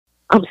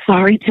I'm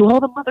sorry to all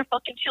the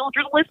motherfucking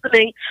children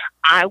listening.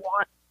 I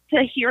want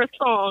to hear a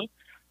song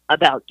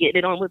about getting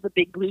it on with a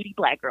big booty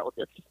black girl.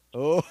 Just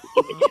Oh.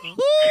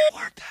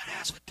 Work that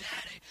ass with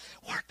daddy.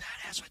 Work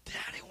that ass with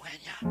daddy when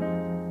ya.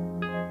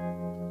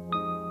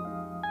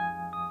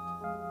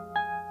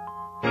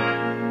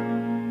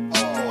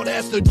 Oh,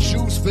 that's the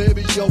juice,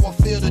 baby. Yo, I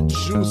feel the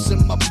juice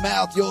in my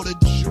mouth. Yo, the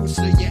juice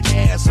in your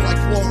ass like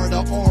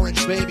Florida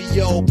orange, baby.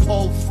 Yo,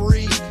 pulp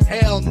free.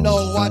 Hell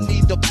no, I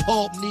need the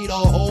pulp. Need a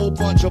whole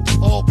bunch of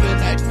pulp in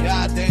that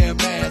goddamn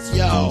ass.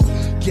 Yo,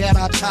 get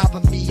on top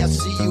of me. I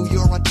see you,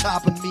 you're on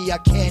top of me. I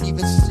can't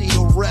even see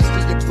the rest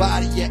of your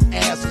body. Your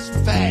ass is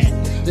fat.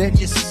 Then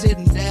you're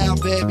sitting down,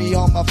 baby,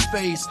 on my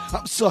face.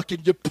 I'm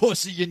sucking your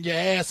pussy and your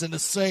ass in the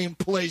same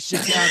place. You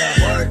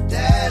gotta work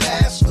that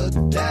ass for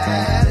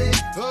daddy.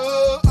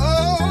 Oh,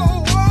 oh,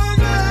 work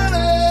that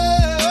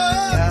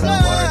ass. Gotta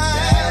work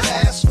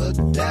that ass for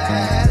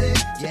daddy.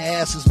 Your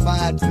ass is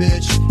mine,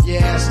 bitch.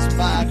 Your ass is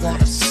mine.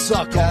 Gonna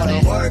suck on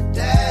it. Work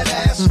that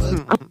ass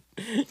for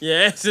Your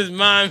ass is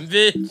mine,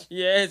 bitch.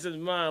 Your ass is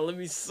mine. Let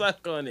me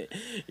suck on it.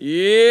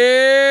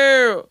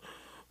 Yeah.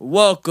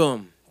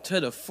 Welcome to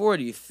the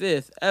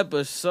 45th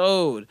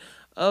episode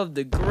of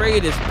the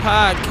greatest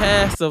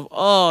podcast of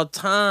all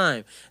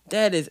time.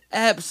 That is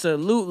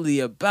absolutely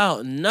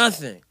about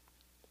nothing.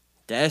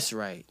 That's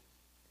right.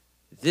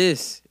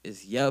 This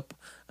is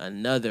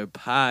another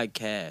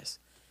podcast.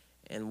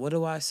 And what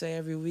do I say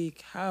every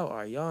week? How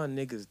are y'all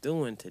niggas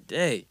doing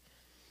today?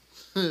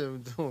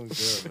 I'm doing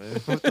good, man.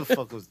 What the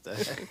fuck was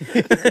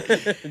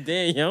that?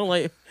 Damn, you don't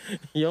like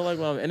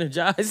when I'm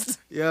energized?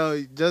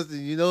 Yo,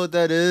 Justin, you know what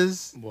that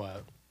is?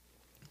 What?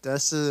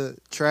 That's a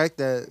track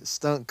that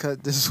Stunt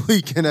cut this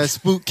weekend at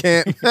Spook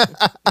Camp.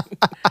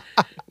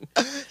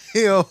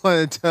 He don't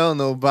want to tell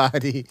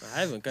nobody.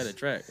 I haven't cut a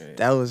track. Man.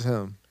 That was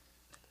him.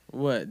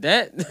 What?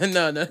 That?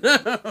 No.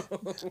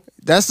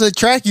 That's the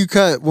track you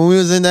cut when we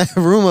was in that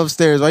room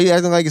upstairs. Why you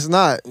acting like it's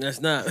not?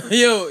 That's not.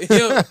 Yo.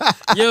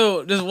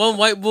 There's one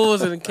white bull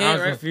was in the I camp,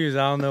 was right? confused.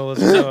 I don't know what's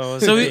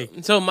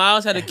going So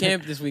Miles had a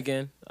camp this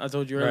weekend. I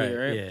told you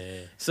earlier, right? Yeah.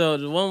 So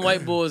the one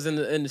white bull was in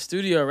the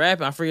studio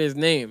rapping. I forget his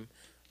name.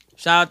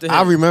 Shout out to him.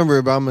 I remember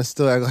it, but I'm gonna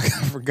still act like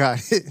I forgot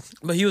it.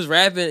 But he was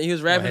rapping.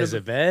 Is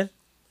it bad?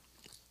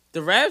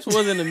 The raps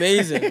wasn't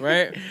amazing,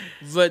 right?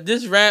 But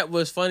this rap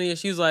was funny.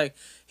 He was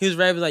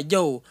rapping like,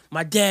 "Yo,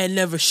 my dad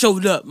never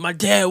showed up. My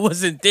dad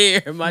wasn't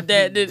there. My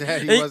dad didn't.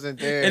 Daddy wasn't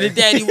there."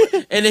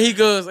 And then he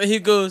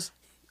goes,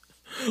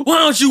 "Why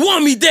don't you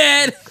want me,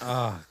 Dad?"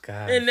 Oh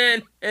God. And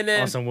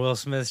then On some Will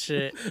Smith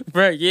shit.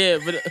 right, yeah.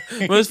 But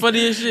it's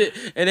funny as shit.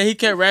 And then he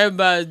kept rapping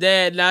about his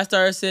dad, and I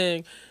started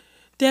saying,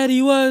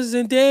 "Daddy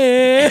wasn't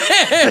there."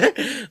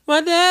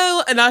 My dad.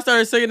 And I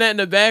started singing that in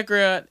the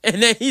background.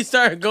 And then he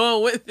started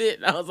going with it.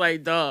 And I was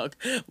like, dog,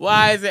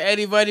 why isn't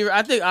anybody?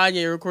 I think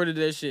Anya recorded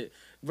that shit.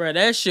 Bro,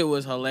 that shit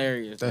was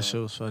hilarious. That shit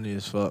was funny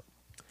as fuck.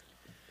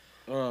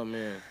 Oh,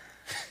 man.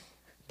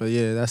 But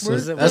yeah, that's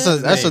What's his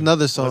name?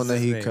 another song What's that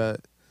his he name?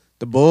 cut.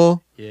 The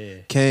Bull, Yeah.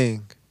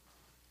 King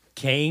or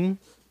Kane.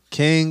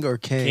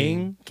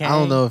 King? I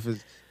don't know if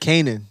it's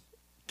Kanan.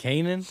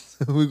 Canaan?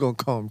 We gonna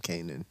call him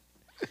Kanan.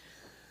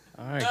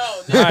 All right.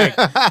 No, All right.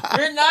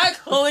 you're not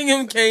calling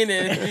him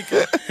Kanan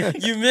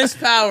because you missed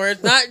Power.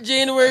 It's not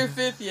January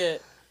 5th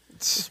yet.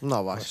 I'm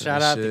not watching Shout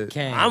that out shit. to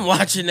Kane. I'm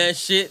watching that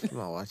shit. I'm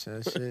not watching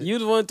that shit. You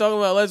the one talking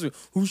about last week.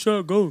 Who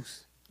shot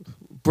Ghost?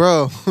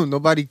 Bro,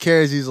 nobody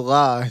cares he's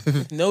alive.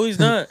 No, he's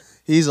not.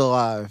 He's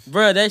alive.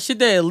 Bro, that shit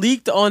that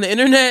leaked on the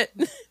internet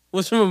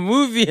was from a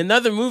movie,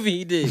 another movie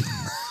he did.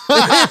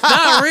 It's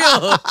not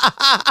real.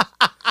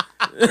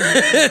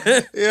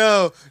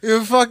 Yo,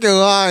 you're fucking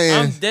lying.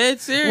 I'm dead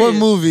serious. What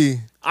movie?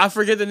 I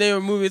forget the name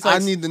of the movie. It's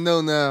like I need to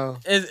know now.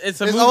 it's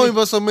a There's movie. only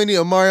but so many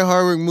Amari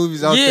Hardwick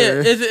movies out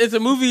there. Yeah, it's a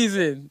movie he's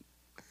in.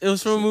 It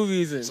was from a movie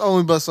he's in. It's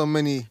only but so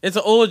many. It's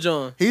an old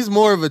John. He's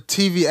more of a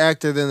TV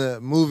actor than a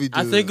movie dude.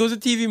 I think it was a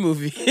TV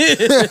movie.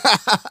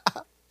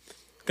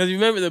 Because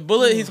remember, the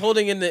bullet he's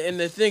holding in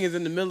the thing is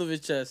in the middle of his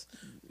chest.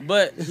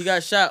 But he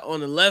got shot on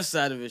the left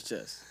side of his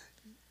chest.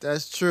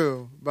 That's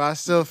true, but I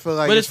still feel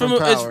like But it's from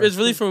Power. it's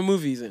really from a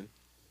movie he's in.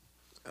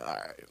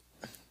 Alright.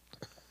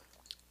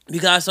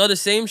 Because I saw the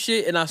same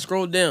shit and I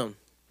scrolled down.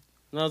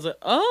 And I was like,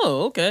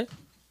 oh, okay.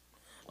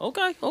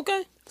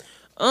 Okay.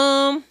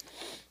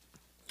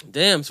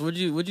 Damn, so what'd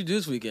you do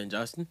this weekend,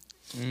 Justin?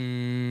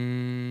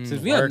 Since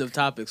we have no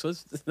topics,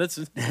 let's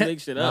make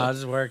shit No, I up.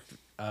 just worked.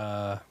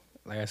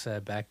 Like I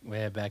said, we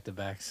had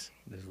back-to-backs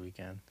this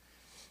weekend.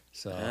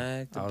 So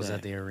I was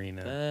at the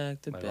arena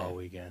all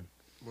weekend.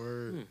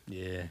 Word.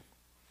 Yeah.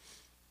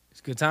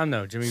 It's a good time,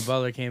 though. Jimmy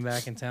Butler came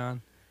back in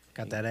town.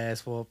 Got that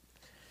ass whooped.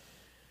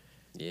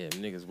 Yeah,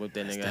 niggas whipped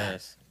that That's nigga that.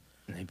 ass.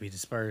 And they beat the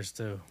Spurs,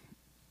 too.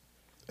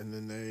 And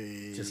then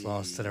they Just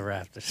lost to the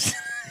Raptors.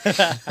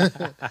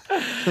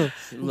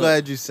 I'm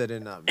glad you said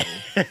it, not me.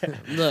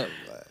 Look,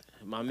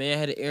 my man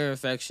had an ear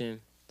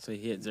infection, so he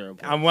hit 0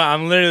 points.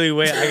 I'm literally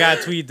waiting. I got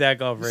to tweet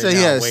that off right So now.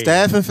 he had a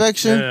staph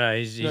infection? No,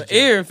 he's No, joking.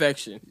 ear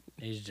infection.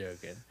 He's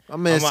joking. My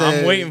man said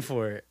I'm waiting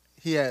for it.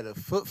 he had a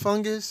foot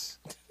fungus.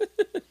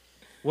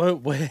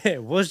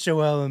 What's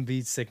Joel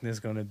Embiid's sickness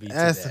gonna be today?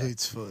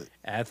 Athlete's foot.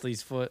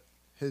 Athlete's foot.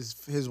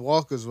 His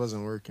walkers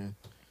wasn't working.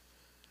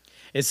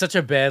 It's such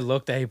a bad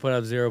look that he put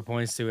up 0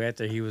 points to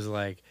after he was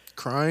like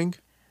Crying?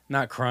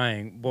 not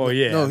crying. Well,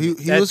 yeah. No, he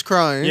was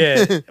crying.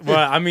 Yeah.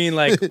 Well, I mean,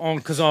 like,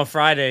 because on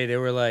Friday they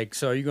were like,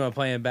 "So are you gonna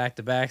play in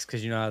back-to-backs?"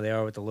 Because you know how they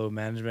are with the load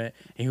management.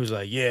 And he was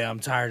like, "Yeah, I'm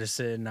tired of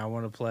sitting. I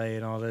want to play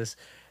and all this."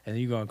 And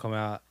you gonna come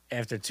out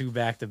after 2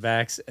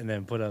 back-to-backs and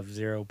then put up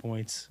 0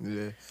 points?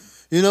 Yeah.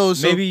 You know,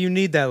 so, Maybe you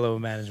need that load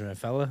management,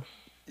 fella.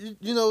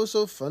 You know what's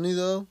so funny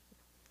though,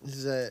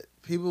 is that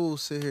people will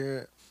sit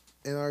here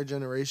in our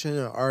generation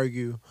and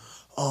argue,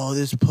 "Oh,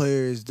 this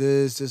player is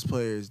this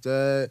player is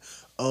that.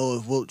 Oh,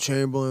 if Wilt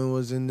Chamberlain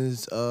was in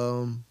this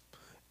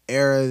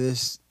era,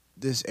 this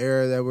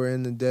era that we're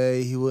in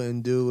today, he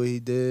wouldn't do what he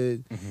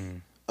did."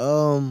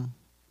 Mm-hmm.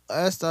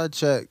 Last I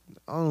checked,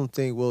 I don't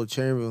think Wilt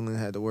Chamberlain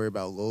had to worry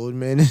about load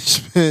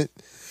management.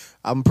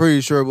 I'm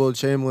pretty sure Wilt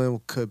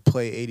Chamberlain could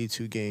play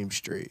 82 games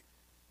straight.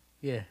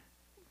 Yeah.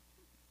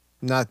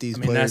 Not these I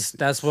mean, players.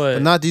 that's what.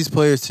 But not these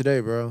players today,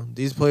 bro.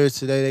 These players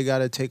today, they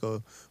gotta take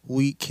a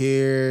week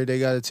here. They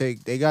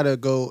gotta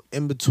go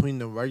in between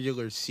the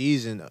regular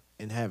season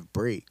and have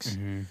breaks.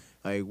 Mhm.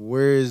 Like,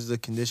 where is the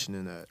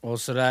conditioning at? Well,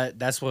 so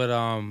that's what.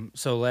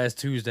 So last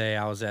Tuesday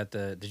I was at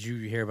the. Did you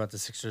hear about the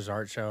Sixers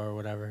art show or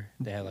whatever?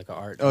 They had like an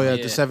art. Oh yeah,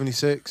 Yeah. the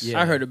 76. Yeah.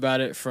 I heard about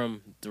it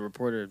from the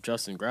reporter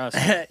Justin Gross.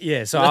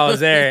 Yeah, so I was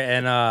there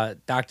and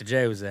Dr.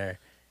 J was there,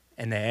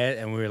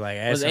 and we were like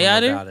Was asking AI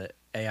him there? about it.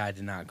 AI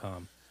did not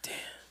come.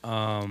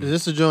 Is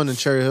this a joint in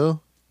Cherry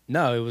Hill?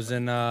 No, it was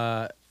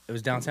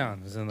downtown.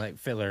 It was in like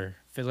Fiddler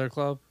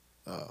Club,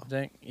 Oh. I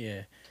think.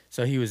 Yeah.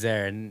 So he was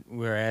there, and we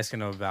were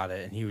asking him about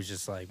it, and he was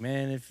just like,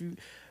 "Man, if you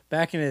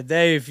back in the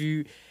day, if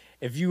you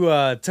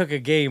took a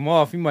game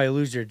off, you might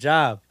lose your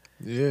job."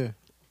 Yeah.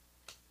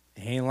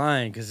 He ain't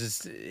lying,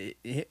 because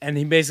and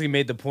he basically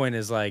made the point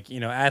is like, you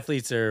know,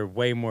 athletes are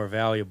way more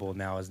valuable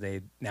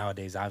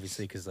nowadays,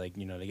 obviously, because like,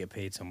 you know, they get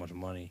paid so much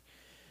money.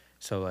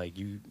 So like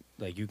you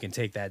can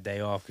take that day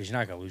off because you're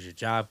not gonna lose your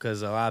job,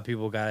 because a lot of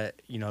people got,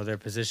 you know, their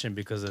position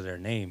because of their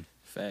name.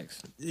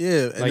 Facts.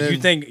 Yeah. And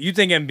Like, then, you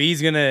think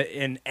Embiid's gonna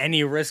in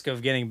any risk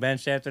of getting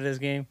benched after this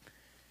game,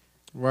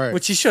 right.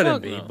 which he shouldn't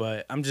Fuck be. no.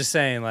 But I'm just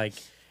saying, like,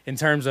 in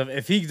terms of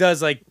if he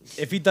does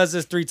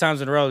this 3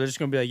 times in a row, they're just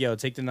gonna be like, "Yo,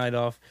 take the night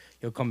off.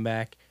 He'll come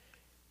back,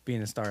 be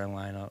in the starting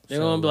lineup." They're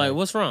gonna be like,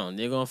 "What's wrong?"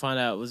 They're gonna find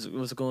out what's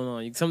going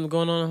on. Something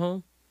going on at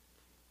home?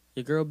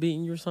 Your girl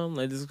beating you or something?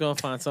 Like, this is gonna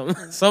find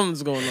something.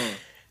 Something's going on.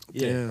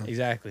 Yeah, Damn.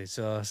 exactly.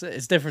 So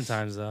it's different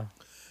times though.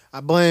 I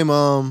blame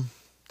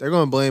they're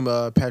gonna blame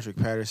Patrick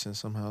Patterson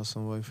somehow,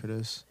 some way for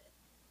this.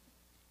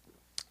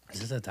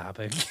 Is this a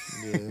topic?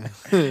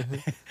 Yeah.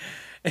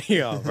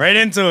 Yo, right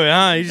into it,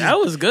 huh? That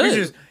was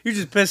good. You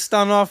just pissed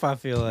Stun off, I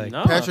feel like.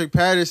 No. Patrick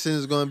Patterson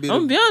is gonna be.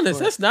 I'm gonna be honest,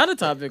 that's not a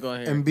topic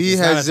on here. Embiid It's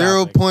not has a 0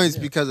 topic. points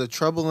because of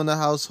trouble in the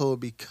household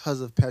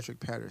because of Patrick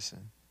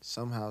Patterson.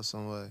 Somehow,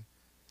 some way.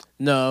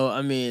 No,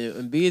 I mean,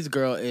 Embiid's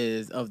girl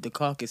is of the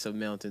Caucasus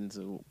Mountains,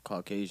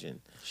 Caucasian.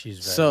 She's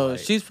very So white.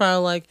 she's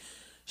probably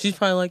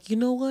like, you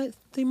know what?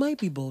 They might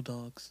be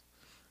bulldogs.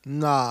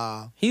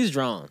 Nah, He's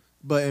drawn.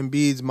 but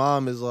Embiid's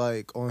mom is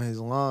like on his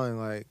line,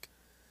 like,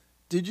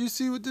 "Did you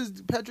see what this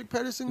Patrick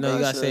Patterson No, guy you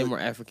gotta said?" say it more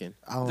African.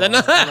 I'm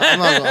not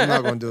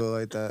gonna do it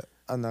like that.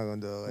 I'm not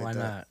gonna do it like Why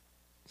that.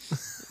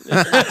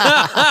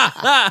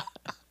 not?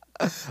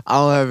 I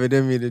don't have it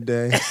in me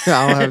today.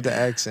 I don't have the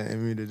accent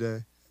in me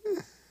today.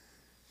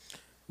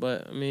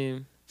 But I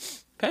mean,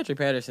 Patrick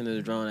Patterson is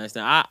a drawn ass.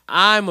 Now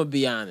I'm gonna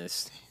be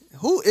honest.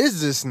 Who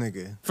is this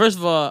nigga? First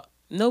of all,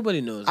 nobody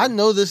knows. I him.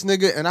 know this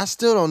nigga, and I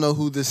still don't know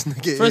who this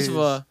nigga is. First of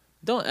all,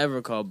 don't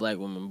ever call black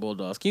women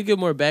bulldogs. Can you give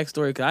more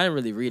backstory? Because I didn't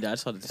really read it. I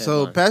just saw the tagline.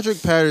 So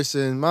Patrick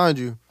Patterson, mind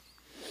you,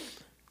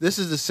 this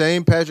is the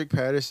same Patrick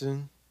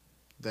Patterson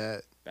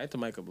that Back the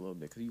mic up a little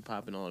bit, because you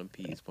popping all them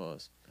P's.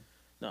 Pause.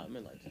 No, I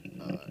meant like.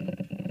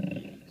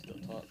 You still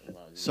talking a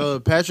lot. So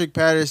Patrick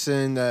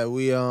Patterson that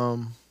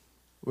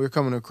we're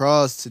coming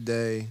across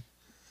today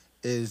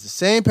is the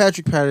same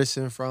Patrick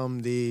Patterson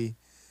from the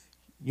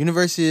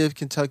University of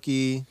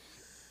Kentucky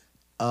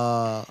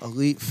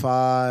Elite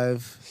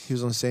Five. He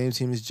was on the same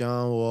team as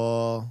John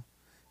Wall,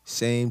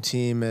 same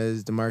team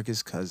as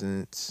DeMarcus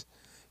Cousins.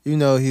 You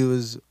know, he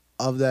was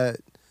of that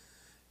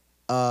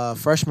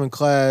freshman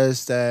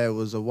class that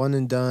was a one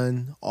and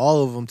done,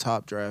 all of them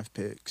top draft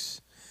picks.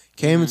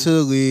 Came into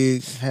the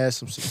league, had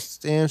some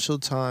substantial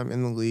time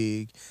in the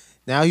league.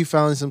 Now he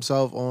found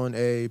himself on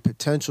a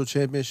potential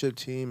championship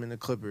team in the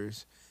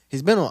Clippers.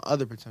 He's been on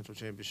other potential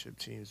championship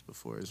teams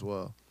before as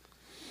well.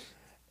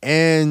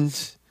 And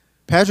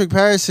Patrick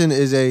Patterson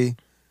is a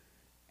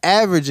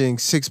averaging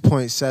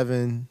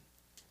 6.7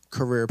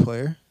 career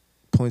player,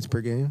 points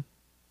per game.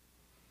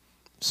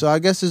 So I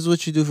guess this is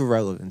what you do for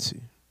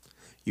relevancy.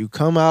 You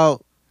come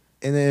out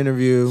in the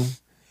interview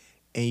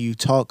and you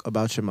talk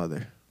about your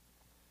mother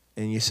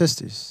and your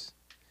sisters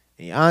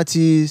and your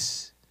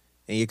aunties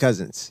and your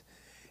cousins.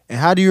 And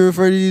how do you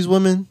refer to these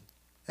women?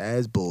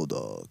 As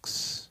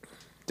bulldogs.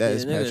 That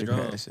is niggas Patrick drawn.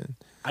 Patterson.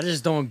 I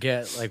just don't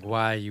get like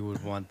why you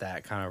would want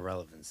that kind of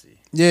relevancy.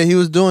 Yeah, he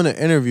was doing an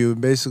interview.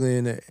 Basically,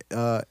 in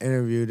the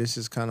interview, this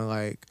is kind of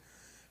like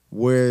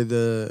where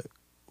it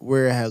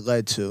had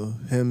led to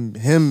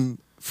him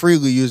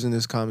freely using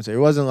this commentary.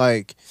 It wasn't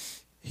like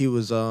he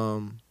was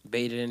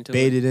baited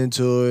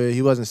into it.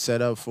 He wasn't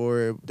set up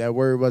for it. That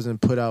word wasn't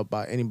put out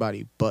by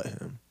anybody but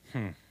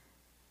him.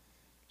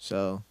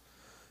 So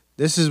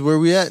this is where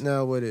we at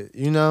now with it.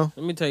 You know.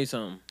 Let me tell you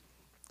something.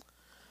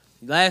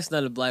 Last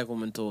night, a black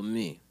woman told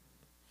me.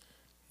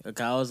 Like,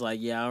 I was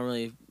like, yeah, I don't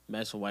really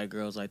mess with white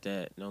girls like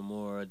that no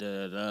more.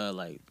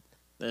 Like,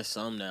 there's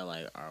some that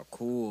like are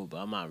cool, but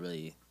I'm not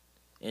really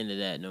into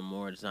that no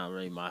more. It's not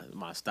really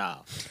my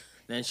style.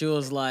 Then she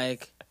was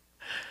like,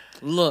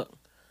 look,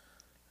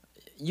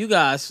 you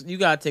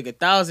gotta take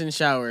 1,000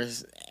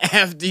 showers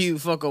after you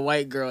fuck a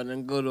white girl and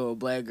then go to a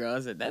black girl. I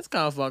said, that's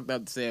kind of fucked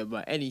up to say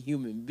about any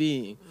human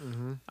being.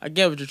 Mm-hmm. I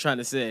get what you're trying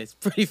to say. It's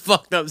pretty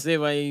fucked up to say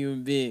about any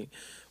human being.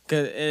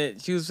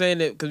 And she was saying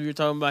that because we were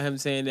talking about him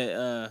saying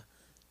that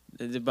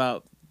it's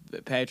about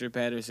Patrick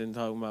Patterson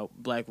talking about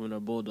black women are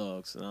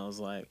bulldogs. And I was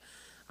like,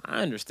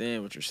 I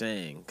understand what you're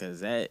saying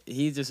because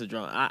he's just a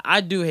drunk.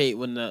 I do hate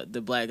when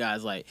the black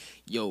guy's like,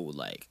 yo,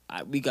 like,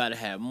 we got to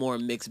have more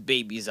mixed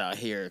babies out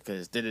here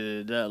because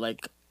da-da-da-da.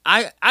 Like,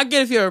 I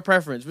get if you have a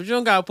preference, but you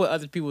don't got to put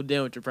other people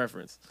down with your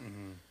preference.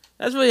 Mm-hmm.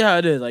 That's really how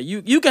it is. Like,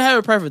 you can have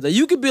a preference. Like,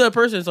 you could be a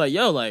person that's like,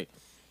 yo, like,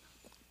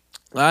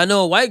 I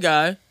know a white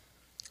guy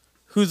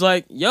who's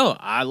like, yo,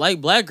 I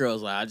like black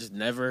girls. Like, I just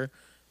never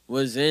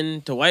was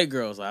into white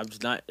girls. Like, I'm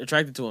just not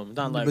attracted to them.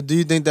 Not like. But do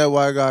you think that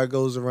white guy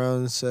goes around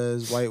and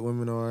says white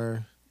women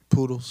are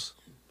poodles?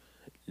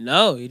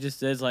 No, he just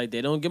says like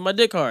they don't get my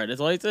dick hard. That's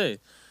all he says.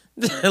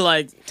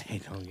 Like they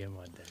don't get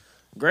my dick.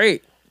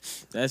 Great.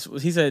 That's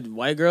what he said.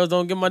 White girls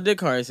don't get my dick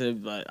hard. He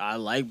said, but I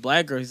like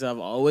black girls. He said, I've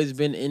always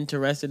been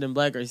interested in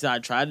black girls. He said, I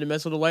tried to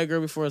mess with a white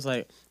girl before. It's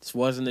like just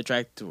wasn't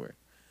attracted to her.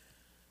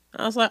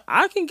 I was like,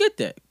 I can get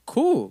that.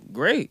 Cool,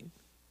 great.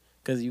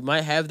 Because you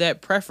might have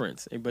that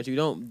preference, but you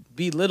don't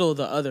belittle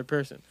the other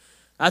person.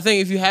 I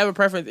think if you have a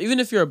preference, even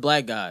if you're a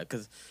black guy,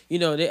 because you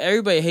know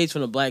everybody hates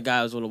when a black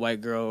guy is with a white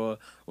girl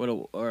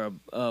or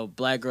a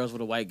black girl's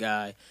with a white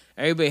guy.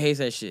 Everybody hates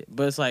that shit.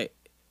 But it's like,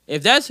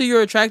 if that's who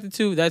you're attracted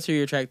to, that's who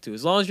you're attracted to.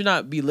 As long as you're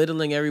not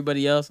belittling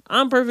everybody else,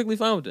 I'm perfectly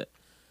fine with that.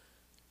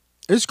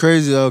 It's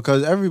crazy though,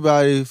 because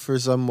everybody for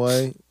some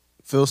way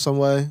feels some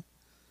way,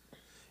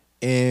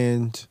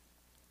 and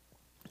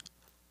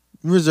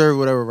you reserve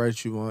whatever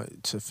rights you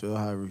want to feel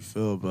however you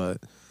feel, but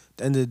at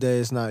the end of the day,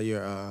 it's not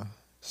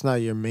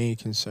your main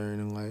concern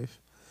in life.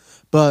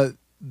 But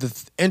the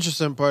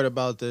interesting part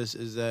about this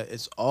is that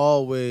it's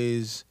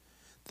always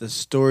the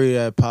story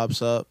that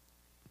pops up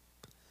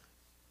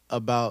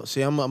about.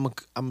 See, I'm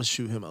gonna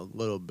shoot him a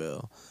little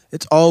bill.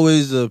 It's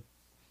always the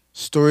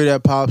story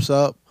that pops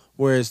up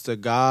where it's the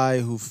guy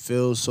who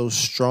feels so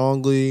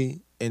strongly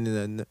and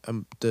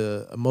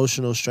the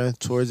emotional strength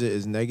towards it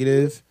is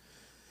negative.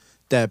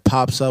 That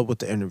pops up with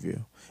the interview.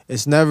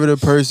 It's never the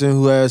person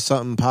who has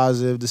something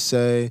positive to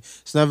say.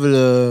 It's never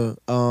the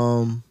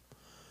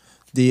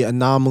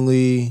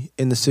anomaly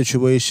in the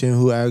situation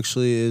who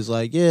actually is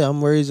like, yeah,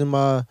 I'm raising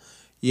my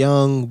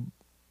young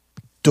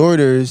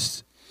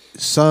daughter's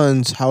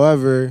sons,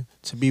 however,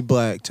 to be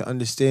black, to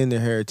understand their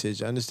heritage,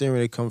 to understand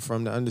where they come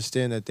from, to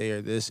understand that they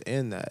are this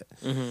and that.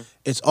 Mm-hmm.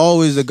 It's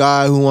always the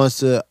guy who wants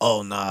to,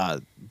 oh, nah,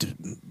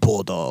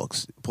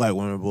 bulldogs, black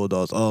women are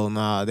bulldogs. Oh,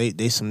 nah,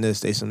 they some this,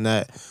 they some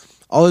that.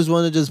 Always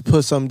want to just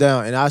put something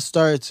down. And I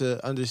started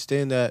to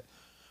understand that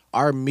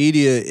our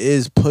media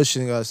is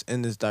pushing us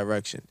in this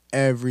direction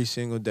every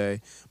single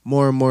day.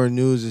 More and more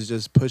news is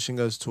just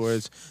pushing us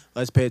towards,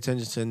 let's pay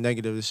attention to the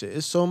negative shit.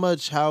 It's so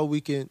much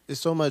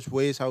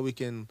ways how we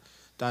can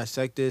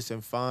dissect this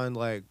and find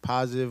like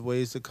positive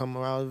ways to come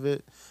out of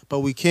it.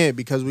 But we can't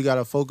because we got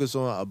to focus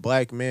on a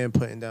black man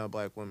putting down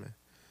black women.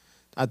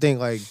 I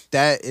think like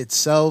that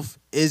itself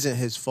isn't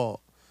his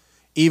fault.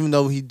 Even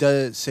though he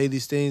does say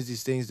these things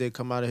that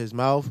come out of his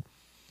mouth,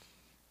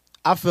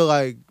 I feel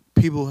like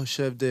people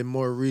should have did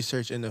more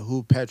research into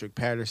who Patrick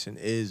Patterson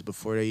is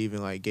before they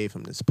even like gave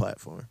him this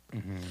platform.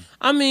 Mm-hmm.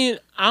 I mean,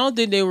 I don't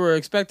think they were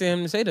expecting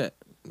him to say that.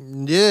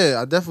 Yeah,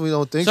 I definitely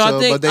don't think so.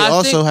 But they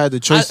also had the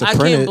choice to print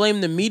it. I can't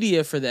blame the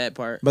media for that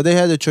part. But they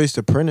had the choice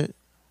to print it.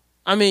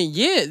 I mean,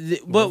 yeah,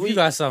 but if you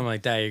got something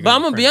like that, but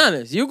I'm gonna be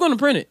honest, you're gonna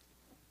print it.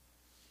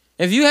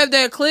 If you have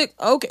that click,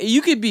 okay,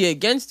 you could be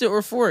against it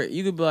or for it.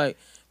 You could be like.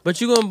 But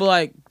you're gonna be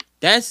like,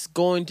 that's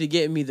going to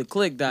get me the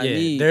click that I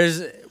need.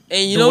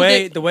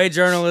 The way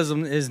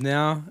journalism is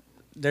now,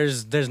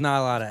 there's not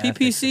a lot of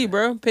PPC,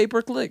 bro, pay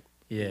per click.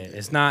 Yeah,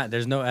 it's not.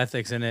 There's no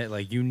ethics in it.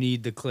 Like you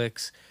need the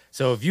clicks.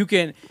 So if you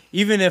can,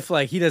 even if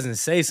like he doesn't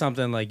say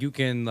something, like you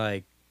can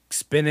like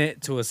spin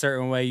it to a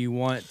certain way you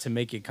want to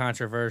make it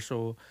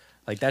controversial.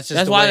 Like that's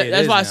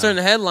why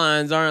certain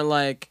headlines aren't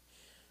like,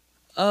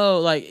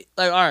 oh, like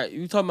all right,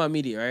 you talking about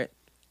media, right?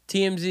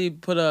 TMZ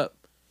put up.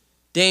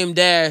 Dame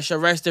Dash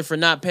arrested for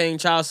not paying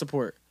child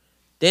support.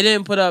 They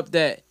didn't put up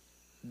that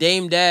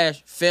Dame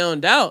Dash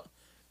found out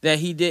that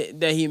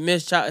he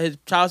missed his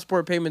child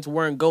support payments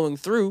weren't going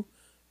through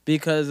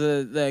because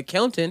of the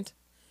accountant,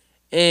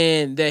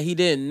 and that he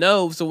didn't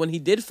know. So when he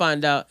did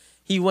find out,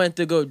 he went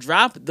to go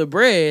drop the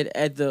bread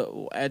at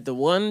the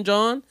one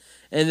John,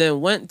 and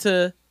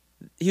then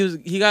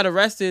he got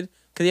arrested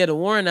because he had a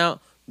warrant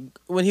out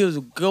when he was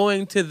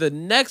going to the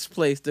next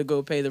place to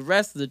go pay the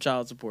rest of the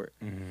child support.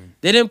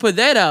 They didn't put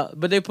that out,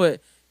 but they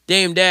put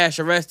Dame Dash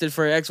arrested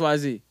for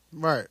XYZ.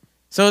 Right.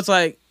 So it's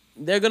like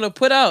they're gonna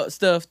put out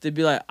stuff to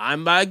be like,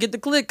 I'm about to get the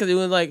click, because it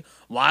was like,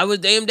 why was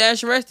Dame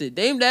Dash arrested?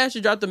 Dame Dash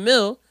dropped a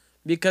mill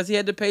because he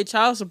had to pay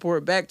child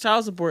support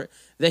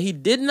that he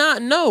did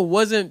not know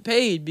wasn't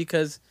paid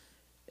because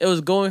it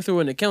was going through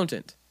an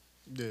accountant.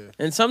 Yeah.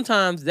 And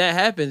sometimes that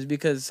happens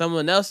because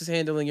someone else is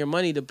handling your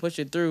money to push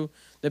it through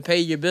to pay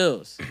your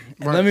bills.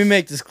 And let me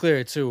make this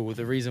clear too, with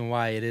the reason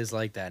why it is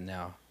like that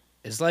now.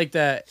 It's like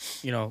that,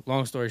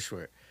 long story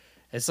short.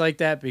 It's like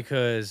that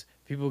because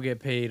people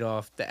get paid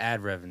off the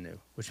ad revenue,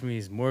 which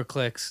means more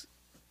clicks,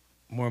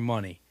 more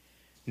money.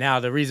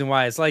 Now, the reason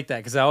why it's like that,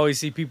 because I always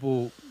see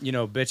people,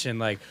 bitching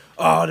like,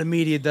 oh, the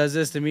media does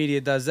this, the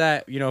media does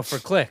that, for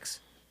clicks.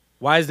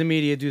 Why does the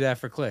media do that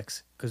for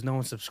clicks? Because no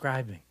one's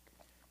subscribing.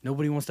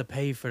 Nobody wants to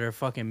pay for their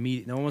fucking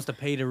media. No one wants to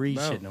pay to read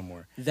shit no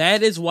more.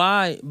 That is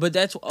why, but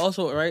that's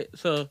also, right?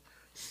 So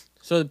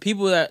the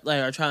people that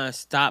are trying to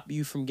stop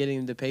you from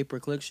getting the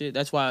pay-per-click shit,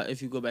 that's why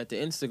if you go back to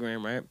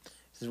Instagram, right?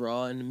 Since we're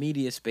all in the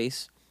media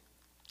space,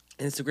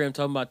 Instagram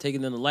talking about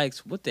taking down the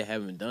likes, what they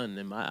haven't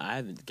done, I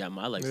haven't got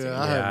my likes.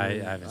 Yeah, I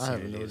haven't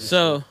seen it either.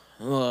 So,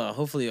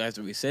 hopefully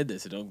after we said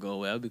this, it don't go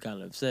away. I'll be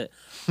kind of upset.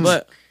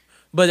 But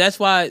that's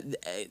why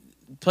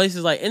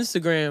places like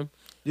Instagram.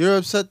 You're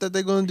upset that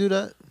they're going to do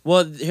that?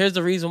 Well, here's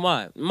the reason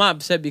why. I'm not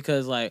upset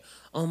because,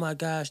 oh my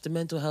gosh, the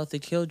mental health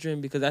of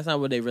children, because that's not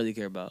what they really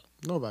care about.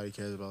 Nobody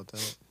cares about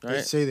that. Right?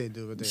 They say they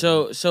do, but they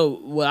don't. So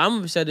what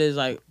I'm upset is,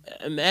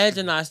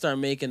 imagine I start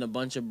making a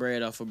bunch of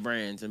bread off of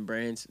brands.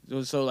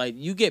 So,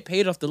 you get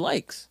paid off the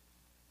likes.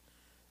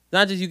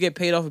 Not just you get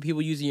paid off of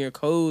people using your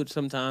code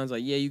sometimes.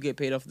 You get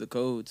paid off of the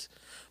codes.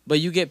 But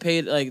you get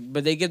paid,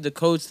 but they give the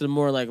codes to the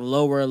more,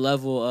 lower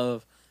level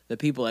of the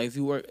people. If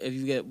you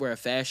wear a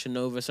Fashion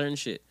Nova, certain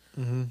shit.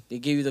 Mm-hmm. They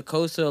give you the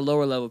codes to the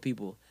lower level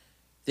people.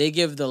 They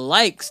give the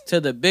likes to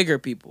the bigger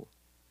people.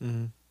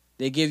 Mm-hmm.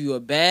 They give you a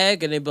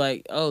bag and they be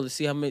like, "Oh, let's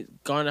see how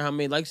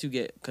many likes you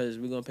get, because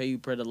we're gonna pay you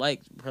per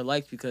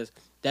likes because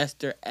that's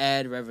their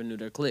ad revenue,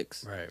 their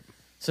clicks." Right.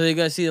 So they're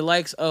gonna see the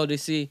likes. Oh, they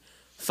see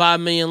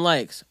 5 million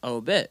likes. Oh,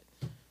 bet.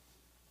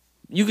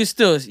 You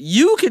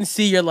can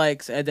see your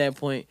likes at that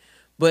point,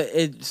 but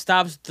it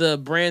stops the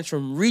brands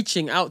from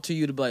reaching out to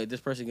you to be like, this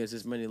person gets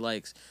this many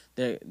likes.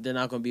 They're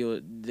not gonna be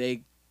able.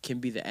 They can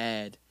be the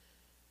ad.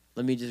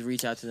 Let me just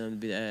reach out to them to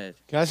be the ad.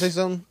 Can I say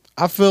something?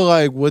 I feel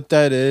like what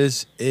that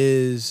is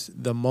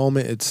the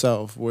moment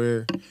itself,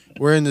 where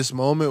we're in this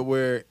moment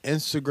where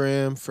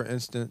Instagram, for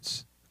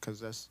instance, because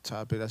that's the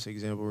topic, that's the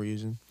example we're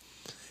using,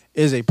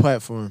 is a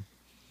platform.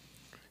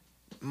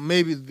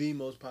 Maybe the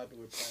most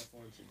popular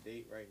platform to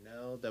date right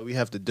now that we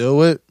have to deal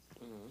with.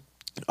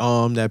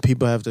 That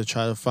people have to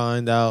try to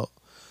find out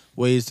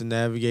ways to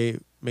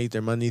navigate, make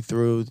their money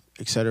through,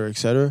 et cetera, et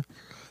cetera.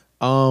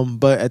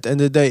 But at the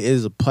end of the day, it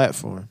is a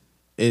platform.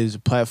 It is a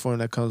platform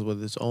that comes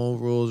with its own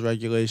rules,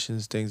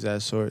 regulations, things of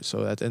that sort.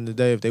 So at the end of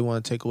the day, if they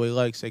want to take away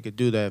likes, they could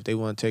do that. If they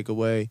want to take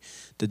away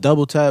the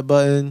double tap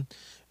button,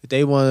 if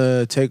they want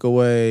to take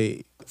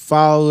away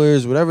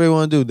followers, whatever they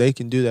want to do, they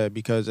can do that,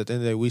 because at the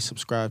end of the day, we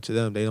subscribe to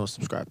them. They don't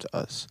subscribe to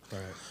us.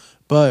 Right.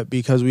 But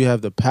because we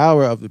have the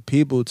power of the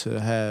people to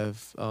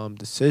have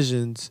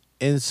decisions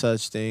in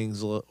such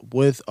things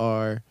with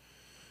our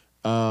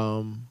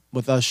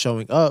with us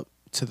showing up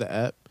to the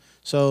app.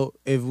 So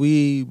if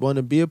we want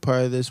to be a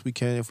part of this, we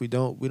can. If we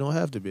don't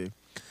have to be.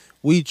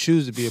 We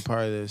choose to be a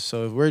part of this.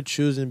 So if we're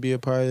choosing to be a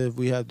part of it,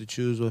 we have to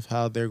choose with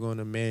how they're going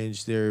to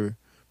manage their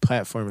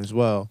platform as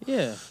well.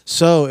 Yeah.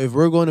 So if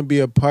we're going to be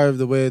a part of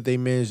the way that they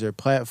manage their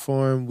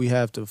platform, we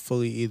have to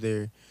fully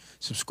either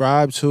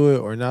subscribe to it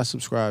or not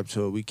subscribe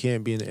to it. We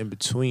can't be in the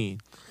in-between.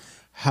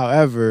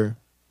 However,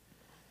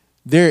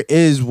 there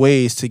is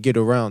ways to get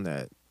around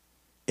that.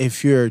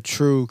 If you're a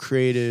true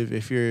creative,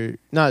 if you're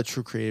not a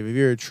true creative, if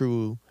you're a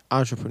true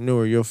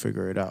entrepreneur, you'll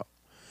figure it out.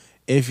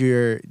 If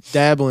you're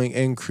dabbling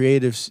in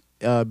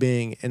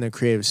being in a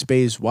creative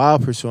space while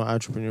pursuing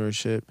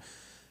entrepreneurship,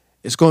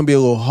 it's going to be a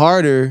little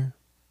harder,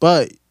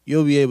 but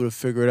you'll be able to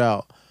figure it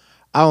out.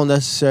 I don't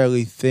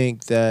necessarily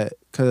think that,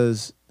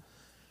 because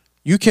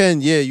you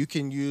can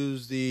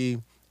use the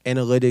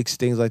analytics,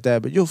 things like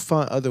that, but you'll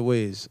find other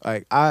ways.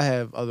 Like, I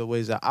have other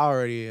ways that I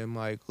already am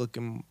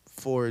looking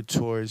forward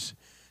towards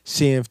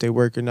seeing if they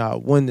work or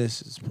not when this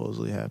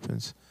supposedly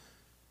happens.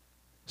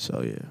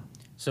 So, yeah.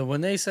 So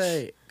when they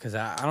say, because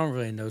I don't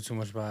really know too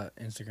much about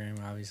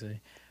Instagram,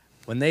 obviously.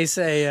 When they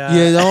say...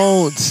 you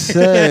don't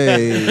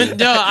say.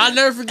 Yo, I'll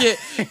never forget.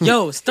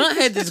 Yo, Stunt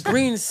had this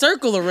green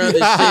circle around this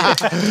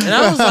shit. And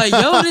I was like,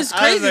 yo, this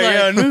crazy.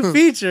 Yo, new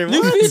feature.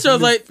 New feature. I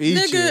was like,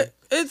 feature. nigga,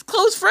 it's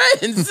close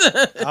friends.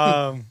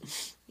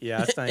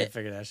 Yeah, I still ain't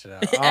figured that shit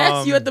out. It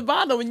asked you at the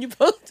bottom when you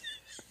post.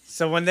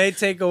 So when they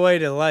take away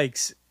the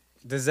likes,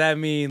 does that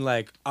mean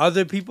like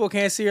other people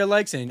can't see your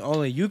likes and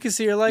only you can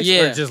see your likes?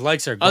 Yeah. Or just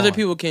likes are gone? Other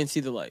people can't see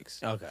the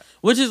likes. Okay.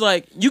 Which is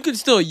like, you can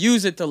still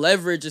use it to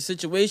leverage a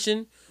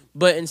situation,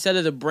 but instead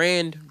of the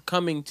brand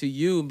coming to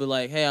you, be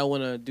like, hey, I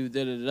want to do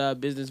da-da-da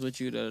business with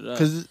you, da-da-da.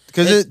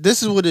 Because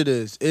this is what it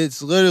is.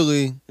 It's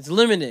literally It's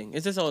limiting.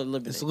 It's just all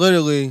limiting. It's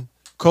literally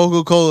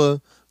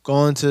Coca-Cola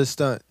going to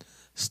stunt.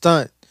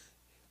 Stunt.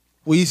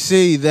 We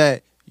see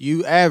that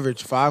you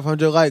average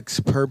 500 likes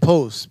per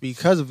post.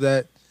 Because of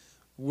that,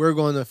 we're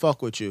going to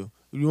fuck with you.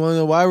 You want to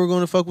know why we're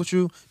going to fuck with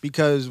you?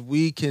 Because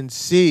we can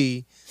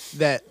see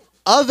that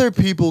other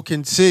people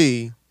can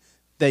see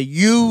that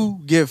you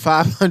get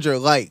 500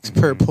 likes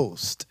per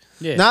post.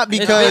 Yeah. Not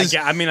because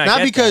I not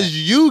get because that.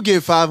 you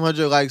get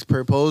 500 likes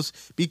per post,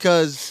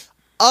 because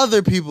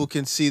other people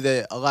can see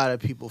that a lot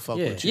of people fuck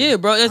Yeah. with you. Yeah,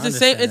 bro. It's I the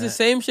same. understand It's the that.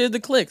 same shit as the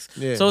clicks.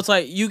 Yeah. So it's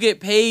like you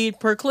get paid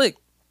per click.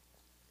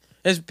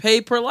 It's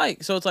paid per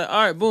like. So it's like,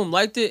 all right, boom,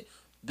 liked it,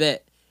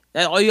 bet.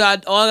 That all I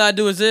gotta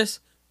do is this: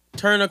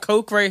 turn a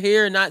Coke right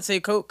here and not say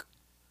Coke,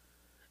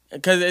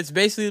 because it's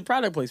basically the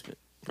product placement.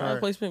 Product Right.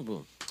 placement,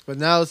 boom. But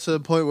now it's to the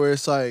point where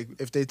it's like,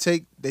 if they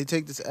take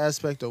this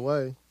aspect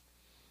away,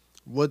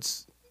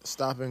 what's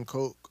stopping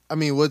Coke? I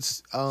mean,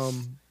 what's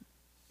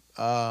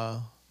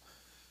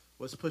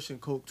pushing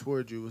Coke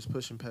towards you? What's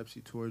pushing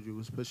Pepsi towards you?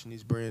 What's pushing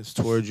these brands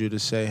towards you to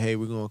say, hey,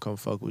 we're gonna come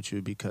fuck with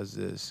you because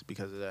of this,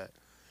 because of that.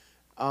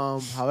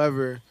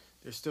 However,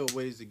 there's still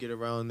ways to get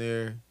around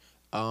there.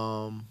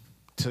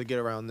 To get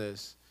around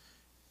this,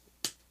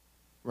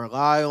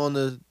 rely on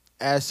the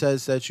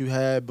assets that you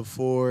had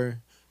before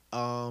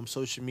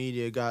social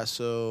media got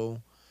so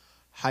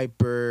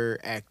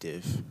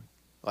hyperactive.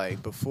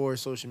 Like, before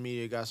social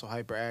media got so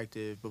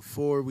hyperactive,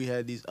 before we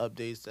had these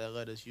updates that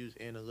let us use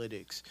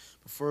analytics,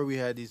 before we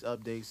had these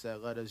updates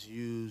that let us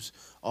use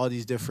all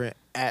these different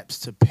apps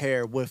to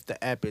pair with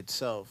the app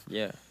itself.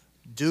 Yeah.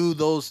 Do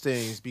those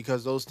things,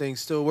 because those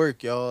things still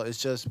work, y'all.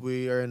 It's just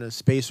we are in a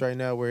space right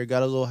now where it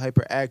got a little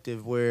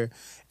hyperactive, where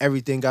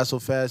everything got so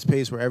fast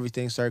paced, where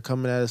everything started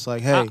coming at us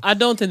like, hey. I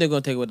don't think they're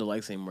gonna take away the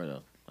likes anymore,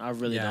 though. I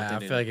really don't Yeah, think I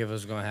they feel like if it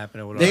was going to happen,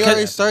 it would They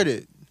already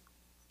started.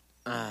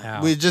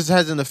 How? It just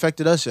hasn't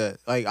affected us yet.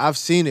 Like, I've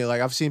seen it.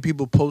 Like, I've seen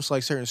people post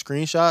like certain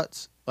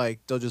screenshots. Like,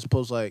 they'll just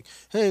post like,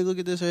 "Hey, look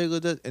at this. Hey,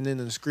 look at that." And then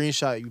in the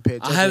screenshot, you pay I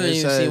attention. haven't it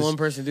even says, seen one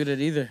person do that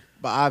either.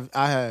 But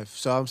I have.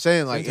 So I'm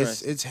saying, like,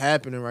 Interesting. it's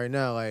happening right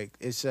now. Like,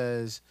 it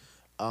says,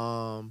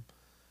 so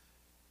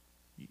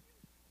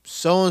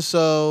and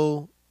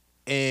so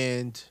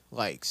and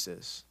likes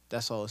this.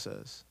 That's all it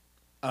says.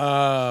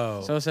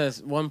 Oh. So it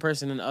says one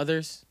person and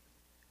others.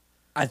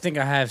 I think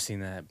I have seen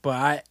that, but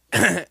I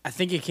I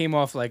think it came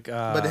off like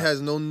But it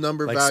has no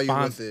number like value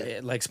with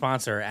it. like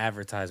sponsor or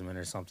advertisement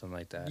or something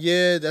like that.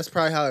 Yeah, that's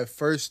probably how it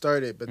first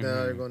started. But now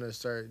Mhm. they're going to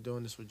start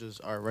doing this with just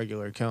our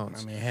regular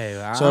accounts. I mean,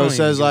 hey, I So don't it even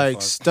says give a like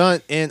fuck.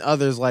 stunt and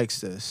others likes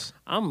this.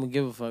 I'm gonna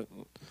give a fuck.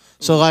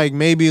 So like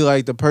maybe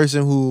like the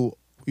person who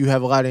you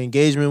have a lot of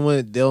engagement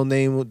with, their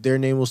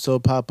name will still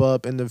pop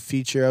up in the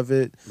feature of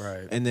it,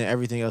 right. and then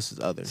everything else is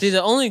others. See,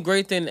 the only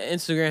great thing that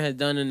Instagram has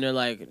done, and they're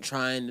like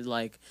trying to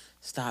like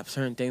stop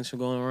certain things from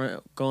going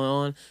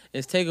on,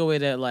 is take away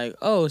that like,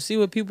 oh, see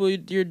what people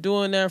you're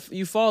doing that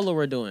you follow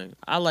are doing.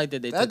 I like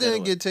that they that took didn't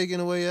away. get taken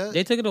away yet.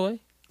 They took it away.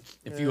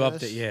 If you Yeah,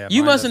 update, yeah.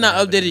 You mine must have not doesn't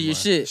have it updated your anymore.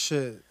 shit.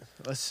 Shit.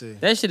 Let's see.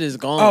 That shit is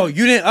gone. Oh,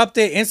 you didn't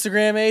update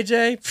Instagram,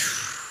 AJ?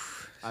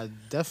 I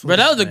definitely. But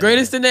that was the Man.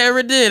 greatest thing they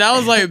ever did. I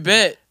was like,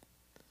 bet.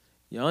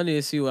 Y'all need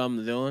to see what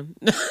I'm doing.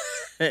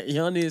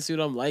 Y'all need to see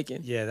what I'm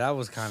liking. Yeah, that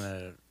was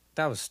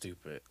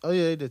stupid. Oh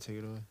yeah, they did take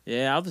it away.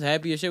 Yeah, I was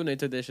happy as shit when they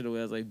took that shit away.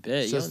 I was like,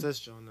 bet. It's Y'all, just this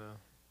joint now.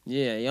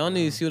 yeah, y'all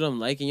need to see what I'm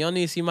liking. Y'all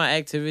need to see my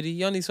activity.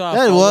 Y'all need to see how I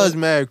That follow. was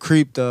mad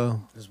creep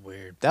though. It's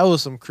weird. That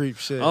was some creep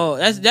shit. Oh,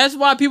 that's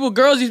why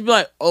girls used to be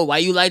like, oh, why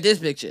you like this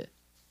picture?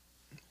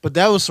 But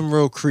that was some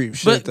real creep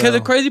shit. But because the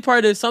though. crazy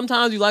part is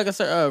sometimes you like a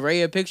certain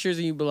array of pictures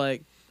and you be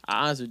like,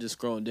 I honestly just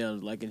scrolling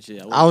down liking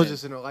shit. I was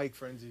just in a like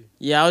frenzy.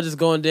 I was just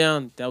going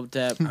down, double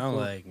tap. I don't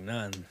like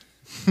none.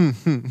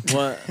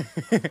 What?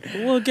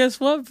 Well, guess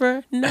what,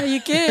 bro? Now you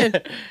can.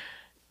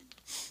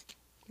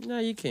 Now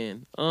you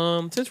can.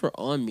 Since we're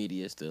on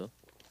media still,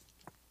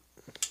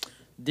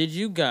 did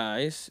you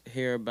guys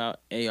hear about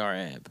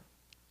ARAB?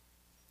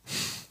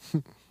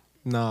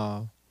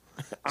 Nah.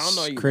 I don't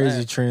know. You Crazy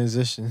laugh.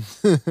 transition.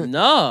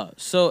 No.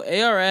 So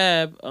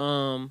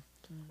ARAB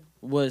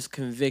was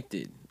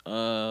convicted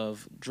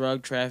of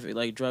drug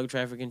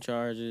trafficking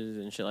charges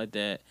and shit like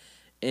that,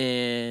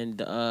 and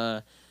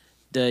the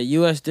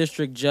U.S.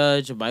 District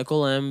Judge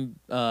Michael M.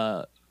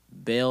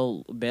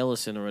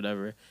 Bailison or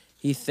whatever,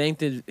 he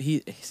thanked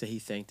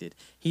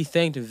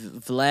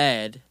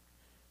Vlad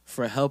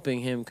for helping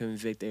him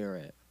convict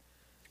ARAB.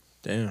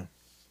 Damn.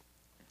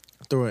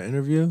 Through an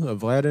interview, a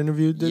Vlad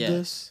interview did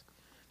this?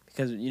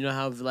 Because you know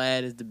how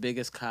Vlad is the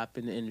biggest cop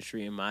in the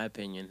industry, in my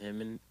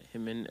opinion.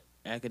 Him and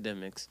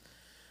academics.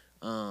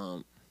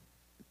 Through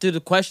the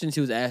questions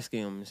he was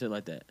asking him and shit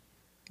like that.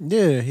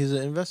 Yeah, he's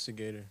an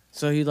investigator.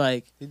 So he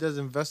does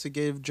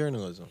investigative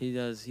journalism. he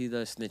does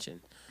snitching.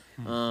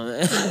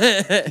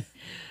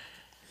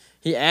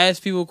 He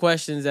asked people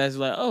questions that's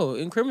like, "Oh,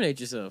 incriminate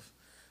yourself.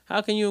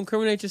 How can you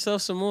incriminate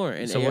yourself some more?"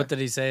 And So what did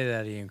he say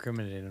that he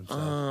incriminated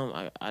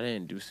himself? I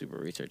didn't do super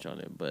research on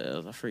it, but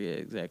I forget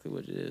exactly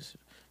what it is.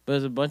 But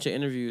there's a bunch of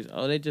interviews.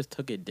 Oh, they just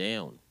took it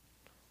down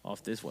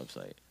off this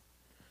website.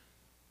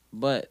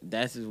 But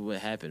that's just what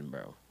happened,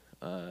 bro.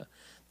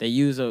 They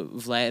used a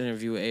Vlad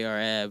interview with AR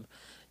Ab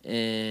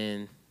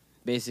and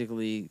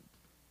basically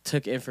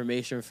took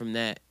information from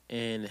that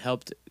and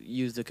helped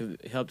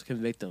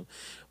convict them.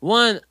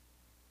 One,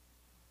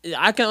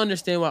 I can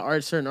understand why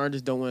certain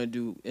artists don't want to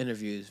do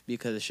interviews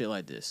because of shit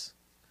like this.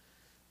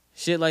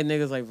 Shit like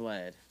niggas like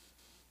Vlad.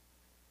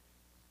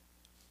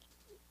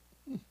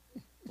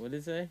 What did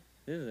it say?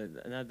 This is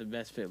not the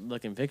best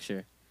looking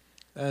picture.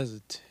 That is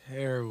a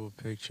terrible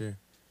picture.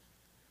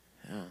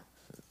 Oh.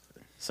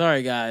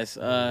 Sorry, guys.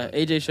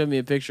 AJ showed me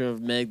a picture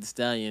of Meg Thee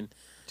Stallion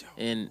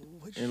and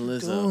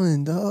Lizzo.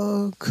 Doing,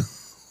 dog?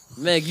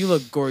 Meg, you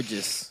look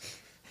gorgeous.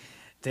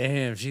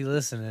 Damn, she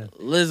listening.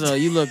 Lizzo,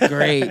 you look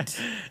great.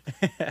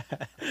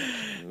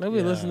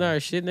 Nobody listen to our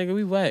shit, nigga.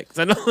 We whack.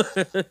 I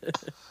know.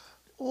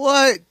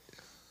 What?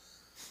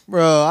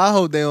 Bro, I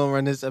hope they don't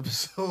run this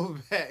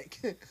episode back.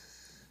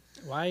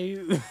 Why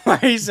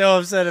are you so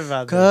upset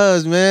about that?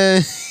 Cause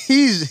man,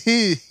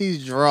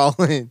 he's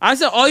drawing. I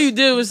said all you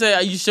did was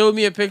say you showed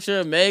me a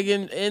picture of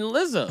Megan and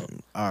Lizzo.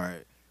 All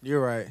right,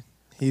 you're right.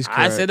 He's correct.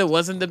 I said it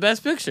wasn't the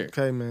best picture.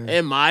 Okay, man.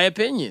 In my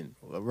opinion.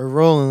 We're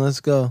rolling.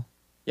 Let's go.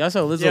 Y'all saw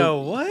Lizzo. Yo,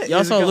 what?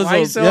 Y'all saw Lizzo. Why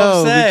you so Yo,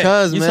 upset?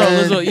 because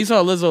man, You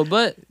saw Lizzo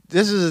butt.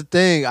 This is the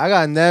thing. I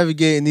gotta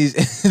navigate in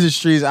these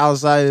industries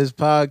outside of this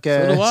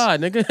podcast. So do I,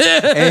 nigga.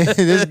 And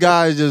this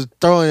guy is just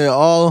throwing it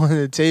all on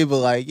the table.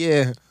 Like,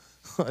 yeah,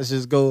 let's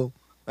just go.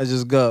 All right,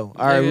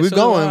 Nigga, we so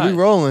going. do I. We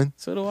rolling.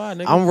 So do I,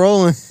 nigga. I'm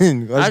rolling.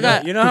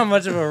 You know how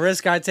much of a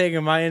risk I take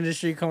in my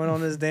industry coming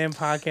on this damn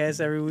podcast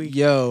every week?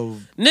 Yo,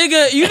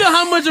 Nigga, you know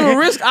how much of a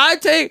risk I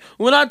take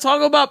when I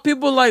talk about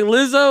people like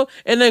Lizzo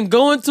and then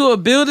go into a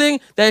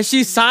building that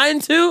she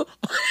signed to?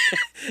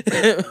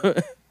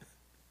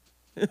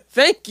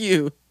 Thank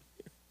you.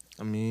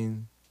 I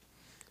mean,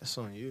 that's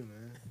on you,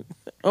 man.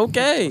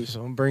 Okay.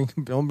 So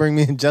don't bring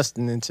me and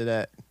Justin into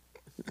that.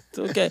 It's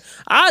okay.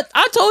 I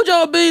told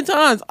y'all a billion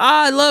times.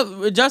 I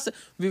love Justin.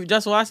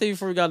 Justin, what I say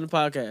before we got on the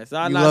podcast.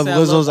 You love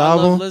Lizzo's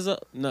album? I love Lizzo.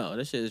 No,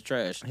 that shit is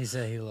trash. He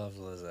said he loves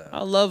Lizzo.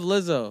 I love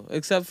Lizzo,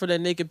 except for that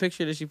naked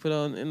picture that she put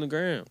on in the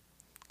gram.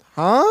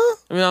 Huh?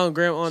 I mean, on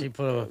gram on. She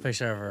put up a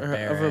picture of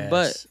her her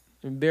butt,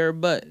 bare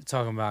butt.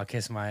 Talking about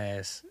kiss my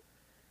ass.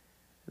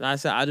 And I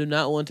said I do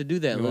not want to do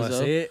that, You want to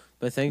Lizzo. see it?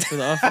 But thanks for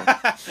the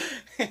offer.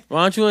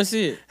 Why don't you want to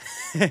see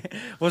it?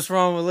 What's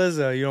wrong with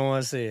Lizzo? You don't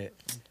want to see it?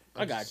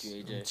 I got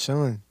you, AJ.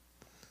 Chilling.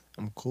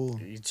 I'm cool.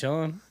 You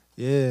chilling?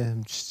 Yeah,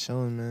 I'm just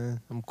chilling,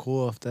 man. I'm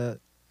cool off that.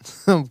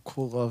 I'm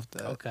cool off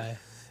that. Okay.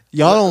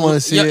 Y'all don't want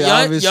to see it,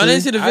 obviously. Y'all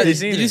didn't see the I already video.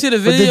 seen Did you it. see the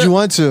But video? did you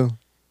want to?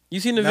 You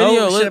seen the No,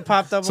 video? shit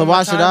popped up So on why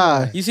my should I?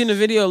 timeline. You seen the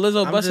video? of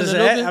Lizzo busting it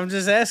open. I'm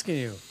just asking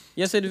you.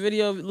 You see the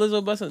video of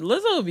Lizzo busting.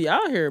 Lizzo be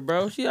out here,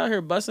 bro. She out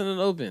here busting it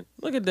open.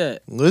 Look at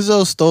that.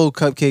 Lizzo stole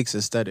Cupcake's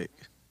aesthetic.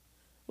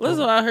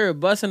 Lizzo out here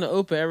busting it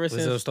open ever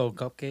Lizzo since. stole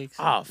cupcakes.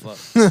 Oh fuck.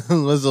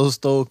 Lizzo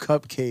stole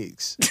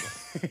cupcakes.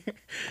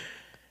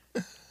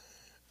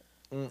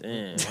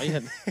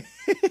 Damn.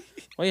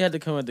 Why you had to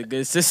come at the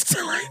good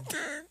sister like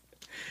that?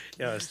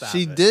 Yo, stop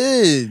She it.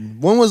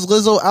 did. When was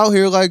Lizzo out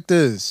here like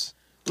this?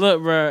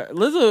 Look, bro.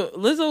 Lizzo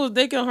was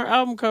making her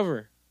album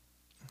cover.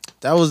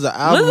 That was the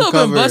album Lizzo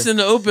cover. been busting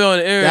the open on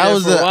the internet That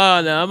was for the- a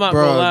while now. I'm not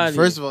gonna lie to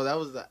First you. of all, that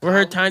was the With her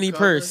album tiny cover.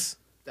 purse.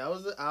 That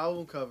was the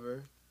album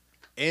cover,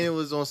 and it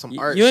was on some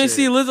art. You ain't shit.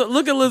 see Lizzo.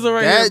 Look at Lizzo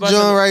right here. That busting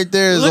joint right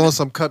there is Look- on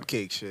some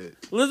cupcake shit.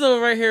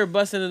 Lizzo right here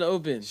busting it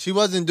open. She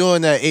wasn't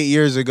doing that 8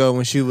 years ago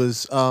when she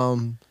was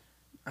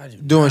I do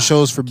doing not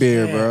shows for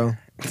beer, care. bro.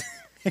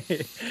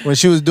 When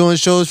she was doing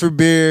shows for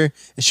beer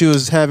and she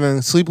was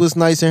having sleepless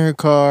nights in her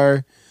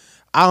car.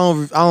 I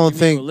don't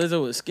think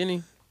Lizzo was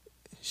skinny.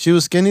 she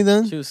was skinny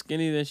then. She was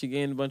skinny, then she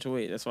gained a bunch of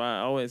weight. That's why I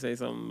always say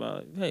something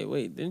about, hey,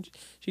 wait, didn't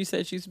she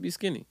said she used to be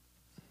skinny.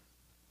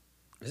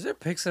 Is there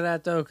pics of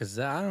that though? Because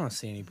I don't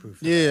see any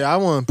proof. Of Yeah, I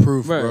want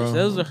proof, Bro, bro.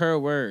 those are her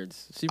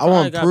words. She I probably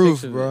want got proof,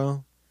 pictures of it.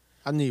 bro.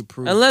 I need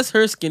proof. Unless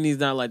her skinny's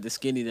not like the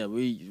skinny that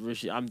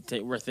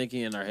we're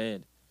thinking in our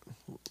head.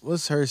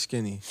 What's her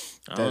skinny?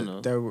 I don't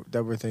know.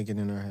 That we're thinking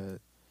in our head.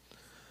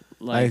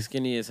 Like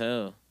skinny as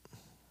hell.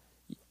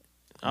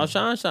 I was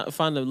trying to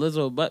find the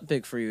Lizzo butt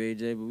pic for you,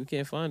 AJ, but we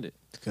can't find it.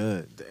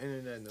 Good. The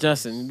internet knows.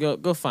 Justin,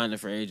 go find it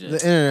for AJ. The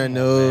internet that.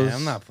 knows. Man,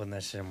 I'm not putting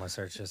that shit in my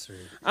search history.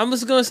 I'm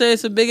just gonna say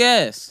it's a big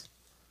ass.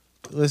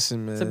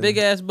 Listen, man. It's a big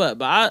ass butt,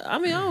 but I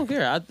mean I don't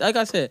care. Like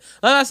I said,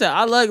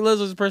 I like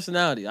Lizzo's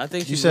personality. I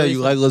think You she's said really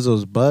you fun. like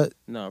Lizzo's butt?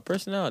 No,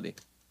 personality.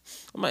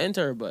 I'm not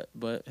into her butt,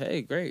 but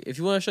hey, great. If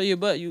you want to show your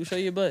butt, you show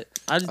your butt.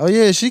 I just Oh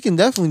yeah, she can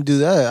definitely do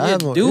that. I yeah,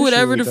 have no do issue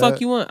whatever the with fuck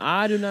that. you want.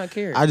 I do not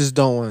care. I just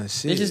don't want to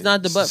see. It's just it.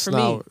 not the butt It's for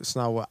not- me. It's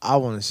not what I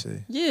want to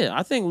see. Yeah,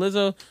 I think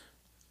Lizzo,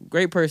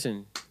 great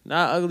person,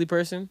 not ugly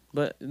person,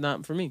 but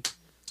not for me.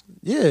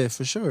 Yeah,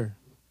 for sure.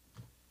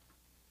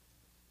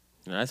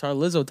 And that's our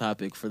Lizzo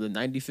topic for the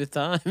 95th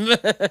time.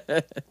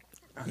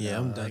 Yeah,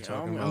 I'm done Like,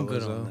 talking I'm about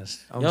good Lizzo. on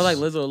this. Y'all like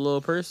Lizzo a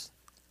little purse?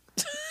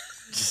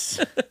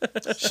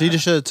 She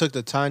just should have took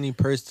the tiny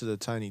purse to the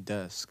tiny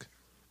desk.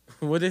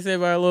 What they say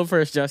about a little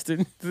purse,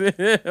 Justin? say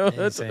What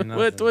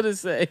nothing. it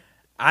say?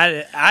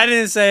 I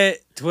didn't say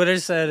it. Twitter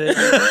said it.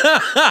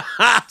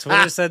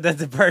 Twitter said that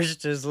the purse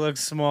just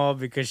looks small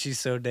because she's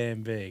so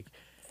damn big.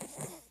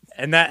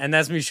 And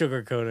that's me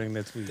sugarcoating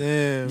the tweet.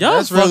 Damn, Y'all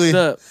that's fucked really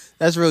up.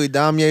 that's really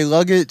Damier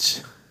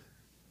luggage.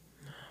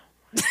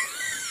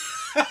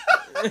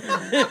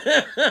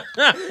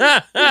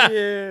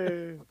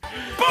 Yeah.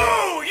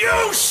 Boo!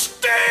 You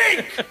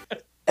stink!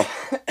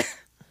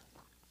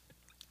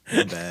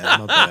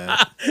 My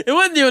bad. It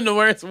wasn't even the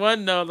worst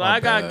one though. My I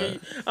gotta bad. get you,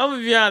 I'm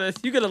gonna be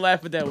honest. You could have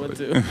laughed at that one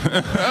too.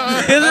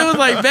 'Cause it was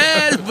like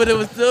bad, but it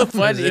was still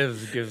funny. It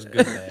was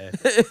good, man.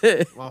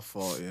 My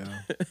fault, yeah.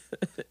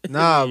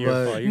 Nah, Your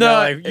fault. but You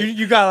No, got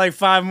you got like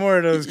 5 more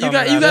of those. You coming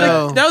got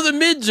out. Yo. that was a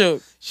mid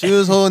joke. she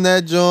was holding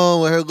that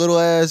joint with her little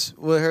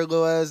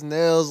ass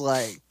nails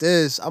like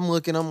this. I'm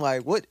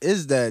like, what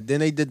is that? Then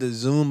they did the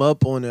zoom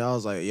up on it. I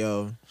was like,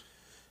 yo,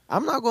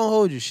 I'm not gonna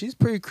hold you. She's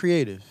pretty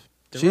creative.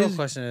 The She's real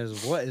question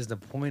is, what is the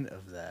point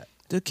of that?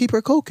 to keep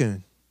her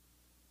coking.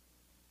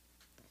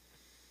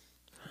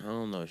 I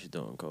don't know if she's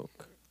doing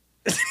coke.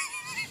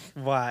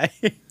 Why?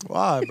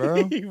 Why,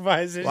 bro?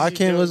 Why is it? Why she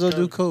can't doing Lizzo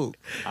do coke? coke?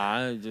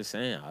 I'm just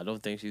saying, I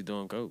don't think she's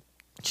doing coke.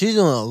 She's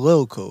doing a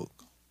little coke.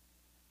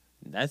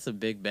 That's a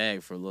big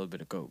bag for a little bit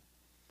of coke.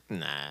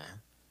 Nah.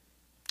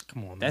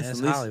 Come on, man. That's That's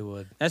at least-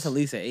 Hollywood. That's at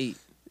least an 8.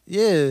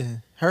 Yeah,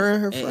 her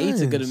and her And friends.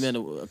 8's a good amount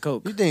of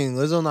coke. You think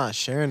Lizzo not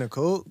sharing a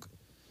coke?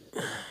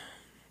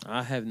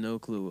 I have no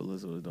clue what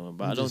Lizzo is doing,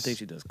 but I'm I don't just- think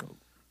she does coke.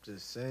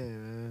 Just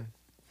saying, man.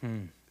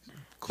 Hmm.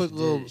 Quick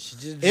little.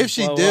 just If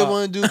she blow did up.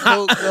 want to do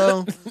coke,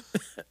 though,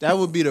 that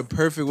would be the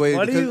perfect way.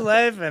 What are because- you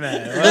laughing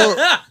at?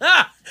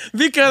 Well,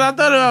 Because I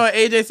thought about what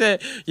AJ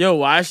said, yo,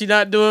 why is she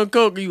not doing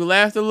coke? You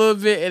laughed a little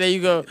bit, and then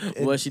you go,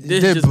 well, she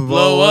did just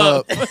blow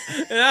up.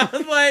 And I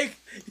was like,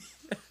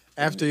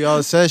 after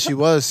y'all said she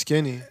was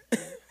skinny,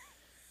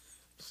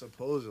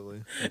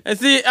 supposedly. and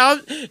see,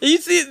 you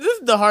see, this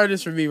is the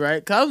hardest for me,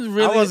 right? Because I was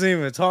really. I wasn't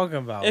even talking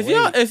about. If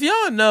weight.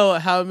 y'all know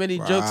how many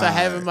jokes I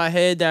have in Right. my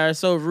head that are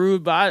so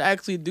rude, but I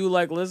actually do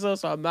like Lizzo,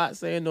 so I'm not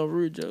saying no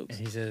rude jokes.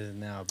 He says it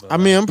now, but I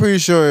mean, I'm pretty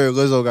sure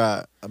Lizzo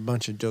got a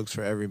bunch of jokes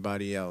for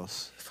everybody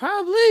else.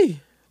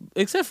 Probably.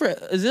 Except for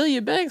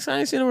Azealia Banks. I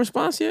ain't seen a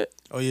response yet.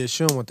 Oh yeah,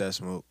 she don't want that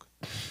smoke.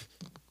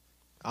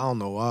 I don't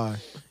know why.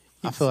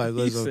 I feel like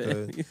Lizzo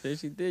could. He said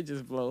she did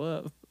just blow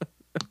up.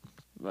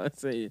 I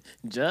say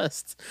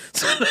just.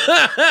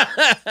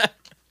 if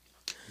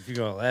you're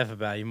gonna laugh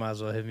about it, you might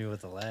as well hit me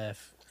with a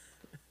laugh.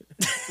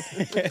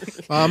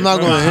 I'm not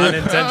From gonna an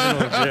hit.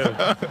 unintentional joke.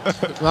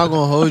 I'm not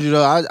gonna hold you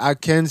though. I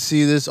can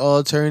see this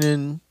all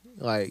turning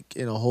like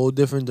in a whole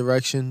different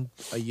direction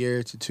a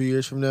year to 2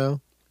 years from now.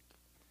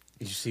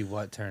 You see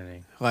what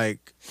turning?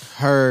 Like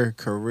her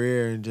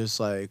career and just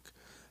like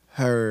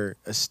her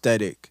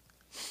aesthetic.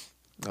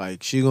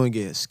 Like she gonna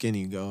get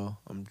skinny, girl.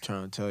 I'm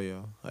trying to tell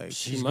you. Like,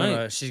 She's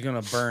might.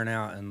 gonna burn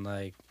out in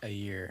like a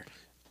year.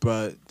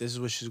 but this is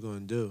what she's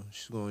gonna do.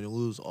 She's going to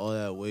lose all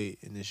that weight,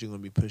 and then she's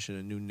gonna be pushing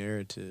a new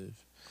narrative.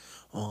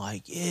 On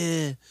like,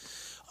 yeah,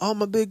 all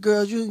my big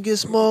girls, you can get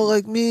small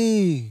like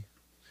me.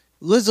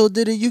 Lizzo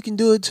did it, you can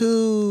do it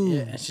too.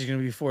 Yeah, and she's gonna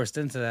be forced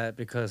into that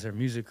because her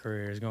music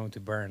career is going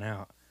to burn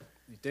out.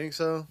 You think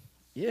so?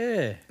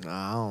 Yeah.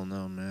 Nah, I don't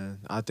know, man.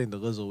 I think the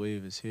Lizzo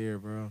wave is here,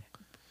 bro.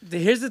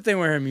 Here's the thing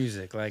with her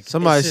music, like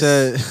Somebody it's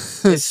said,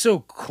 just- it's so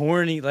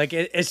corny. Like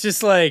it's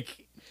just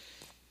like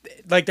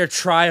they're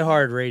try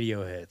hard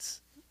radio hits.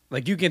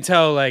 Like you can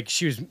tell, like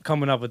she was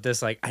coming up with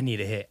this, like I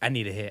need a hit, I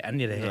need a hit, I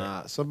need a hit.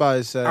 nah,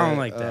 somebody said, I don't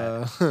like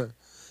that.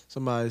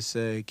 Somebody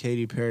said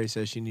Katy Perry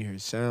said she need her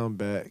sound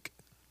back.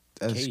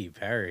 That's, Katy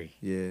Perry,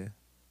 yeah.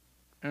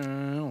 I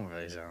don't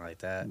really sound like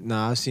that.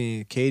 Nah, I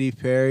seen Katy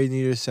Perry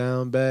need her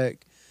sound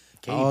back.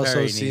 Katy also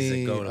Perry needs to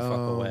seen, go the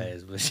fuck away.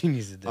 Is what she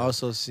needs to do. I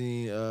also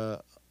seen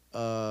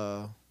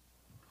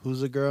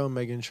who's the girl?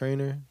 Megan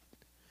Trainor.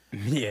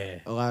 yeah,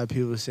 A lot of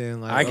people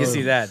saying like I can oh,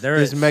 see that. There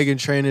This is, Megan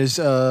Trainor's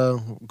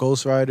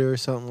Ghost Rider or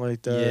something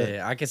like that.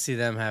 yeah, I can see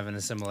them having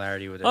a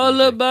similarity with. Their All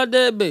music. about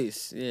that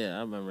bass. Yeah,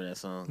 I remember that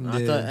song.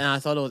 Yeah. I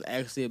thought it was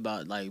actually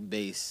about like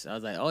bass. I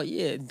was like, oh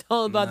yeah, it's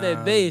all about Nah,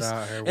 that bass.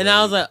 about her And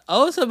I was weight. like,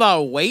 oh, it's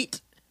about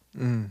weight.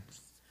 Mm.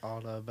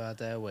 all about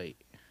that weight.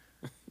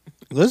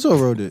 Lizzo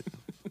wrote it.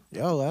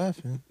 Y'all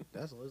laughing.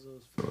 That's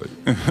Lizzo's fault.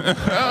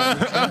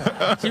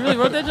 She really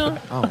wrote that, John?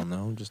 I don't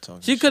know. I'm just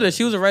talking. She could have. shit.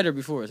 She was a writer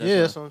before.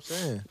 Yeah, that's what I'm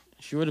saying.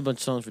 She wrote a bunch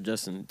of songs for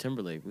Justin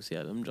Timberlake. We'll see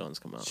how them Johns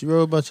come out. She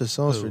wrote a bunch of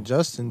songs for Who?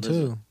 Justin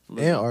too, Lizzo.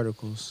 and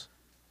articles.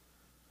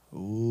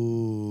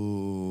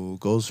 Ooh,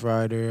 Ghost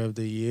Rider of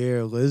the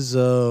Year,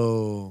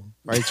 Lizzo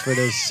writes for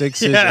the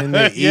Sixers Yeah, and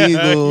the yeah,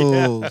 yeah.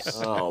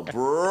 Eagles. Oh,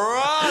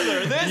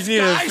 brother, this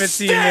You need guy a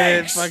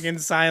 15-minute stinks. fucking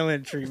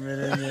silent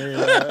treatment in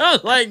there. I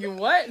was like,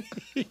 what?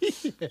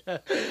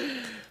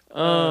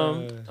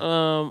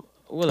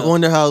 What I else?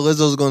 wonder how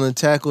Lizzo's gonna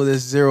tackle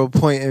this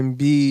 0-point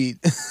Embiid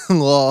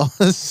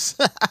loss.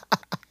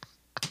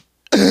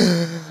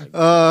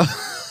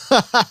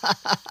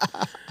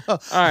 All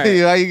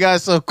right. Why you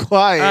got so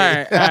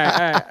quiet?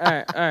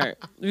 All right.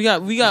 We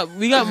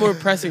got more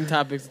pressing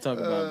topics to talk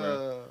about,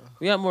 bro.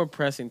 We got more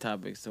pressing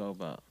topics to talk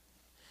about.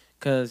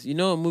 Cause you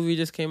know what movie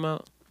just came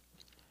out?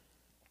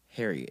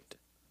 Harriet.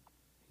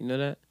 You know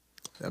that?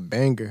 A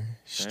banger.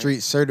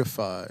 Street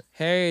certified.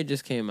 Harriet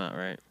just came out,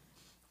 right?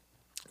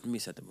 Let me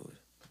set the mood.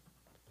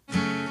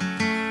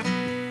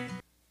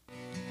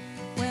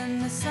 When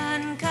the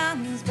sun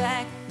comes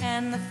back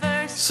and the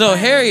first So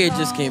Harriet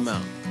just came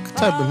out. What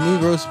type of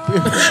Negro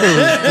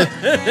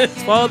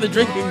spiritual Follow the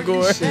drinking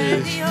gore. shit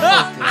is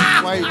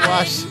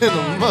whitewashing a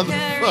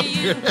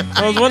motherfucker?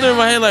 I was wondering in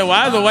my head, like,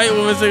 why is a white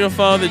woman singing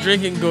Follow the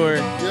Drinking Gore?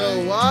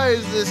 Yo, why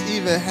is this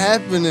even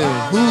happening?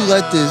 Who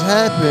let this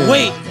happen?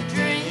 Wait,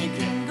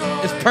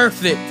 it's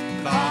perfect.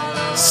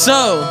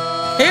 So,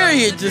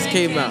 Harriet just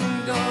came out.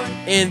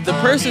 And the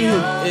person who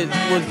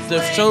was the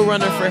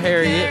showrunner for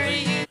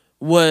Harriet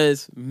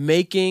was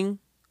making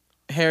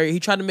Harriet. He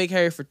tried to make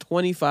Harriet for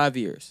 25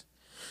 years.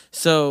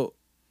 So,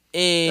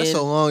 and That's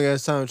a long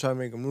ass time to try to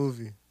make a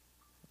movie.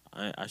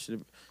 I should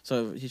have.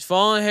 So he's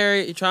following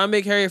Harriet. He's trying to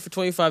make Harriet for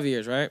 25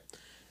 years, right?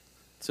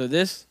 So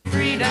this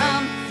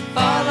freedom,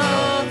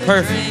 follow the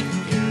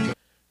perfect.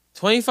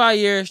 25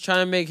 years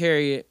trying to make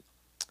Harriet.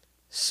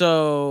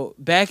 So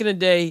back in the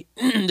day,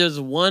 there's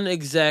one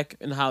exec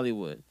in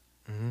Hollywood.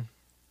 Mhm.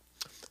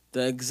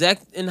 The exec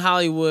in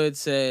Hollywood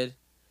said,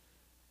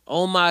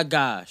 "Oh my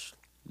gosh,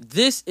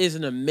 this is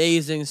an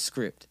amazing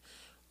script.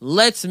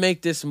 Let's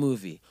make this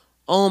movie.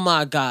 Oh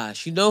my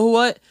gosh, you know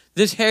what?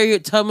 This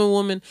Harriet Tubman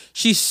woman,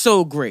 she's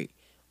so great.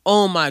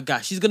 Oh my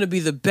gosh, she's gonna be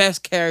the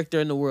best character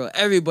in the world.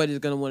 Everybody's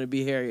gonna want to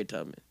be Harriet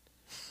Tubman."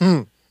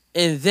 And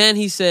then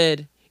he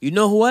said, "You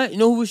know what? You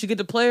know who we should get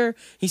to play her?"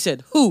 He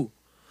said, "Who?"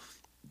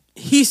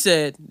 He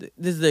said,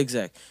 "This is the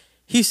exec."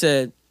 He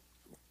said,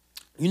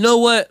 "You know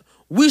what?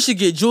 We should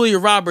get Julia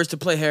Roberts to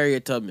play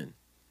Harriet Tubman."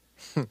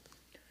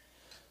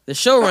 The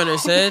showrunner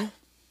said,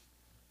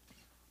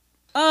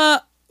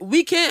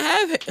 we can't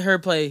have her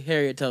play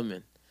Harriet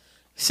Tubman."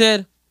 He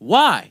said,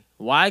 "Why?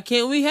 Why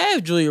can't we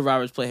have Julia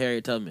Roberts play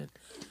Harriet Tubman?"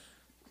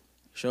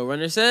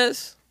 Showrunner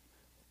says,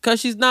 "'Cause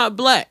she's not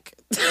black."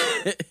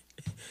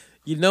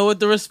 You know what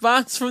the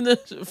response from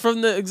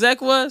the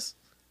exec was?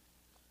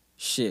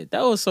 "Shit,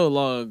 that was so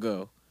long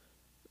ago.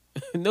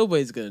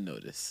 Nobody's gonna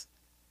notice."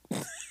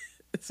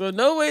 So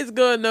nobody's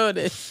gonna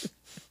notice.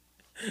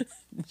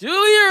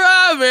 Julia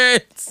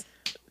Roberts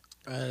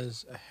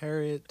As a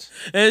Harriet.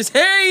 as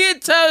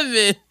Harriet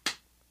Tubman.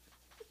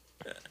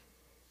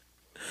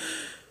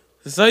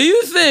 So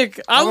you think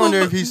I wonder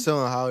if he's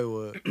still in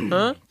Hollywood.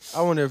 Huh?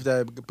 I wonder if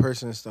that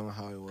person is still in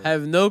Hollywood. I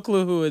have no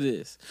clue who it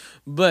is.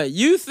 But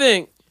you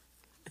think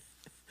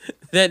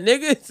that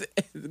niggas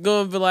is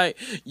gonna be like,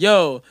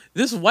 "Yo,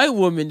 this white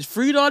woman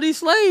freed all these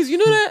slaves." You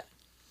know that?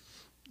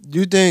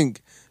 You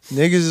think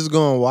niggas is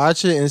gonna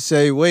watch it and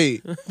say,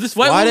 "Wait, This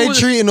white why woman they was-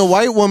 treating the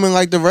white woman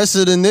like the rest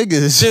of the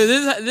niggas?" Dude,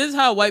 this is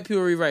how white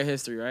people rewrite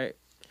history, right?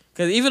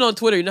 Because even on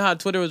Twitter, you know how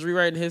Twitter was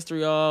rewriting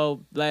history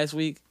all last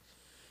week?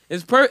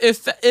 It's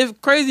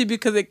crazy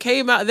because it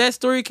came out, that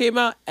story came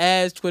out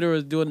as Twitter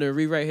was doing the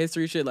rewrite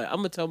history shit. Like, I'm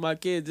going to tell my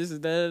kids this is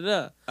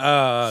da-da-da.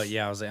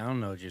 Yeah, I was like, I don't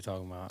know what you're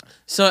talking about.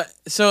 So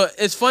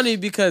it's funny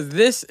because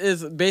this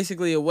is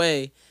basically a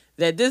way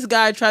that this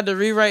guy tried to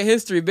rewrite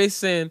history,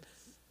 basically saying,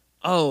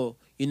 "Oh,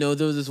 you know,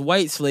 there was this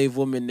white slave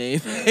woman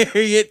named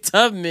Harriet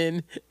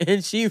Tubman,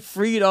 and she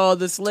freed all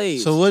the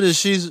slaves." So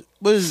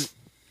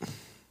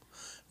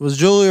was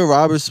Julia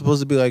Roberts supposed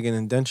to be like an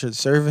indentured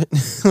servant?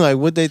 Like,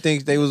 what they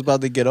think they was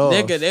about to get off?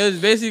 Nigga, they was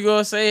basically going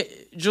to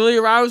say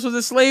Julia Roberts was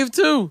a slave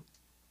too.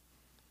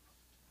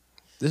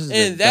 This is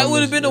And the that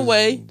would have dumbest- been a this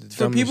way is the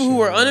for dumbest people who shit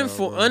were in the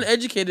world, bro.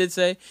 uneducated to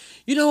say,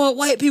 "You know what?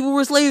 White people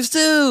were slaves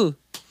too."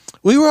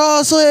 We were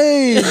all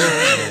slaves.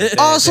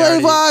 All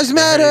slave lives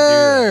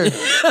matter.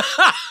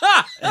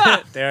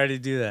 They already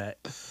do that.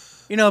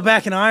 You know,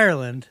 back in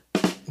Ireland,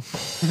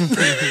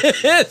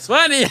 It's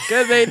funny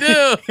because they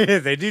do.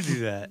 they do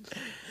that.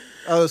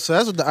 Oh, so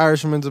that's what the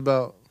Irishman's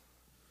about.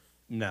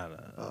 No.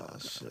 Oh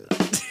shit.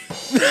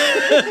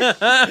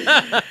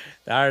 The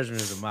Irishman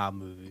is a mob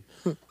movie.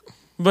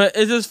 But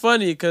it's just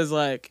funny because,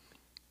 like,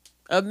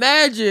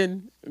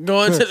 imagine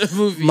going to the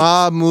movie.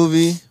 Mob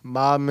movie,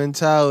 mob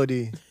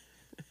mentality.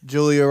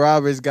 Julia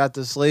Roberts got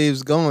the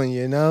slaves going,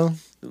 you know?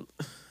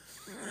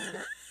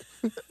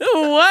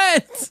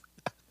 What?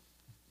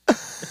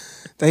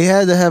 They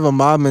had to have a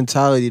mob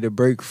mentality to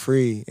break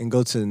free and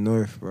go to the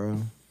north,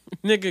 bro.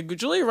 Nigga,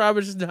 Julia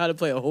Roberts doesn't know how to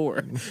play a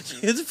whore.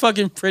 She's a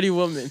fucking pretty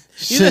woman.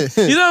 Shit.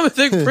 You know what I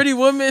think? Pretty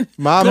woman.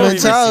 Mob Don't even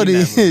see mentality.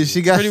 that movie.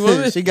 She got Pretty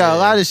Woman? she got a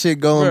lot of shit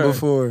going Bruh,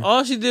 before.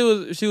 All she did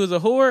was she was a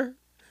whore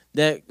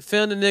that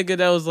found a nigga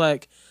that was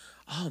like,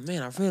 "Oh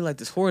man, I really like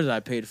this whore that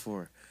I paid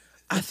for.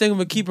 I think I'm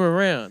gonna keep her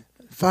around.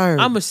 Fire.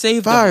 I'm gonna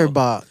save the hoe."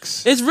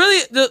 Firebox. It's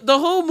really the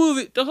whole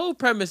movie. The whole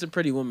premise of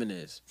Pretty Woman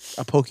is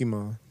A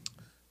Pokemon.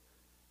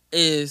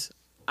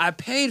 I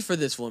paid for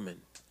this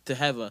woman to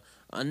have a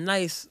a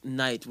nice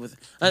night with.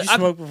 Did you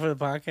smoke before the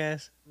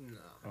podcast? No.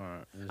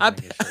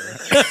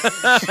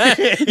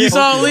 You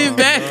saw him lean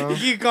back. bro.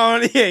 Keep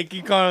calling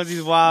with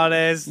these wild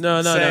ass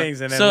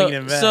sayings and then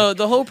leaning back. So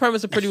the whole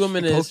premise of Pretty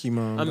Woman is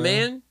Pokemon, a bro.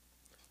 man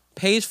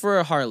pays for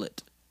a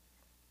harlot.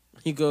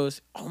 He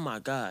goes, "Oh my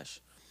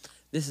gosh,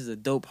 this is a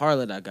dope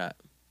harlot I got,"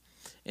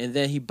 and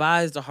then he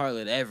buys the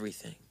harlot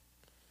everything.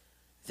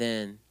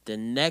 Then the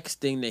next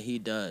thing that he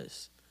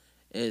does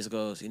is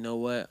goes, "You know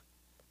what?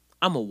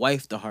 I'm a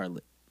wife the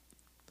harlot."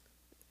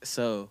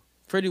 So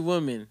Pretty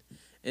Woman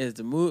is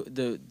the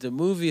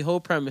movie. Whole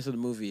premise of the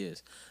movie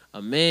is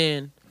a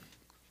man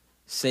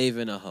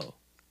saving a hoe,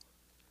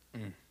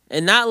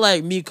 and not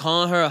like me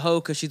calling her a hoe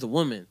because she's a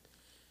woman.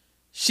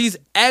 She's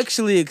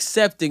actually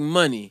accepting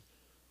money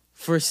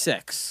for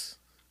sex.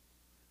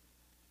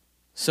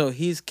 So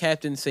he's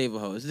Captain Save a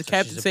Hoe. It's the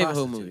Captain Save a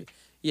Hoe movie.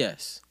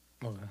 Yes.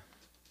 Okay.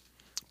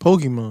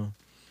 Pokemon,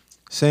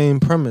 same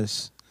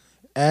premise.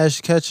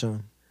 Ash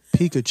Ketchum,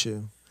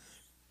 Pikachu.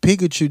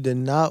 Pikachu did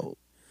not.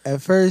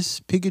 At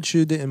first,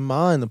 Pikachu didn't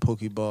mind the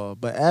Pokeball,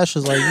 but Ash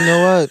was like, you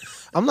know what?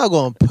 I'm not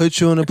going to put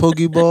you in a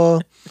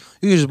Pokeball.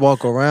 You can just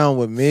walk around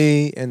with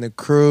me and the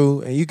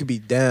crew, and you could be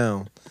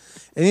down.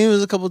 And there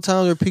was a couple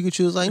times where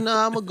Pikachu was like,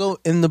 nah, I'm going to go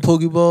in the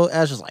Pokeball.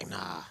 Ash was like,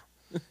 nah.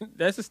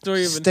 That's the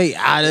story of Stay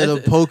out of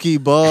the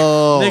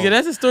Pokeball. nigga.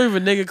 That's the story of a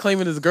nigga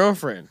claiming his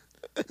girlfriend.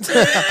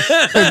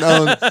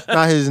 No,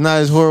 not his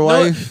whore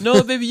wife.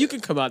 No, baby, you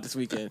can come out this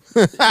weekend.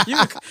 You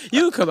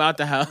can come out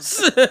the house.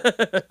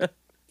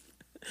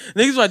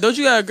 Niggas like, don't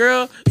you got a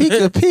girl?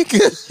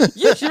 Pika.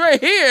 Yeah, she right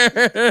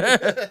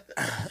here.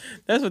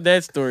 That's what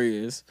that story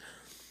is.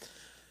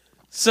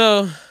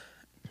 So,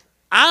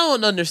 I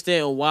don't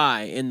understand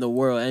why in the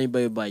world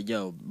anybody be like,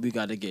 yo, we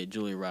got to get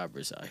Julia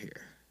Roberts out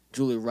here.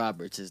 Julia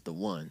Roberts is the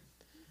one.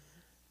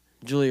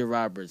 Julia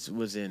Roberts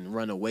was in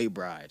Runaway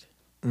Bride.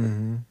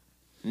 Mm-hmm.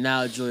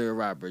 Now Julia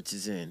Roberts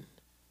is in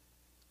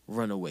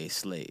Runaway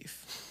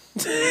Slave.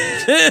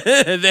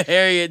 The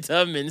Harriet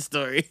Tubman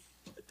story.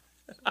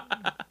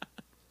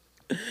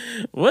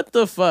 What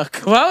the fuck?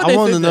 Why would I they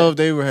want to think know that? if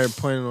they were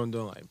planning on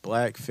doing like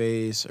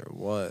blackface or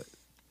what.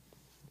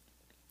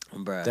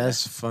 Bruh.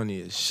 That's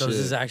funny as So shit.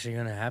 is this actually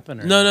gonna happen?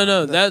 Or No.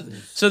 not?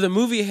 So the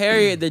movie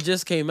Harriet that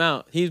just came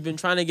out, he's been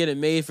trying to get it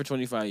made for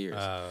 25 years.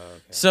 Okay.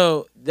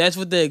 So that's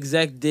what the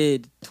exec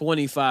did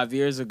 25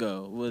 years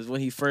ago. Was when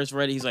he first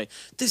read it, he's like,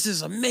 "This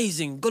is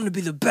amazing, gonna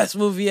be the best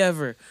movie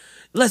ever.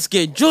 Let's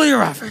get Julia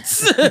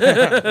Roberts."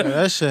 Yeah,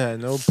 that shit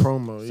had no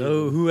promo.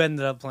 So either. who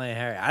ended up playing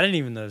Harry? I didn't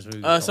even know this movie.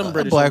 was Some called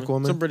British black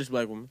woman. some British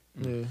black woman,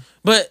 Yeah.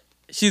 but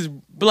she's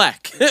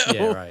black.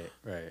 Yeah,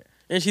 right.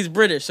 And she's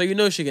British, so you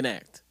know she can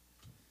act.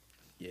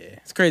 Yeah.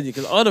 It's crazy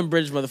because all them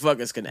British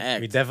motherfuckers can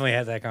act. We definitely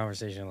had that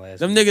conversation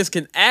last Them week. niggas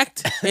can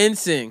act and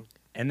sing.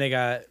 And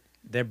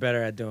they're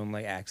better at doing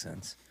like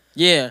accents.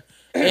 Yeah.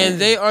 And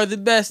they are the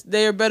best.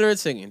 They are better at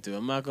singing too.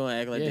 I'm not gonna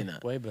act like Yeah, they're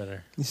not. way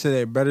better. You said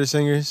they're better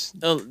singers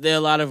There a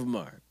lot of them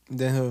are.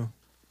 than who?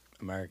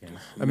 American.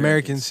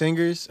 American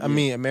singers? I Yeah.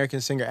 mean,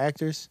 American singer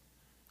actors?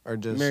 Or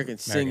just. American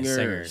singers.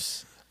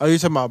 singers. Oh, you're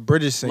talking about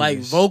British singers. Like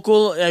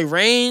vocal, like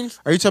range.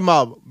 Are you talking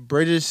about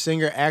British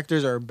singer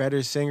actors are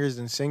better singers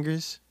than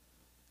singers?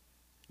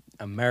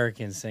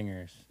 American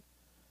singers.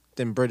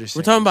 Than British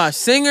We're singers. talking about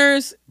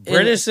singers.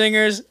 British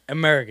singers,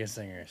 American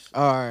singers.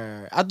 All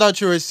right. I thought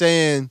you were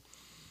saying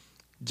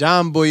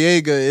John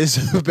Boyega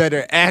is a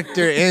better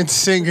actor and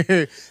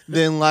singer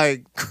than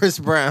like Chris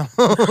Brown.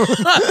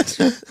 That's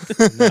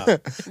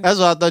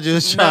what I thought you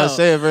was trying to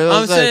say, bro.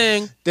 I'm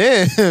saying.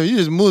 Damn, you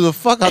just moved the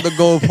fuck out the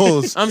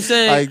goalpost. I'm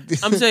saying.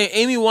 Like- I'm saying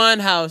Amy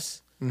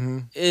Winehouse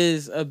Mhm.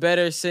 is a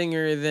better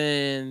singer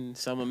than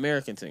some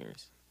American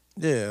singers.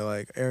 Yeah,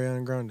 like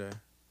Ariana Grande.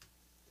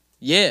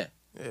 Yeah.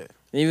 Yeah.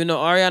 Even though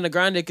Ariana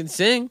Grande can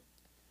sing,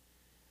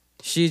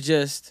 she's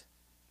just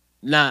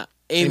not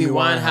Amy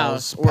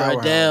Winehouse or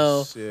powerhouse,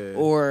 Adele yeah.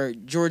 or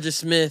Georgia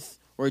Smith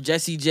or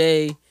Jessie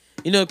J.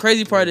 You know, the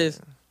crazy part is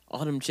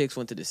all them chicks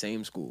went to the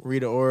same school.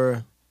 Rita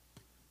Ora.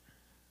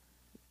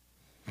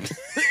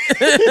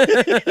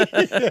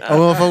 I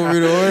want to fuck with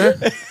Rita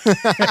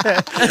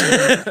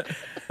Ora.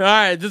 All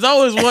right, there's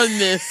always one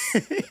miss.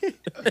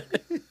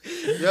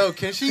 Yo,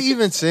 can she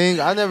even sing?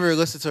 I never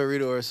listened to a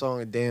Rita Ora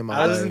song a day in my I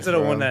life. listened to the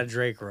bro. one that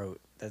Drake wrote.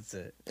 That's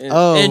it. And,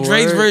 Oh, and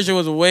Drake's word. version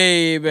was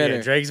way better.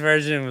 Yeah, Drake's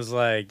version was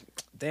like,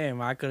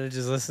 damn, I could have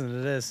just listened to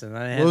this and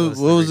I didn't have to What,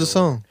 listen what to was the Rita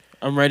song?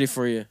 I'm ready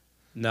for you.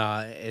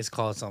 Nah, it's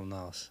called something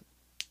else.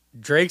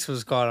 Drake's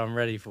was called I'm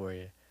Ready For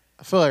You.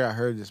 I feel like I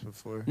heard this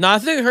before. No, I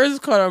think hers is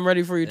called I'm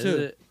Ready For You Is too.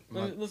 it?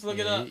 Let's look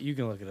it Yeah, up. You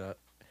can look it up.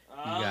 Oh,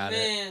 got it.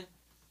 man.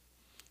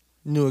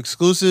 New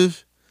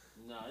exclusive.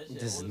 No, this shit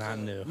This is old not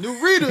as hell. new.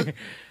 New Rita.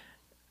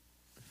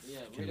 Yeah,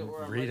 Rita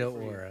Ora. I'm Rita Ready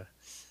For You. Ora.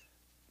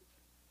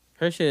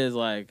 Her shit is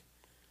like,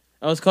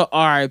 oh, it's called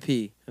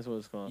R.I.P. That's what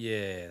it's called.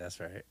 Yeah, that's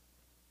right.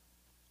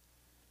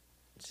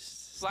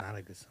 It's not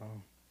a good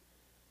song.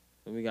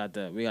 And we got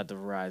the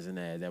Verizon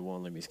ad that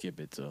won't let me skip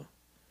it. So,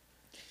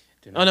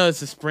 Do oh not- no,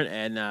 it's a Sprint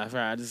ad now.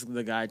 Nah,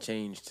 the guy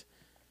changed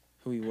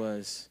who he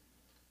was.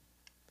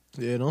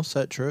 Yeah, don't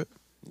set trip.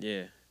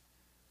 Yeah.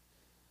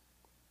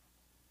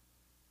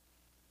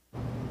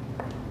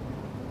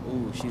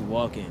 Ooh, she's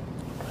walking.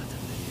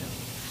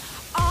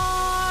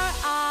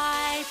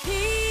 R.I.P.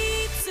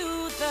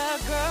 to the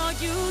girl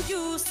you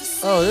used to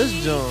see. Oh, this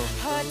John.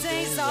 Her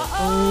days are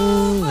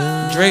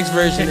over. Drake's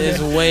version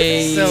is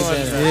way So much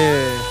better. better.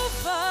 Yeah.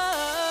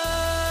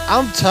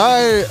 I'm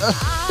tired.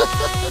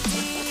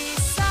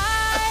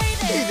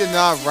 He did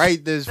not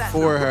write this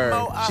for her.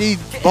 She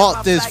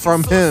bought this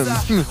from him.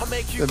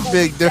 The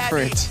big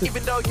difference. Who's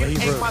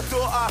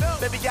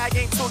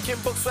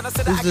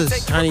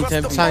this? Tiny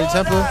Temple. Tiny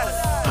Temple?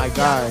 My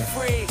guy.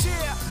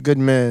 Good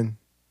man.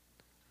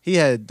 He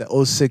had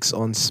the 06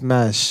 on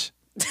Smash.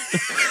 I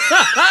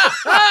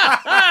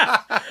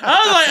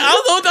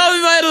was the whole time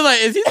in my head, I was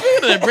like, is he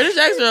speaking in a British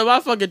accent or am I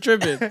fucking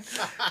tripping?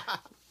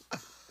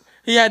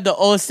 He had the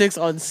 06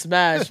 on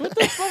Smash. What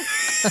the fuck?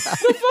 What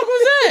the fuck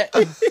was that?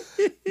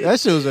 That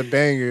shit was a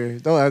banger.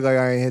 Don't act like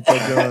I ain't hit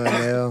that joint,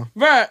 man.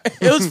 Bruh,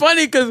 it was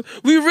funny because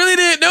we really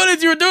didn't know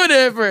that you were doing it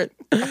at first.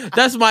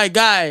 That's my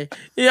guy.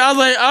 Yeah, I was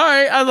like, all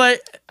right. I was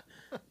like,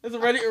 it's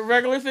a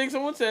regular thing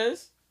someone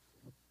says.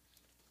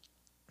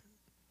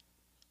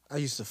 I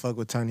used to fuck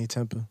with Tiny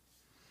Temple.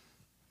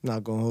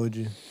 Not gonna hold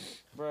you.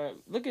 Bruh,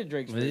 look at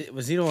Drake's Was he, version.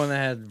 was he the one that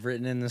had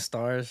Written in the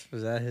Stars?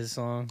 Was that his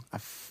song?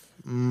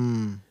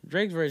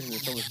 Drake's version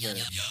is so much better.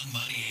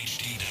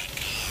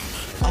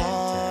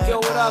 Yo,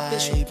 what up?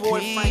 It's your boy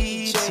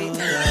Frankie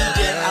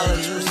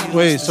J.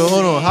 Wait, so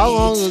hold on. How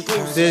long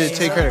did it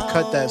take her to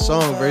cut that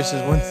song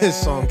versus when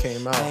this song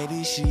came out?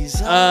 Because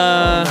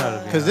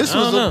Because I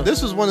don't know.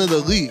 this was one of the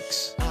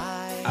leaks.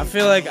 I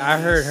feel like I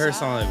heard her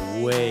song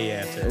like way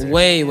after.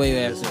 Way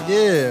after.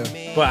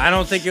 Yeah. But I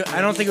don't think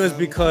it was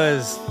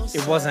because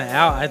it wasn't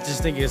out. I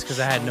just think it's because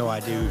I had no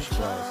idea who she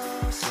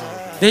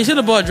was. They should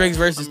have bought Drake's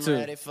verses too.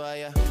 Yeah,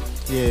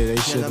 they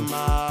should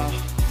have.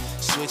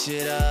 Switch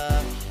it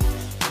up,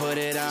 put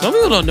it on. Some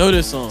people don't know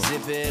this song.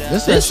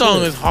 This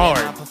song is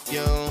hard.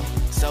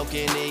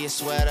 Soaking in your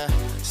sweater,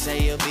 say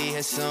you'll be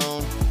here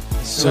soon.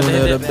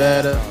 Sooner the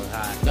better.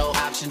 No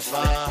option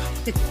for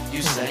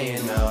you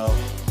saying no.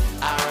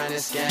 I run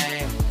this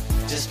game,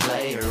 just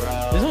play your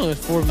role. This song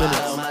is 4 minutes.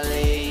 Follow my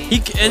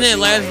lead. And then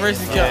last verse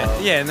he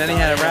got. Yeah, and then he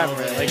had a rap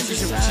verse. Like she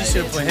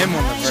should put him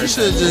on the She verse.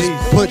 should have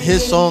just put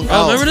his song Oh,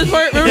 out. remember this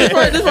part? Remember this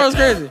part? This part was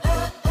crazy.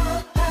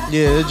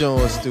 Yeah, this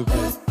joint was stupid.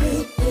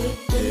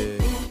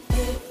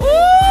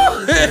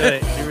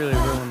 She really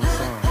ruined the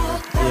song.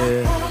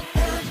 Yeah.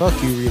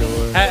 Fuck you, Rita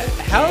Ora.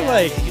 How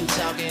like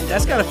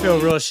that's gotta feel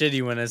real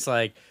shitty when it's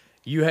like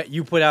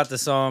you put out the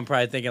song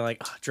probably thinking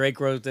like oh, Drake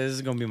wrote this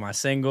is gonna be my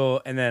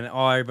single, and then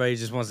all everybody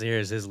just wants to hear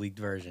is his leaked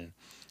version.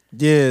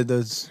 Yeah,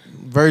 the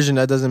version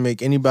that doesn't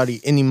make anybody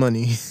any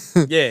money.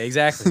 Yeah,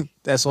 exactly.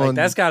 That's Like on.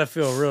 that's gotta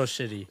feel real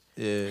shitty.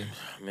 Yeah.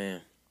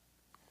 Man.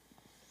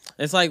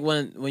 It's like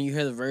when you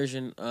hear the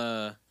version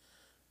of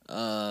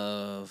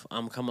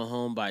I'm Coming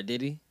Home by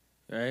Diddy,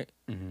 right?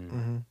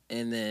 Mm-hmm.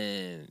 And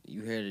then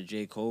you hear the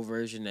J. Cole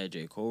version that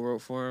J. Cole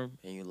wrote for him,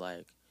 and you're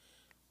like,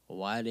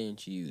 why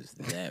didn't you use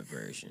that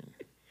version?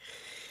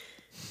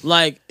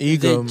 Like,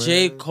 Ego, the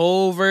J. man.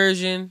 Cole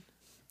version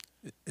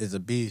Is a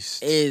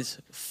beast. is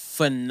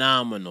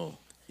phenomenal.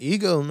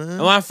 Ego, man. And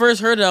when I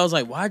first heard it, I was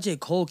like, why J.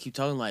 Cole keep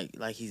talking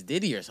like he's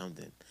Diddy or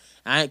something?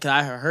 Cause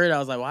I heard it, I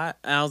was like, why?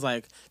 And I was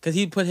like, cause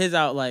he put his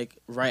out like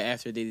right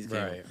after Diddy's came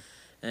out. Right.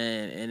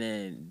 And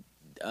then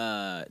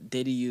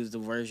Diddy used the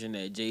version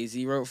that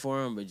Jay-Z wrote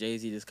for him, but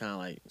Jay-Z just kind of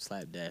like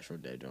slapdash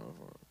wrote that joint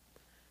for him.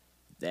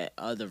 That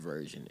other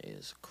version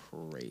is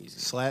crazy.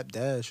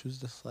 Slapdash. Who's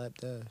the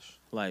Slapdash?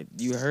 Like,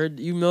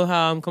 you know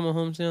how I'm Coming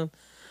Home sound?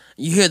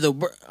 You hear the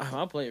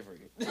I'll play it for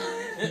you.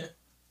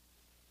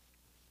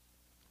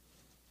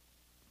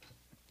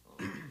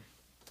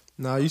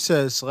 No, you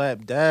said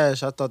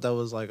Slapdash. I thought that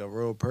was like a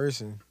real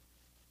person.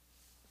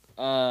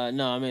 No,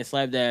 I mean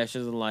slapdash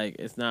isn't like,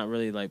 it's not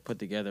really like put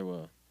together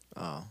well.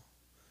 Oh.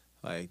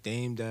 Like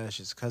Dame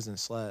Dash's cousin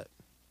Slap.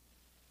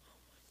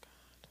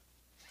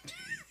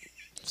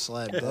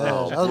 Slapdash.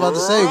 I was about to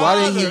say, why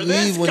didn't he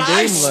leave when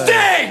Dame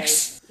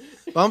left?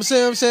 But I'm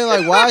saying,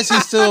 like, why is he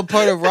still a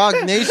part of Rock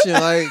Nation?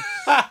 Like,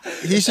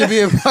 he should be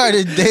a part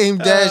of Dame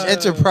Dash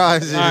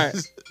Enterprises. all right.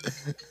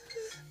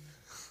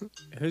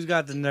 Who's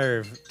got the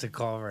nerve to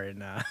call right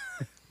now?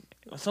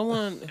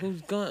 Someone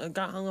who's got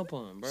hung up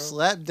on, bro.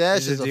 Slapdash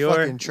Is it is a Dior?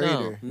 fucking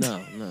traitor.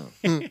 No.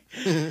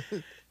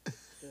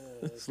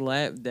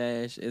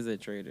 Slapdash is a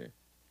traitor.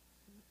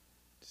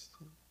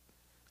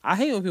 I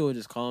hate when people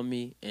just call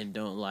me and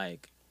don't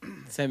like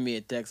send me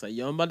a text like,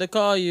 yo, I'm about to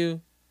call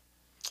you.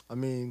 I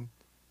mean,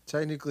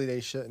 technically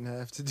they shouldn't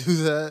have to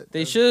do that.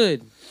 They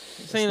should.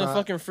 This ain't a not-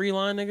 fucking free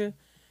line, nigga.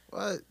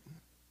 What?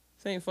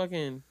 This ain't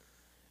fucking,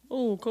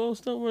 oh, call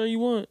Stunt where you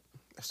want.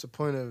 That's the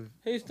point of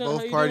Hey, Stunt, how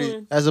both you parties.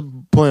 doing? As a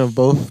point of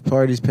both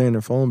parties paying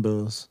their phone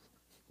bills.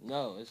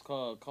 No, it's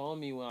called call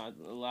me when I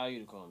allow you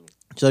to call me.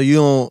 So you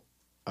don't.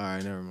 All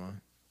right, never mind.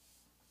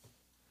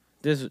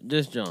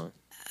 This John.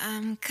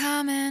 I'm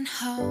coming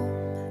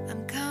home.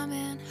 I'm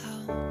coming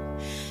home.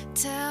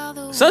 Tell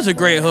the Such a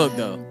great world hook,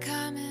 though. I'm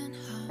coming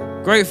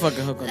home. Great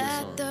fucking hook on this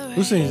Let song. the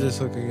Who sings rain this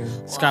hook again?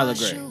 Skylar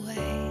wash Grey.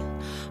 away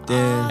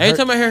Then Every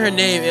time I hear her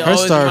name, it her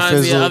always star reminds me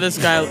of fizzled. other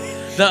Sky.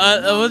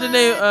 What's her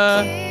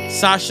name?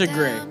 Sasha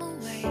Grey.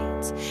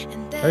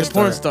 her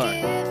Porn star, star.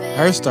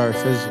 her star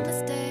fizzled.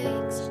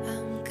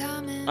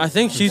 I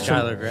think she's from.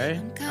 Tyler Gray.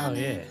 Oh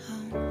yeah.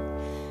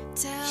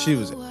 She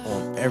was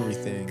on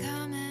everything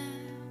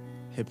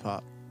hip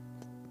hop.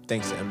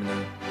 Thanks to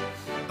Eminem.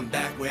 I'm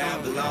back where I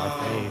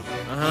belong.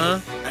 Uh huh.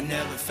 I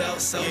never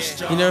felt so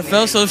strong. You never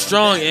felt so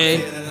strong,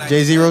 eh?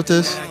 Jay-Z wrote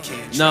this.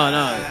 No.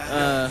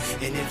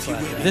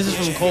 This is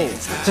from Cole.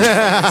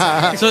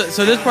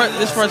 So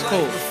this part's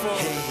Cole.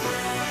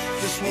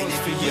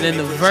 And then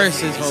the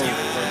verse is Cole.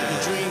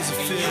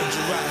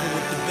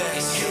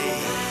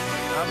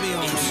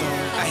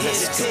 I hear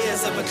the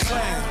tears of a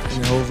clown.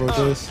 And Hov wrote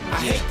this. I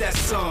hate that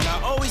song.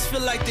 I always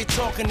feel like they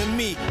talking to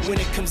me when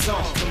it comes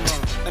on.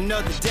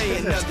 Another day,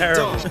 another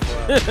dawn.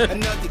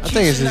 Another I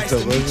think it's his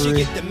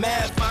delivery.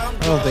 I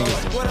don't think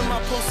it's What am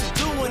I supposed to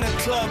do when the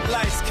club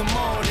lights come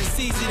on? It's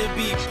easy to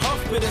be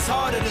puffed, but it's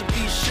harder to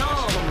be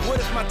shown. What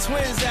if my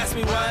twins ask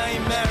me why I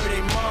ain't married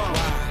a mom?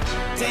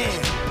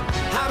 Damn,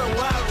 how do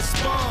I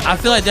respond? I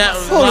feel like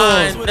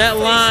that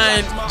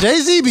line.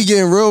 Jay-Z be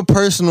getting real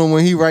personal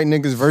when he write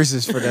niggas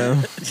verses for them.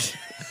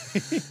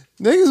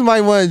 Niggas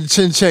might want to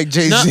chin check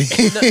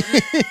Jay-Z.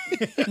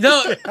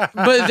 No,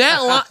 but that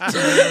line.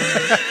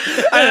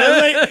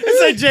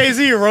 It's like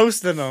Jay-Z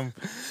roasting them.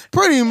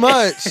 Pretty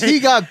much.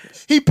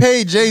 He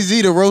paid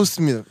Jay-Z to roast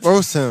him.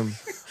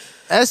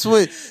 That's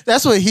what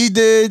he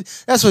did.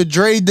 That's what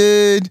Dre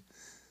did.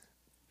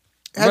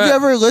 Have Bruh. you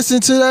ever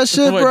listened to that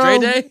shit, What, bro? Dre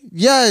Day?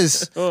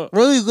 Yes.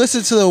 Really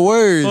listen to the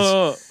words.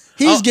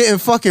 He's getting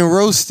fucking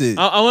roasted.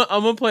 I'm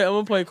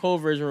gonna play Cole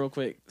version real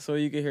quick so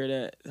you can hear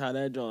that how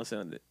that John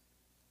sounded.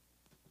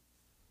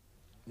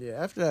 Yeah,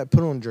 after that,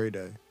 put on Dre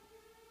Day.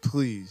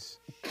 Please.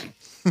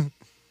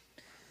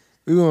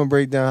 We gonna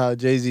break down how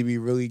Jay-Z be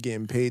really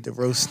getting paid to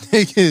roast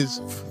niggas.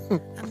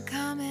 I'm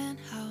coming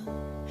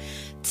home.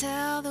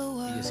 Tell the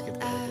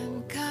world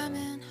I'm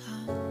coming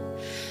home.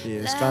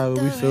 Yeah,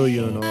 Skylar, we feel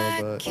you and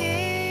all, but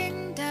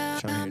trying to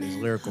hear this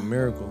lyrical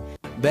miracle.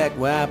 Back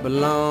where I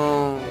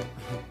belong.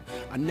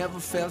 I never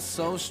felt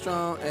so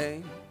strong,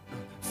 ayy.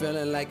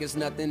 Feeling like it's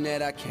nothing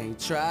that I can't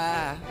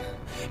try.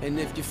 And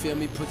if you feel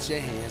me, put your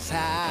hands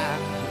high,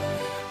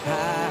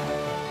 high,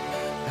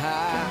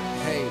 high,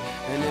 hey.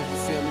 And if you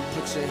feel me,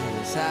 put your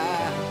hands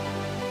high,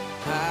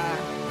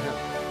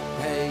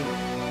 high, hey.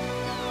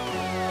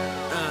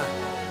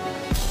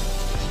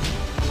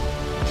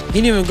 He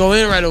didn't even go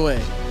in right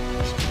away.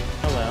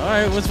 I'm like, all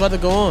right, what's about to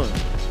go on?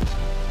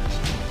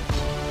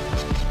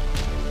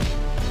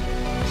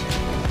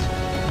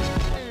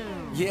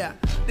 Yeah,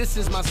 this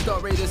is my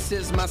story, this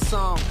is my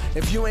song.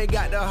 If you ain't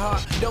got the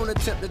heart, don't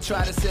attempt to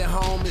try to sit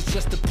home. It's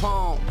just a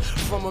poem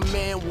from a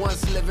man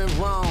once living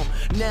wrong.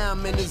 Now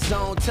I'm in the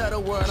zone, tell the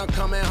world I'm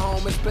coming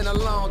home. It's been a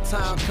long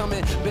time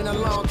coming, been a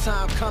long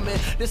time coming.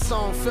 This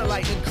song feel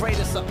like the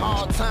greatest of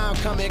all time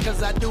coming.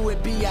 Cause I do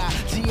it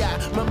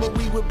B.I.G.I. Remember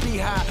we would be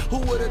high. Who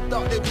would've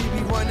thought that we'd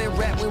be running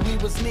rap when we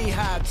was knee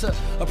high? To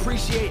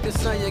appreciate the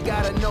sun, you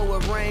gotta know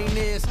what rain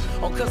is.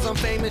 Or cause I'm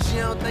famous, you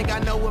don't think I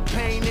know what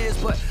pain is.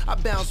 But I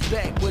bounce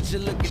back. Would you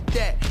look at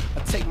that? I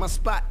take my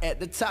spot at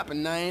the top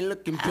and I ain't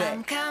looking back.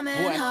 I'm coming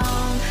Boy.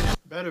 home.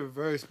 Better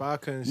verse, but I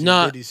couldn't see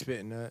Nah. Diddy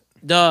spitting that.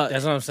 Dog.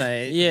 That's what I'm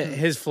saying. Yeah.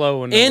 His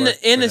flow and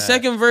In the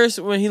second verse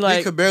when he He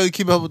like could barely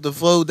keep up with the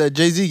flow that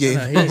Jay-Z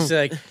gave he him. just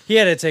like he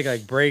had to take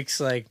like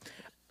breaks. Like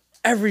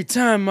every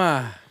time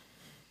I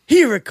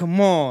hear it, come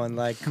on,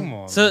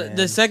 so man.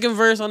 the second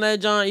verse on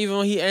that John, even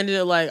when he ended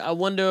it like, I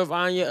wonder if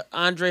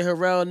Andre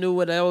Harrell knew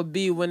what that would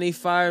be when they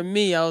fired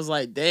me. I was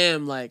like,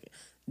 damn, like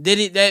did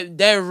he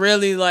that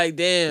really like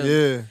damn.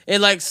 Yeah.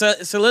 It like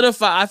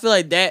solidify. I feel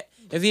like that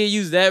if he had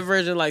used that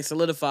version, like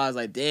solidifies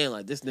like damn,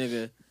 like this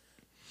nigga.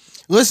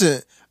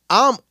 Listen,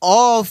 I'm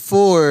all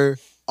for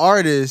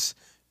artists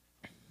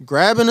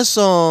grabbing a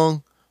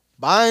song,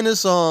 buying a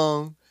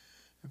song,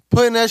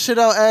 putting that shit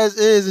out as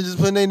is, and just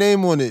putting their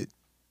name on it.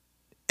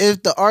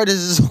 If the artist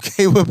is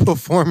okay with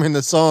performing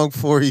the song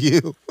for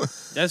you,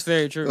 That's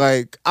very true.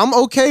 like, I'm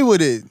okay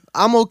with it.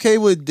 I'm okay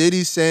with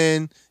Diddy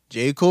saying,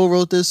 J. Cole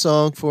wrote this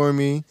song for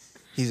me.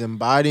 He's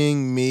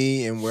embodying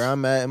me and where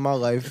I'm at in my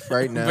life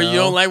right now. But you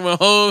don't like when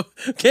Hov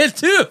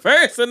gets too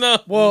personal.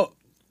 well,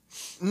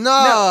 No,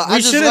 I I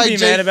just shouldn't like be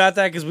Jay- mad about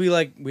that because we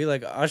like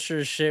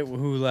Usher shit.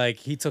 Who like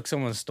he took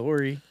someone's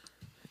story.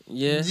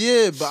 Yeah.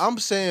 Yeah, but I'm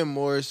saying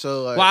more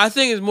so like. Well, I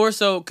think it's more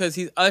so because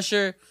he's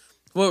Usher.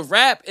 Well,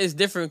 rap is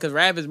different because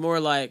rap is more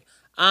like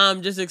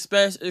I'm just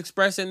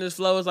expressing this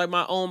flow as like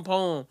my own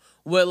poem.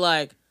 With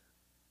like,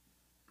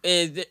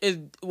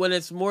 when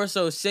it's more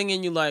so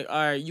singing, you like, all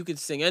right, you can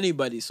sing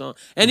anybody's song.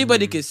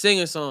 Anybody can sing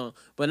a song,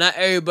 but not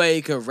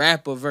everybody can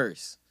rap a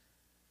verse.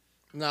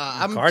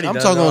 Nah, I'm Cardi talking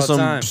does it all about the some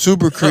time.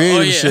 super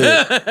creative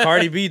shit.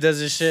 Cardi B does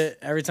this shit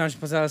every time she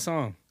puts out a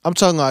song. I'm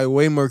talking like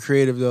way more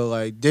creative though.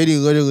 Like Diddy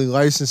literally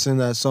licensing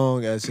that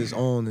song as his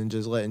own and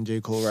just letting J.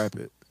 Cole rap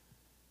it.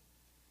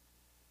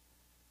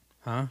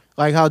 Huh?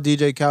 Like how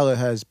DJ Khaled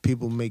has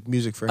people make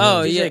music for him.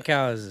 Oh, DJ yeah.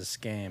 Khaled is a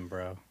scam,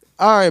 bro.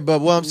 All right, but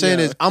what I'm saying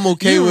Yo, is I'm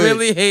okay you with.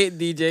 really hate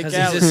DJ Because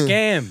Khaled. he's a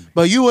scam.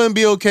 But you wouldn't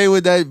be okay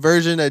with that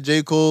version that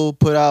J. Cole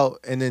put out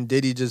and then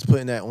Diddy just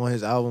putting that on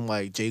his album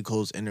like J.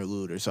 Cole's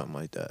interlude or something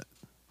like that.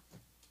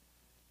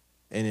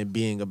 And it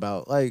being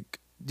about like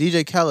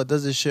DJ Khaled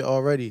does this shit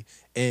already.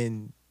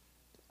 And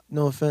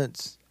no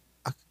offense,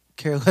 I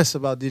care less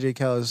about DJ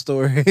Khaled's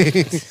story.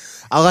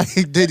 I like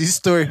Diddy's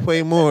story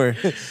way more.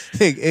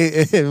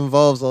 It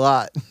involves a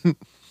lot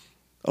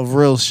of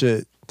real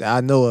shit that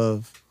I know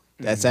of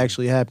that's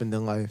actually happened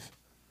in life.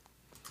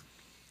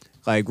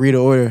 Like Rita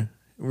Ora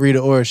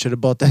should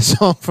have bought that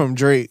song from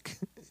Drake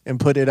and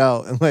put it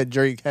out and let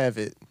Drake have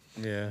it.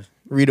 Yeah.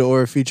 Rita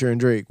Ora featuring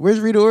Drake. Where's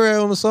Rita Ora at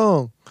on the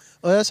song?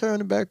 Oh, that's her in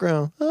the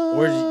background.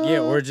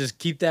 Or just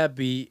keep that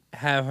beat,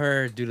 have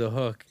her do the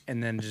hook,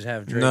 and then just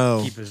have Drake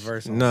keep his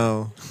verse on.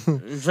 No.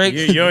 Drake,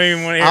 You don't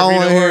even want to I hear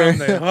wanna Rita Ora hear- on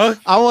the hook?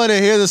 I want to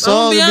hear the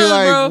song and be honest,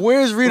 like, bro.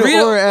 where's Rita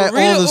Ora at on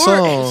the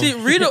song? See,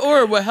 Rita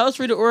Ora, what helps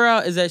Rita Ora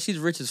out is that she's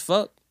rich as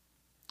fuck.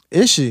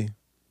 Is she?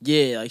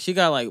 Yeah, like she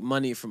got like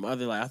money from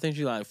other, like I think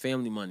she got like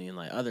family money and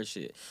like other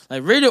shit.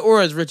 Like Rita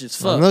Ora is rich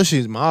as I fuck. know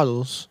she's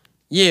models.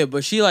 Yeah,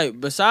 but she like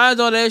besides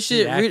all that She's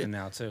shit, acting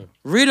now, too.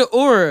 Rita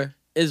Ora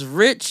is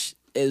rich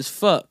as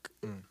fuck.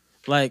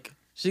 Like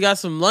she got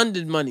some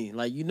London money.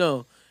 Like you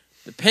know,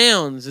 the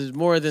pounds is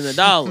more than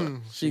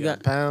 $1. she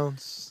got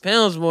pounds.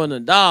 pounds more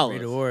than $1.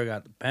 Rita Ora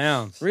got the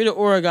pounds. Rita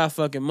Ora got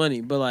fucking money.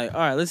 But like, all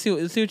right, let's see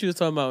what you was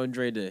talking about on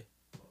Dre Day.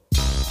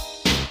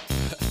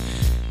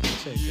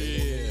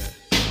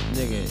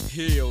 Nigga,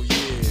 Hell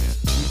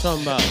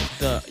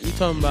yeah. you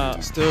talking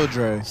about Still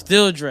Dre.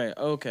 Still Dre.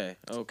 Okay.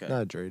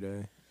 Not Dre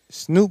Day.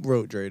 Snoop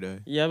wrote Dre Day.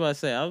 Yeah, I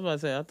was about to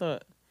say, I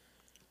thought.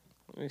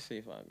 Let me see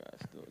if I got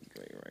Still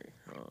Dre right.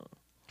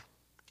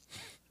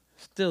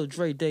 Still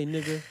Dre Day,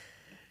 nigga.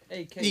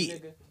 AK,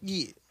 nigga.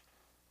 Yeah.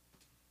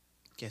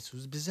 Guess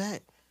who's bizarre?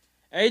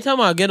 Every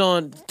time I get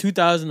on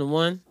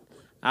 2001,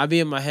 I be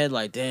in my head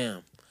like,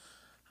 damn,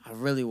 I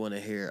really want to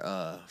hear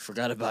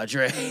Forgot About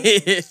Dre.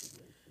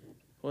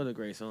 What a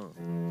great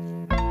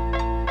song.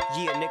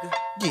 Yeah, nigga.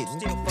 Yeah.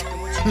 Still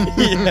fucking with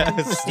you. Yeah,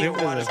 Still Snoop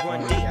is waters a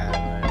run funny deep. guy,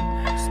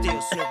 man.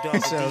 Still Snoop Dogg. He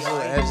sounds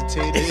so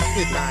agitated.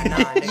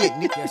 Nah,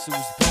 nigga. Guess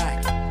who's back?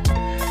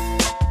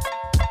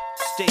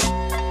 Still.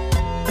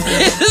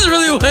 This is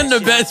really one of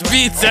the best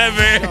beats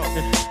ever.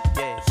 Yeah.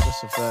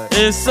 That's a fact.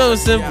 It's so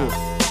simple.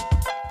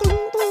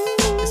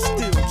 It's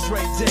still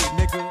Dre Day,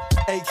 nigga.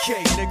 AK,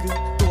 nigga.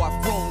 Though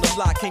I've grown a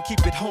lot, can't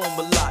keep it home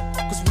a lot.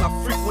 Cause when I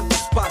frequent the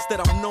spots that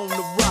I'm known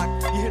to rock,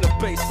 you hear the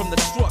bass from the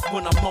truck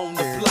when I'm on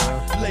the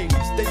block.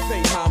 Ladies, they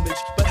pay homage,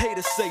 but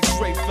haters say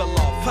Dre fell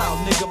off. How,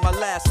 nigga, my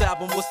last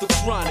album was The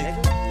Chronic.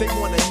 They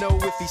wanna know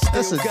if he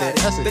still got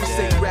that's a it. They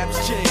say jab.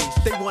 raps change.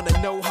 They wanna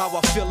know how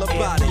I feel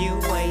about If it. you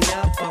ain't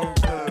up on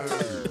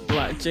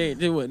Block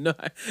change. It wouldn't know.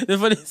 The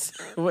funny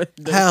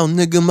How,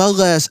 nigga, my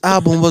last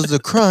album was The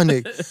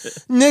Chronic.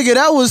 Nigga,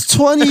 that was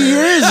 20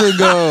 years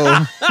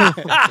ago.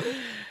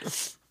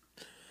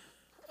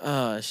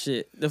 Oh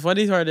shit. The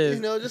funny part is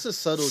just a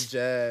subtle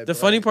jab. the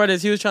funny part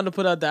is he was trying to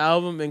put out the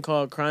album and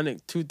called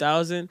Chronic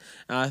 2000.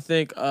 And I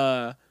think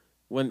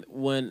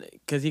when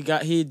cause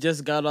he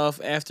just got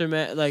off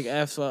Aftermath, like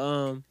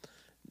after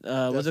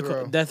what's it Row.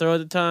 called? Death Row at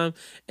the time.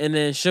 And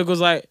then Suge was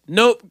like,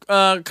 nope,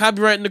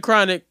 copyrighting the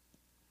Chronic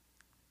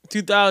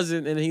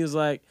 2000. And he was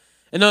like,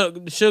 and no,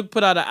 Suge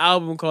put out an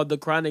album called The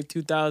Chronic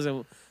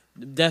 2000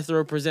 Death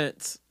Row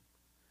Presents.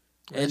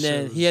 And That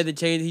then shit he had to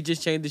change. He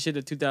just changed the shit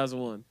to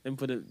 2001 and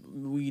put a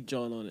weed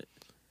John on it.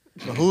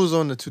 But who's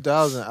on the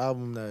 2000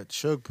 album that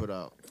Suge put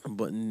out?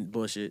 But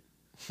bullshit,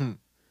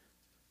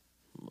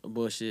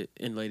 bullshit,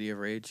 and Lady of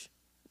Rage.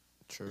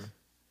 True.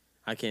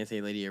 I can't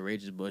say Lady of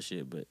Rage is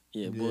bullshit, but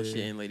yeah, bullshit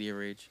Yeah. and Lady of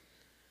Rage.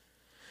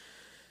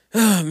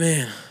 Oh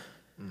man,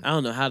 I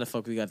don't know how the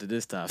fuck we got to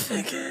this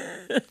topic.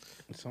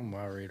 Something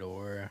about Rita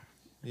Ora.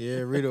 Yeah,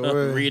 Rita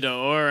Ora. Rita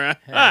Ora.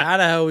 How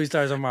the hell we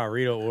start talking about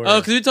Rita Ora? Oh,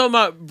 because we talking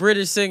about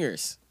British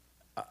singers.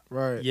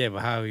 Right. Yeah,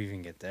 but how we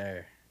even get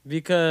there?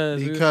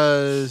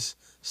 Because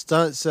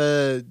Stunt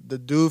said the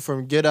dude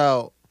from Get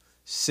Out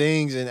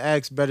sings and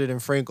acts better than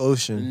Frank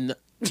Ocean.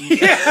 I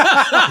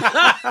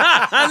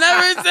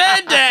never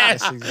said that.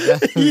 That's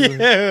exactly what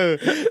Yeah,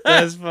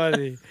 that's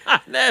funny.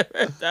 That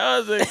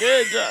was a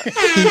good job.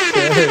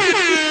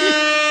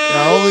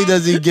 Not only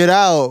does he get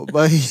out,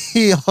 but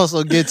he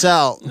also gets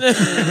out.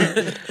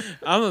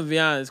 I'm gonna be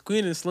honest.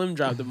 Queen and Slim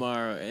drop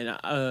tomorrow, and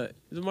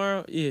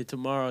tomorrow, yeah,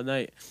 tomorrow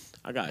night.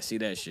 I gotta see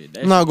that shit.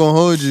 I'm not gonna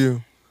hold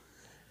you.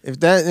 If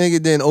that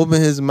nigga didn't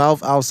open his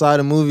mouth outside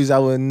of movies, I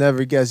would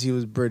never guess he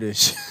was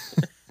British.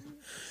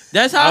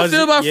 That's how I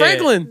feel about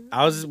Franklin.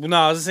 I was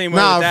the same way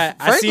Nah, with that.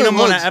 I Franklin seen him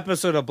on looks- an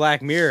episode of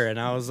Black Mirror, and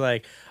I was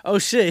like, "Oh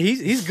shit,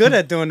 he's good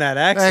at doing that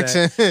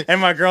accent." Accent. And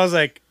my girl's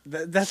like,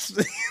 "That's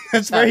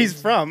where he's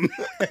from."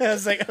 I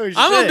was like, "Oh shit."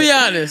 I'm gonna be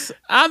honest.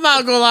 I'm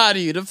not gonna lie to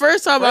you. The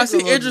first time I see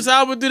Franklin Idris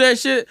Elba do that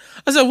shit,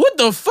 I said, "What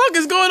the fuck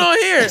is going on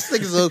here?" This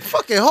nigga's a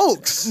fucking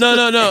hoax.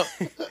 No.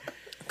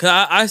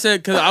 Cause I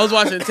said, cause I was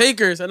watching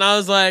Takers, and I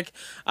was like,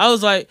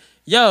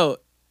 yo,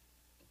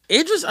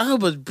 Idris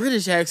Elba's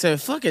British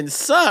accent fucking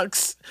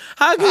sucks.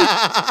 How can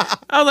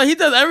I was like, he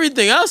does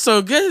everything else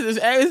so good.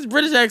 His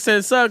British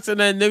accent sucks, and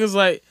then niggas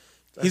like,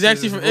 he's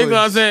actually from England.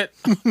 I said,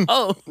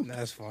 oh,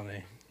 That's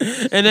funny.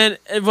 and then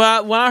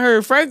when I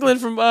heard Franklin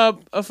from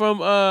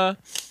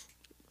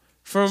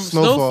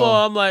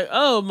Snowfall, I'm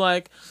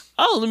like,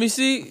 let me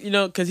see,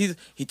 because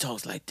he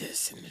talks like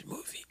this in the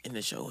movie, in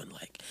the show, and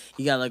like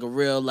he got like a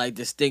real like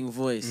distinct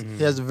voice.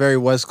 He has a very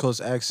West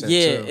Coast accent.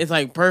 Yeah, too. it's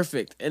like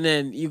perfect. And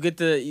then you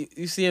get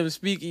you see him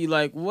speak, and you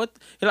like, what?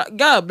 He's like,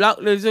 God, block,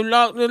 I was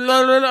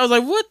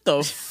like, what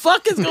the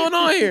fuck is going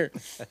on here?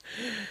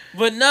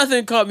 But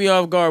nothing caught me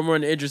off guard more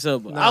than Idris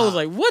Elba. I was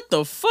like, what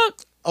the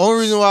fuck?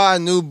 Only reason why I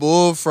knew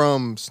Bull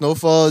from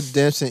Snowfall,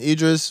 Damson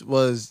Idris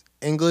was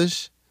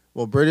English,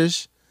 well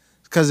British,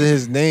 because of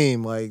his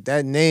name. Like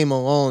that name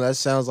alone, that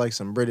sounds like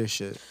some British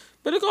shit.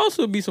 But it could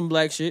also be some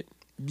black shit.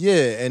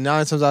 Yeah, and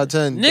 9 times out of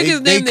 10,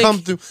 Niggas they come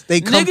through.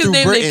 They come niggas through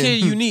name Britain. their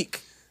kid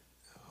Unique.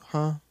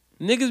 Huh?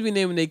 Niggas be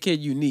naming their kid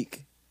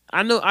Unique.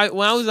 I know.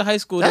 When I was in high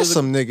school, That's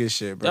some nigga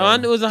shit, bro. I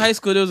knew it was in high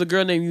school. There was a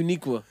girl named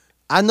Uniqua.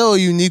 I know a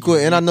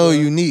Uniqua and I know a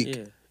Unique.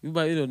 Yeah, you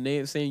might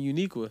name saying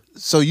Uniqua.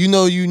 So you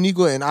know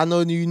Uniqua and I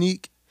know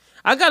Unique.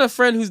 I got a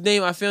friend whose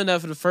name I found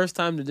out for the first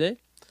time today,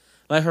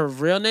 like her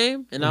real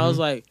name, and I was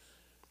like,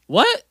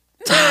 "What?"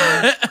 I'm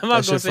not That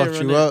gonna shit say her fucked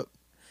real you name. up.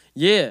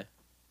 Yeah,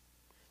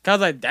 cause I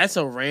was like, that's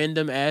a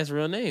random ass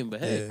real name. But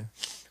hey,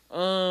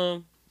 Yeah.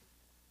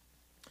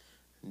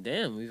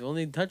 damn, we've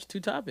only touched 2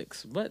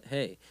 topics. But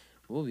hey,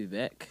 we'll be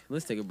back.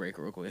 Let's take a break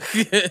real quick.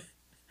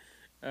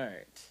 All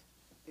right.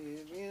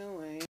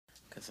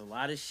 Cause a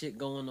lot of shit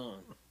going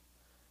on.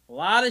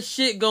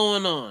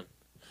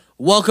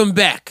 Welcome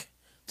back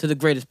to the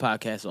greatest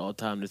podcast of all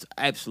time. That's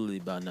absolutely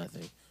about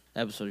nothing.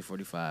 Episode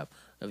 45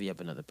 of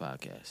Yep Another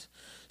Podcast.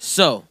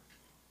 So,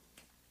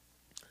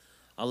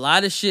 a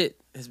lot of shit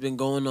has been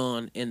going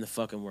on in the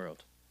fucking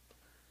world.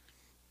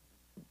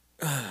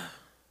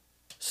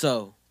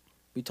 So,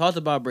 we talked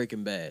about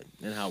Breaking Bad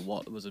and how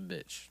Walt was a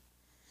bitch.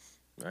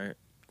 Right?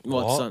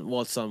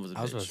 Walt's son was a bitch.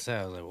 I was about to say,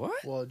 I was like,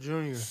 what? Walt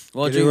Jr.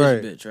 Walt Get Jr. it was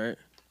right. a bitch, right?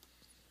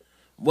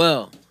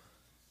 Well,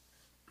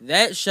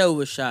 that show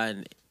was shot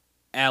in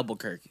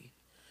Albuquerque,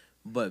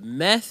 but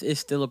meth is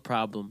still a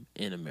problem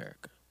in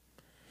America.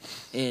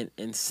 And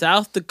in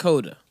South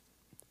Dakota,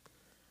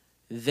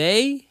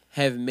 they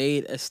have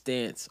made a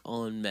stance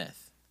on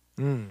meth.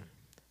 And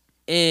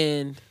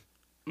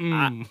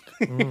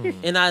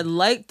and I'd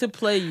like to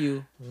play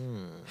you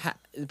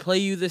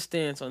the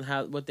stance on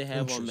what they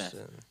have on meth.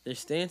 Their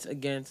stance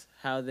against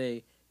how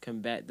they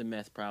combat the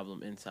meth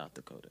problem in South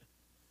Dakota.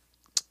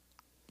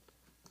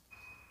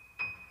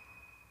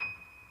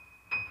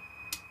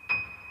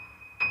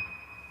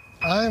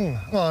 I'm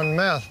on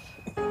meth.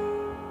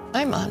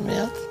 I'm on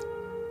meth.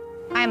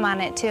 I'm on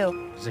it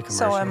too. Is it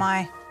So am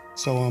I.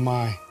 So am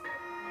I.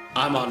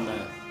 I'm on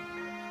meth.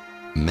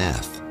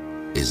 Meth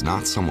is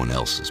not someone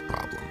else's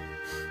problem.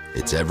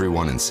 It's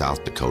everyone in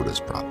South Dakota's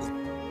problem.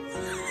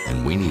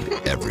 And we need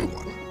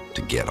everyone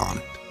to get on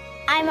it.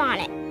 I'm on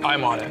it.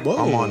 I'm on it. Whoa.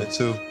 I'm on it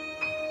too.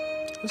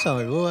 That sound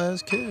like a little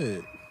ass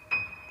kid.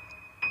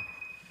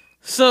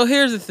 So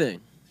here's the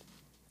thing.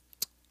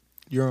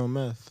 You're on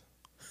meth.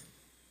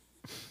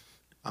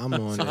 I'm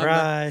on it.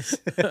 Surprise.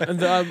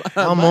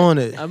 I'm on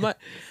it. I might.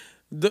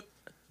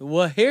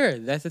 Well, here,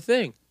 that's the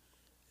thing.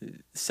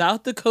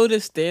 South Dakota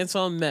stance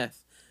on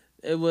meth.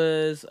 It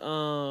was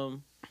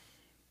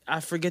I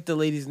forget the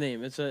lady's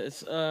name. It's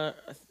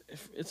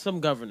some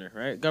governor,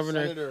 right?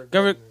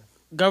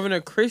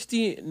 Governor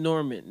Christy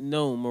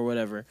Nome or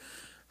whatever.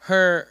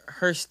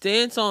 Her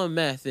stance on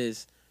meth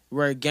is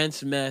we're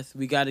against meth.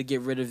 We got to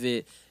get rid of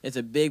it. It's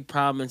a big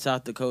problem in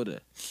South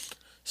Dakota.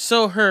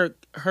 So her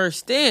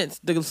stance,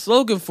 the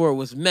slogan for it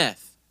was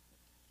meth.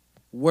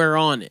 We're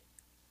on it.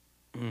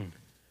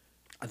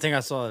 I think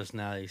I saw this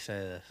now that you say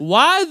this.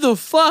 Why the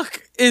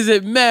fuck is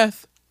it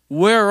meth?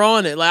 We're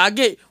on it. Like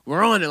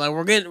we're on it. Like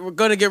we're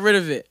gonna get rid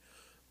of it.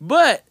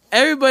 But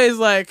everybody's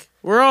like,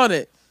 we're on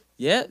it.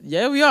 Yeah,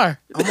 we are.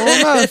 I'm on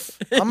meth.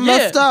 I'm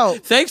methed out.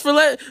 Thanks for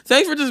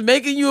just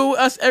making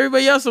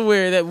everybody else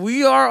aware that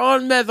we are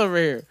on meth over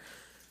here.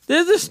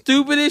 This is the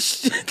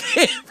stupidest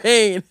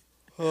campaign.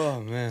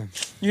 Oh man.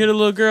 You hear the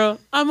little girl?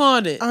 I'm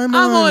on it. I'm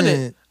on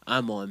it.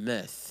 I'm on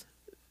meth.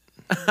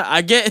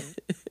 I get it.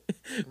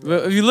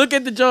 But if you look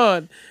at the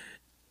John,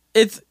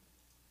 it's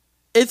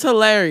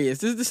hilarious.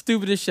 This is the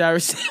stupidest shit I've ever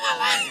seen in my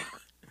life.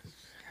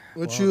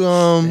 What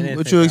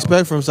you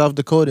expect from South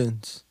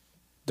Dakotans?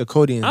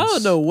 Dakotans. I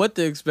don't know what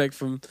to expect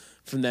from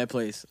that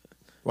place.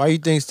 Why you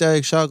think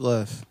Static Shock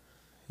left?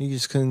 He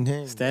just couldn't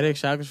hang. Static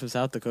Shock is from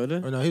South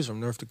Dakota? Oh no, he's from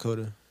North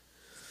Dakota.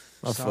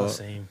 My It's all the fault.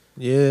 same.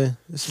 Yeah,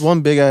 it's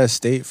one big ass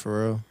state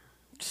for real.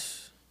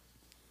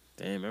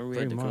 Damn, remember we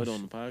had Pretty Dakota much.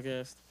 on the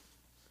podcast?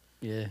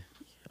 Yeah.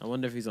 I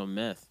wonder if he's on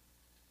meth.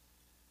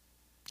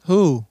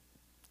 Who?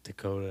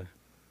 Dakota.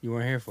 You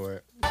weren't here for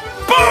it.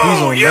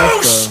 He's on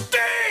meth though.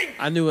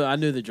 I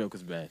knew the joke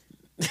was bad.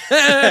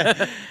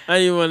 I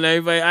didn't want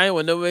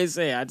nobody to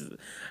say it.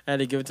 I had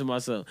to give it to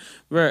myself.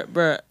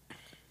 Bruh,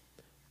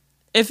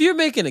 if you're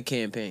making a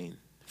campaign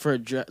for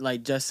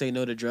like just say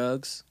no to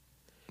drugs,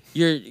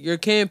 your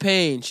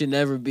campaign should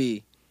never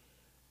be,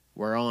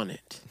 we're on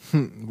it.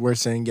 We're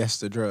saying yes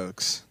to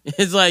drugs.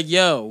 It's like,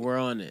 yo, we're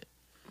on it.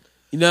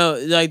 You know,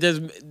 like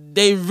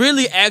they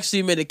really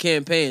actually made a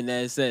campaign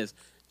that says,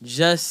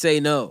 just say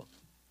no.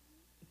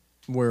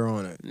 We're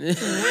on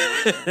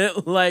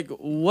it. Like,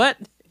 what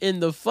in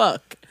the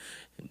fuck?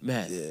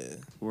 Matt,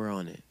 we're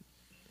on it.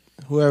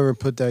 Whoever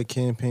put that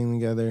campaign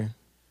together,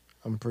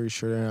 I'm pretty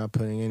sure they're not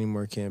putting any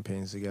more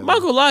campaigns together. I'm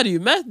not gonna lie to you,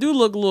 Matt do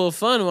look a little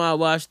fun when I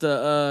watched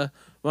Breaking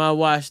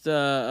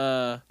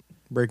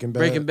Bad.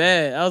 Breaking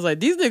Bad. I was like,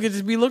 these niggas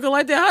just be looking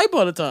like they hype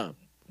all the time.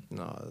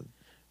 No.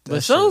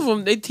 But some of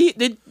them, they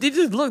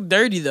just look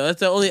dirty though.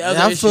 That's the only other.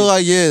 I feel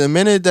like the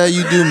minute that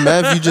you do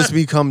meth, you just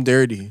become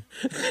dirty.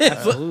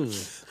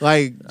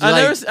 Like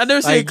I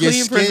never seen a clean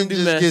your person skin do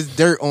just meth. gets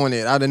dirt on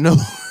it. I don't know.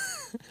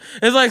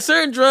 It's like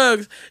certain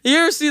drugs. You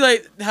ever see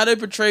like how they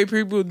portray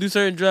people who do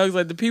certain drugs?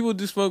 Like the people who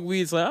do smoke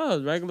weed, it's like, oh,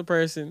 it's a regular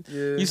person.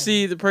 Yeah. You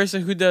see the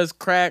person who does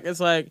crack, it's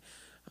like,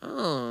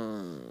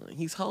 oh,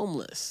 he's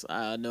homeless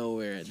out of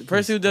nowhere. The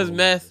person who does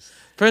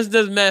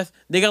meth,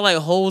 they got like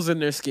holes in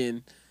their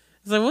skin.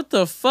 It's like, what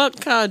the fuck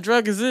kind of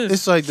drug is this?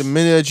 It's like the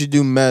minute that you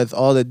do meth,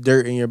 all the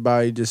dirt in your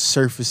body just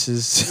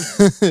surfaces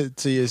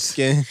to your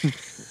skin.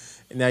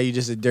 And now you're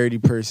just a dirty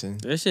person.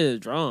 That shit is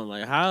drawn.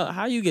 Like,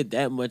 how you get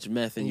that much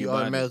meth in You your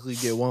body? automatically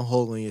get one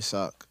hole in your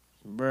sock.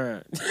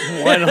 Bruh.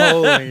 One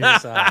hole in your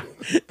sock.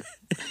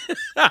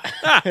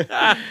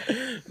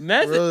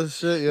 Meth, Real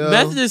shit, yo.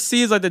 meth just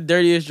seems like the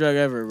dirtiest drug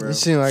ever, bro. You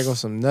seem like on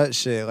some nut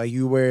shit. Like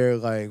you wear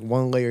like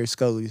one layer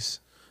Scullies.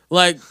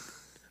 Like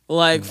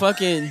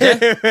fucking. You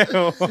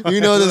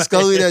know the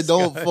Scully that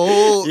don't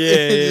fold?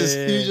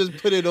 Yeah. You just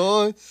put it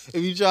on. If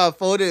you try to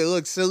fold it, it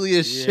looks silly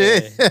as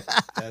shit.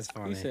 That's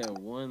funny. He said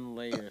one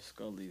layer of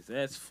Scullies.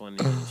 That's funny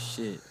as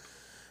shit.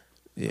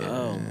 Yeah.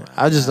 Oh my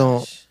I just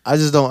gosh.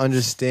 don't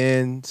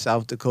understand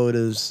South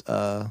Dakota's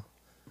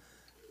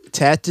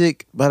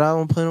tactic, but I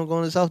don't plan on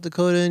going to South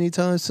Dakota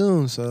anytime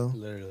soon, so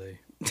Literally.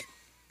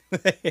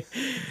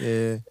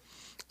 yeah.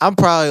 I'm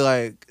probably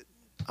like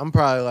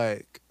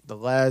the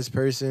last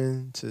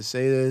person to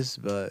say this,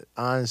 but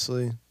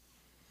honestly,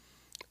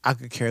 I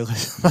could care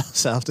less about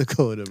South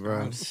Dakota,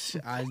 bro.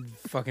 I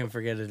fucking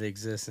forget it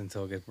exists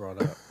until it gets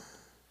brought up.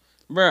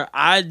 Bro,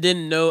 I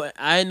didn't know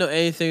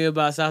anything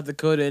about South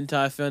Dakota until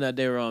I found out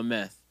they were on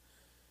meth.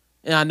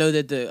 And I know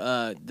that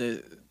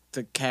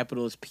the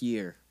capital is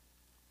Pierre.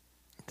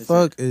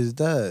 Fuck is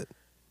that?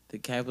 The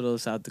capital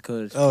of South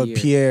Dakota is Oh, Pierre.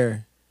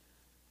 Pierre.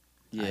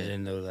 Yeah. I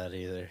didn't know that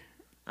either.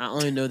 I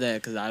only know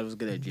that because I was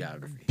good at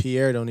geography.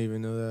 Pierre don't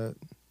even know that.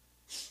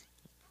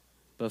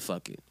 But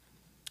fuck it.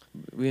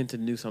 We need to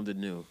do something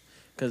new.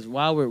 Because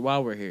while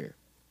we're here,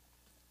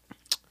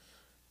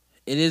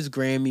 it is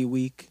Grammy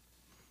week.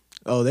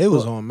 Oh, they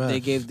was on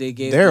meth.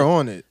 They're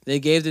on it. They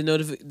gave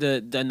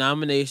the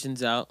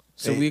nominations out.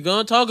 So we're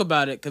gonna talk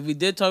about it because we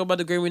did talk about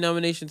the Grammy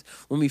nominations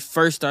when we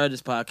first started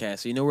this podcast.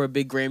 So you know we're a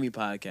big Grammy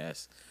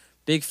podcast,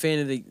 big fan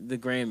of the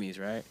Grammys,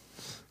 right?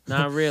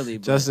 Not really.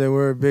 But Justin,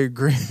 we're a big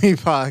Grammy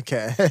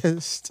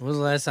podcast. When was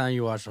the last time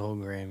you watched the whole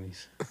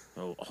Grammys?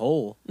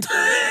 whole.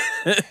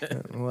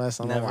 Last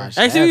time I Never. watched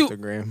Actually, half the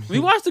Grammys. we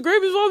watched the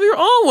Grammys while we were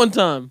on one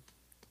time.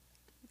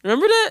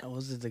 Remember that?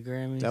 Was it the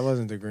Grammys? That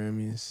wasn't the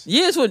Grammys.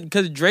 Yeah, it's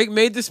because Drake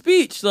made the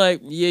speech.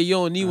 Like, yeah, you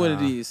don't need one of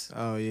these.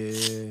 Oh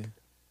yeah.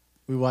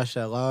 We watched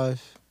that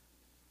live.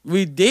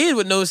 We did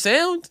with no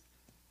sound.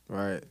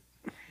 Right.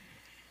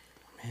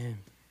 Man.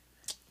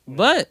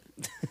 But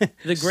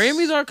the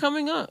Grammys are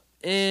coming up.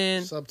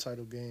 And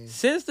subtitle game.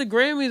 Since the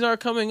Grammys are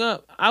coming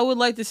up, I would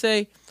like to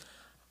say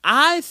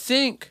I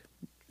think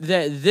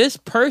that this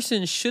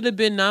person should have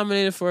been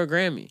nominated for a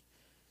Grammy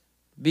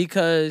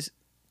because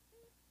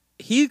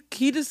he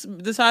just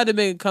decided to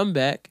make a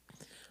comeback.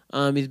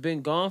 He's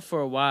been gone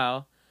for a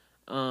while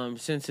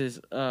since his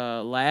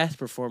last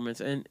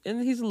performance, and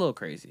he's a little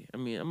crazy. I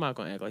mean, I'm not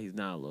gonna act like he's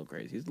not a little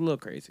crazy. He's a little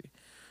crazy,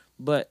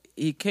 but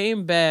he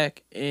came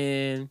back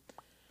and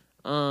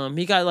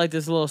he got like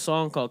this little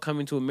song called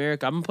 "Coming to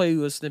America." I'm gonna play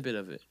you a snippet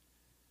of it.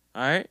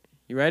 All right,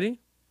 you ready?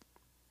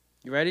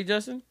 You ready,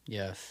 Justin?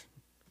 Yes.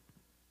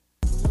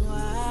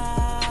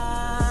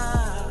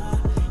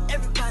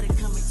 Everybody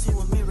coming to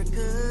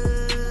America.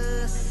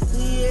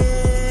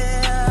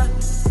 Yeah.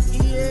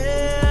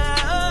 Yeah.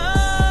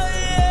 Oh,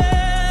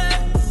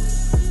 yeah.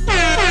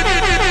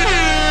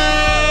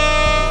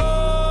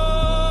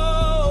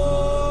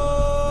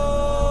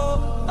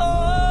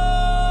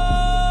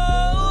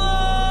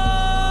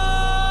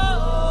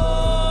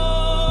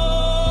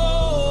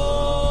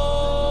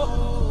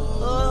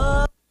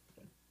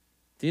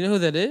 Do you know who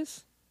that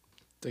is?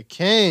 The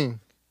King.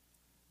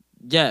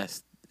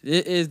 Yes,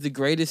 it is the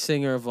greatest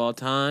singer of all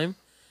time.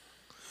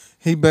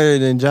 He better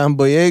than John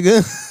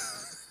Boyega.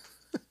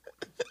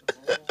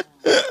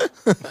 You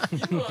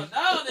are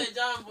down there,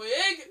 John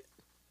Boyega.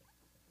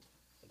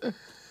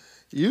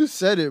 You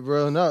said it,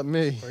 bro, not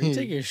me. Are you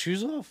taking your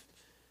shoes off?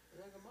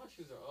 My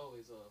shoes are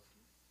always off.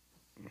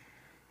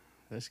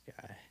 This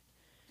guy.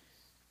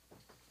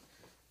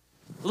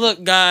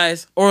 Look,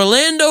 guys,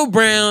 Orlando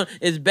Brown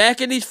is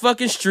back in these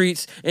fucking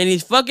streets, and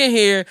he's fucking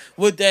here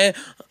with that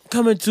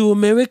coming to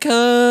America.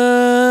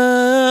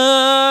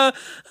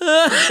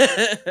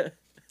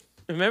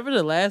 Remember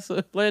the last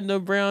Orlando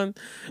Brown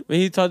when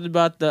he talked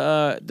about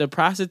the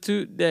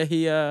prostitute that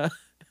he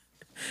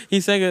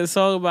sang a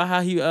song about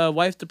how he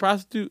wiped the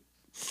prostitute?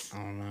 I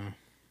don't know.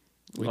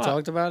 We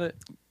talked about it?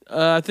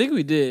 I think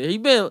we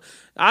did.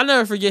 I'll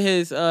never forget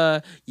his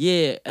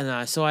yeah,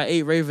 and so I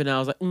ate Raven and I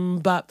was like,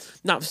 bop,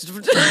 nah.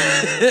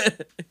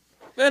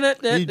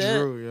 He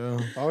drew, yo.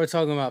 While we're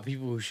talking about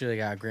people who should have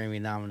got Grammy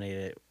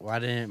nominated, why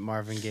didn't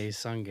Marvin Gaye's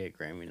son get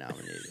Grammy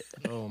nominated?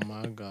 Oh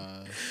my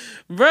god.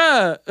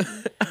 Bruh.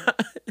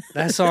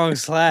 That song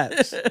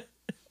slaps.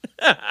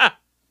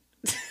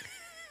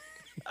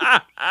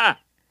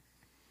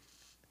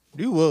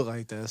 You will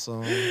like that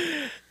song.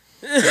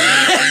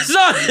 That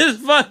song is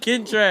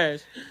fucking trash.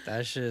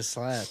 That shit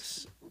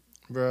slaps.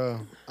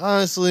 Bro,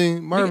 honestly,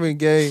 Marvin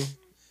Gaye,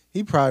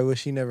 he probably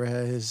wish he never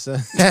had his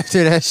son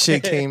after that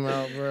shit came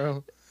out,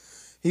 bro.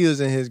 He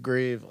was in his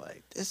grave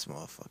like, this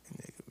motherfucking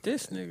nigga.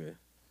 This nigga.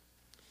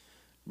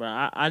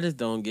 Bro, I just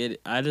don't get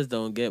it. I just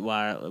don't get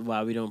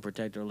why we don't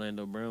protect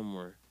Orlando Brown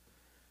more.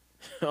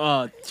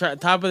 Top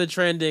of the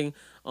trending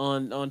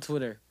on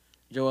Twitter.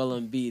 Joel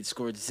Embiid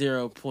scored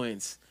 0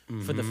 points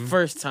for the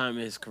first time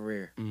in his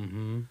career.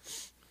 Mm-hmm.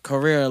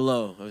 Career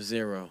low of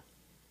 0.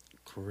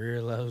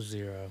 Career low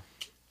 0.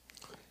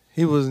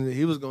 He was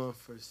going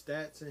for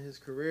stats in his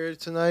career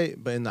tonight,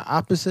 but in the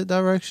opposite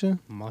direction.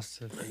 Must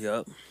have.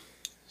 Yup.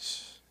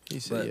 He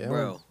said, yeah,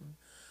 bro,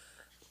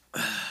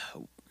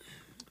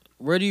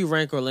 where do you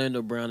rank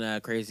Orlando Brown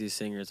at craziest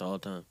singers all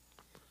time?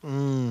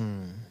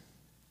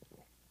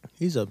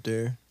 He's up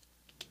there.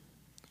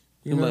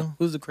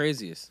 Who's the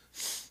craziest?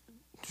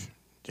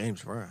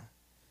 James Brown.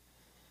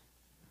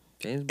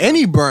 James Brown.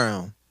 Any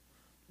Brown.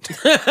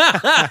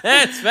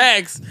 That's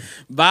facts.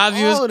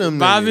 Bobby's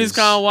niggas.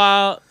 kind of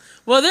wild.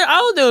 Well, I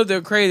don't know if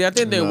they're crazy. I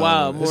think they're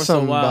wild. More it's so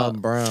something wild.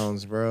 about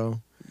Browns, bro.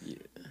 Yeah.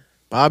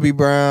 Bobby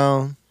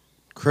Brown,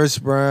 Chris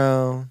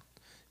Brown,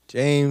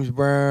 James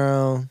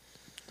Brown,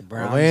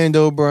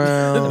 Orlando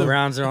Brown. The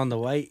Browns are on the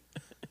white.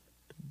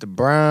 The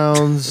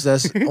Browns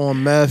that's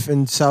on meth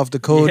in South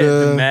Dakota.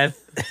 Yeah, the meth.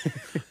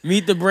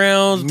 Meet the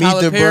Browns. Meet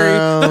Tyler the Perry.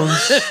 Browns.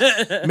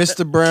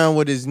 Mr. Brown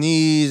with his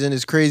knees and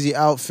his crazy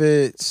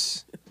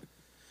outfits.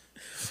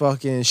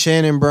 Fucking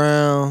Shannon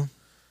Brown.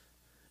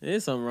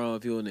 There's something wrong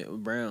with people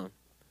with Brown.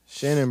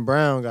 Shannon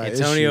Brown got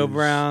Antonio issues.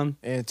 Brown.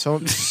 I'm meant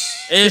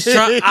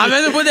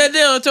to put that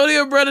down.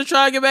 Antonio Brown is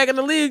trying to get back in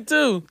the league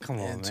too. Come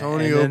on,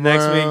 Antonio man. And then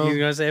next Brown. week he's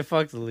gonna say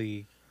fuck the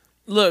league.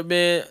 Look,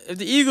 man, if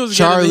the Eagles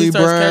Charlie get him, he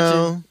starts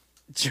Brown.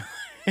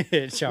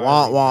 catching.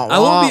 Wah, wah,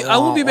 I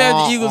won't be mad if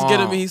wah, the Eagles get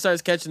him wah. and he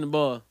starts catching the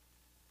ball.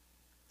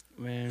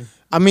 Man,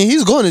 I mean,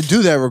 he's going to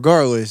do that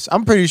regardless.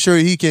 I'm pretty sure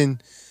he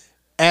can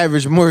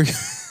average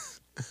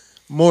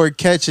more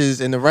catches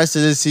in the rest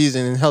of this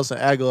season than Nelson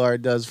Aguilar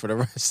does for the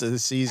rest of the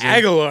season.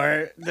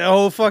 Aguilar, the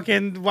whole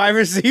fucking wide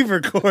receiver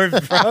core,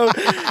 bro.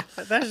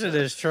 That shit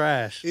is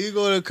trash. He's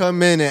going to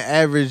come in and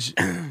average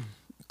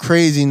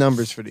crazy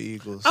numbers for the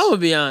Eagles. I would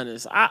be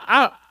honest.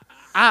 I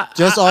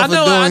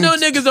know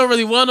niggas don't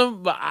really want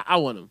him, but I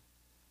want him.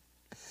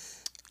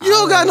 You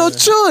don't got no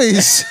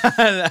choice.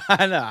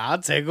 I know.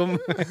 I'll take him.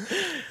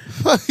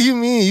 What you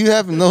mean? You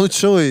have no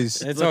choice.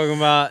 They're talking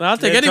about. I'll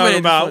take they're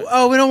anybody. talking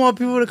about. We don't want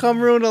people to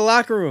come ruin the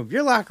locker room.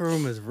 Your locker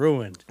room is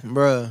ruined,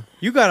 Bruh.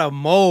 You got a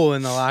mole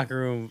in the locker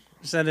room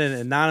sending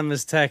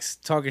anonymous texts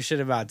talking shit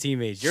about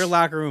teammates. Your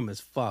locker room is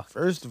fucked.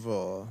 First of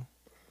all,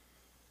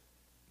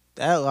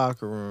 that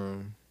locker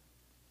room.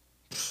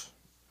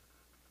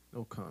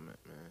 No comment,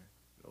 man.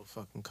 No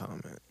fucking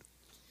comment.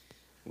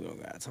 We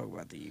don't gotta talk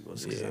about the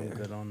Eagles because I'm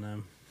good on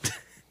them.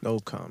 No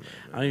comment.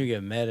 I don't even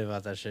get mad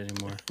about that shit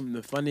anymore.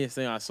 The funniest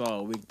thing I saw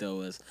a week though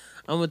was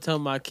I'm gonna tell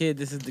my kid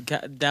this is the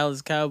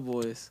Dallas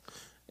Cowboys.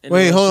 And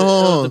Wait, it was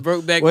hold the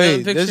on. Brokeback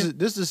Wait, Mountain picture.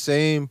 this is the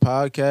same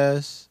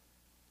podcast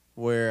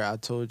where I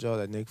told y'all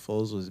that Nick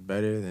Foles was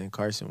better than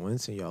Carson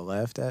Wentz and y'all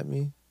laughed at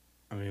me.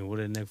 I mean, what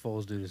did Nick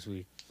Foles do this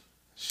week?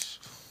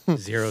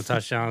 0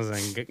 touchdowns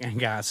and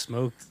got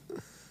smoked.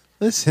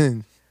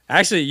 Listen.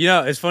 Actually, you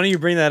know, it's funny you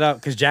bring that up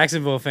because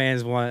Jacksonville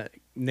fans want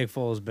Nick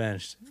Foles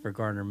benched for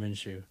Gardner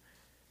Minshew.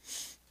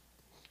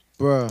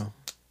 Bro,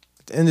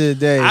 at the end of the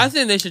day, I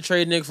think they should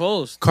trade Nick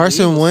Foles.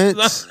 Carson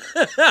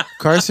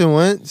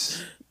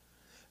Wentz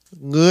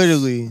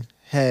literally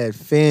had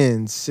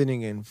fans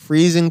sitting in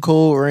freezing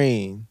cold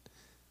rain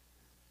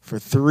for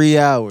 3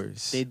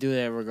 hours. They do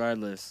that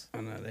regardless.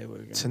 I know they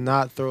would to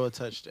not throw a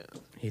touchdown.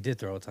 He did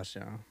throw a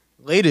touchdown.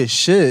 Late as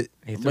shit.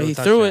 He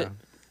threw it.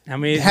 How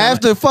many?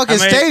 Half the fucking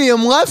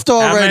stadium left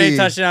already. How many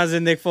touchdowns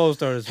did Nick Foles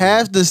throw this week?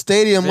 Half the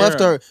stadium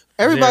left already.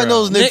 Everybody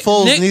knows Nick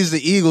Foles needs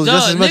the Eagles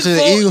just as much as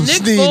the Eagles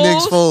need Nick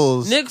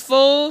Foles. Nick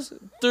Foles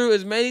threw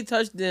as many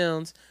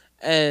touchdowns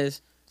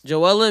as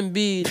Joel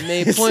Embiid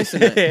made points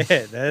tonight.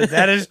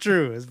 that is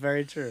true. It's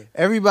very true.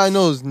 Everybody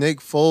knows Nick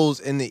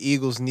Foles and the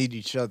Eagles need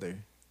each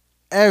other.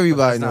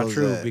 Everybody That's not knows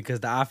true that. because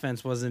the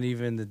offense wasn't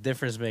even the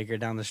difference maker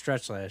down the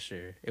stretch last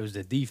year. It was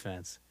the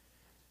defense.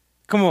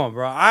 Come on,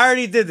 bro. I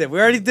already did that. We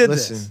already did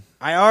this. Listen.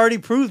 I already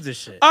proved this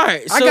shit. All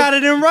right, I got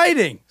it in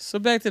writing. So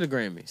back to the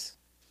Grammys.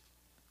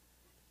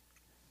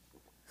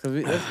 So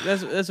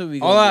that's what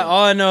we. All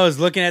I know is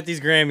looking at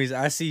these Grammys,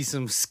 I see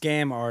some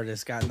scam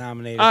artists got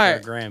nominated All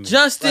right, for a Grammy.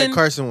 Justin. Like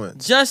Carson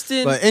Wentz.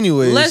 Justin. But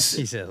anyways,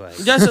 he said like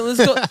Justin,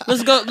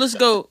 let's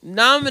go.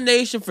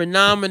 Nomination for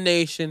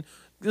nomination.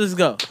 Let's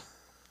go.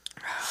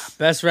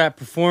 Best rap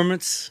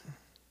performance.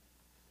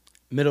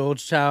 Middle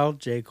Child,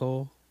 J.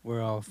 Cole.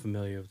 We're all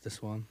familiar with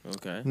this one.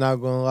 Okay. not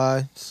gonna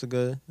lie, it's a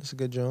good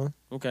John.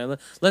 Okay.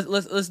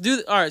 Let's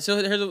do. All right. So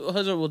here's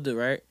what we'll do.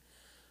 Right.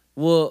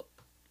 We'll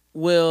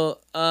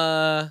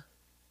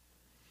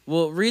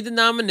read the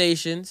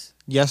nominations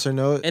Yes or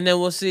no? and then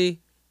we'll see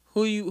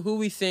who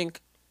we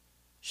think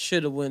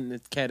should have won the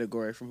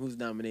category from who's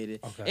nominated.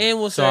 Okay. And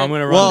we'll So say I'm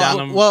gonna run down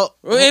them. Well,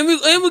 and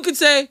we could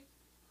say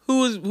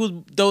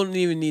who don't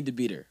even need to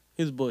beat her.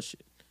 Who's bullshit.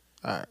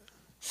 all right.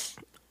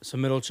 So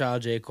Middle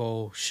Child, J.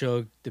 Cole,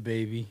 Suge, the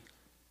Baby.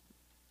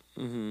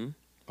 Mm-hmm.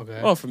 Okay.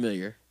 All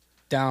familiar.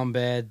 Down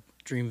Bad,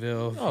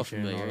 Dreamville. Oh,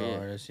 featuring familiar, all the yeah.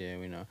 artists. Yeah,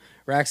 we know.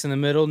 Racks in the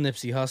Middle,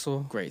 Nipsey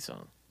Hussle. Great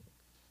song.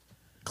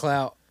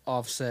 Clout,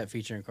 Offset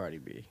featuring Cardi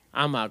B.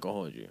 I'm not gonna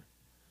hold you.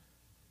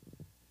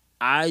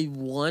 I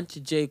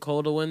want J.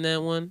 Cole to win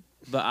that one,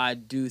 but I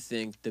do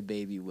think the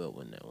Baby will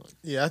win that one.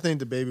 Yeah, I think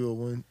the Baby will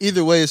win.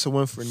 Either way, it's a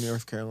win for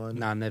North Carolina.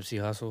 Nah, Nipsey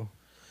Hussle.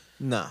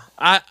 Nah.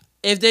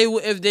 If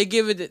they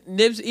give it to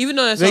Nipsey, even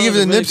though that If they song give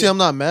is it to really Nipsey, good- I'm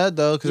not mad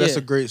though, because that's Yeah.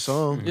 a great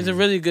song. It's a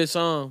really good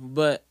song,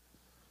 but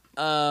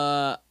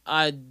I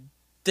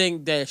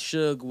think that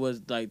Suge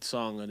was like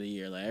song of the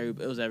year. Like it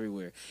was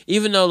everywhere.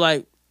 Even though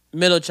like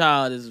Middle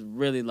Child is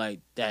really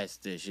like that's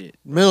the shit.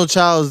 Middle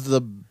Child is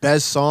the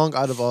best song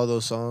out of all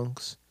those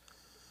songs.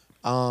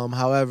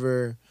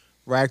 However,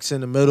 Racks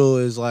in the Middle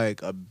is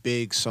like a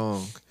big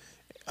song.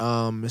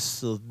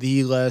 It's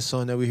the last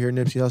song that we hear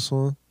Nipsey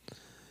Hussle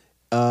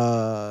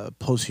on.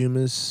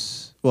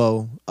 Posthumous.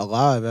 Well,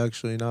 Alive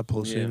actually, not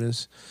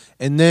Posthumous.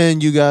 And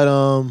then you got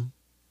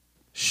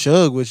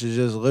Suge, which is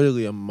just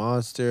literally a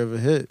monster of a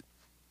hit.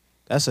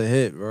 That's a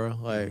hit, bro.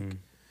 Like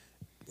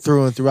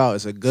through and throughout.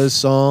 It's a good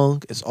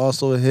song. It's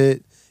also a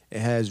hit. It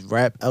has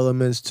rap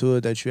elements to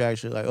it that you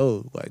actually like,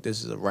 oh, like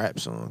this is a rap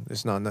song.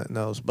 It's not nothing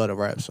else but a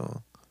rap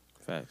song.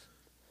 Facts.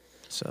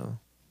 So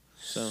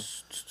So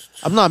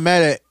I'm not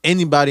mad at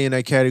anybody in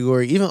that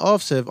category. Even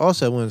Offset, if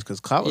Offset wins, because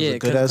Clout was yeah, a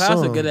good ass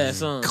Clout's song. a good ass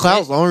song.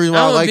 Clout's the only reason why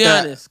I I'm gonna like be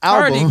that honest.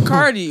 album.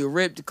 Cardi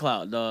ripped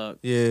Clout, dog.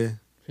 Yeah.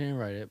 She didn't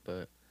write it,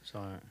 but it's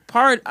all right.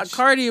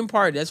 Cardi and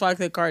Party. That's why I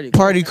said Cardi.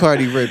 Cardi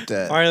ripped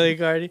that.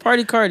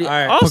 Cardi. All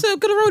right.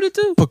 Offset could have wrote it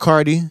too.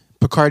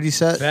 Bacardi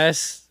set.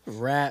 Best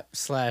rap /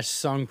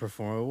 song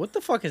performer. What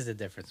the fuck is the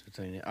difference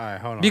between it? All right,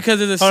 hold on. Because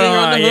there's a Hold singer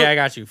on the hook? Yeah, I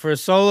got you. For a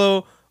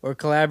solo or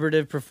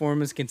collaborative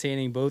performance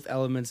containing both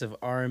elements of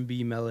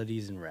R&B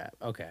melodies and rap.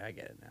 Okay, I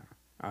get it now.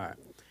 All right.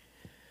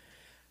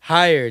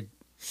 Hired,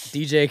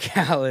 DJ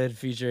Khaled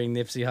featuring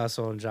Nipsey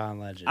Hussle and John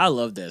Legend. I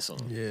love that song.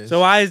 Yeah.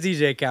 So why is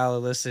DJ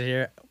Khaled listed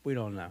here? We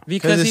don't know.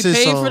 Because he it's his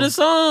paid for the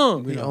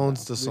song. He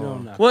owns the song.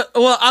 don't know.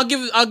 Well, I'll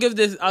give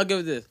this.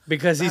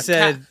 Because he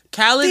said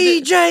Khaled.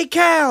 DJ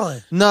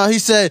Khaled. No, he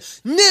said,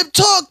 Nip,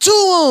 talk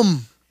to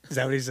him. Is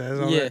that what he says?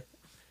 on Yeah. it?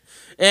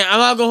 And I'm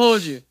not gonna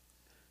hold you.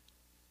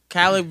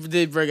 Khaled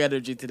did bring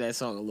energy to that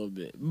song a little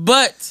bit,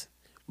 but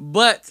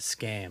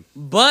Scam.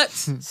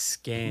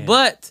 scam.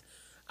 But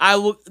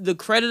the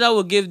credit I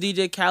will give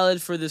DJ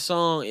Khaled for the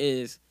song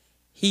is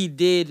he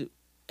did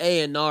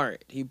A&R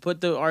it. He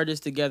put the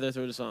artists together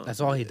through the song. That's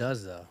all he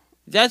does, though.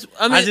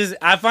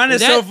 I find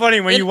it so funny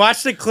when you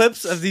watch the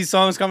clips of these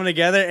songs coming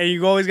together and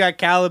you always got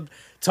Khaled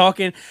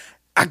talking,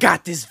 I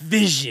got this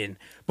vision.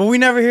 But we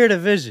never hear the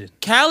vision.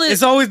 Khaled,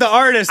 it's always the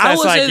artist I that's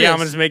will like, say yeah, I'm this. going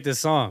to just make this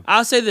song.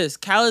 I'll say this: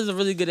 Khaled is a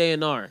really good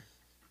A&R.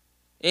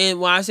 And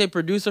when I say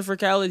producer for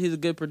Khaled, he's a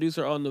good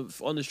producer on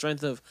the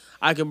strength of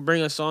I can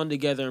bring a song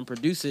together and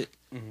produce it.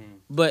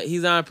 But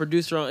he's not a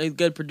producer he's a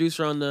good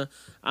producer on the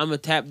I'm gonna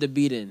tap the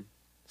beat in.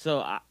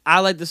 So I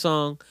like the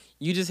song.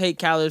 You just hate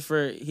Khaled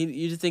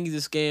you just think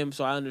he's a scam,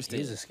 so I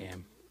understand. He's a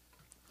scam.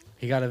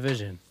 He got a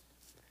vision.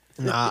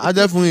 Nah, I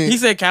definitely. He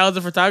said Khaled's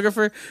a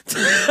photographer.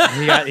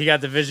 he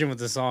got the vision with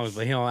the songs,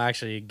 but he don't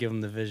actually give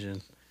him the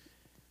vision.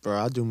 Bro,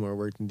 I do more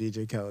work than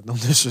DJ Khaled. Don't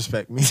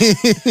disrespect me.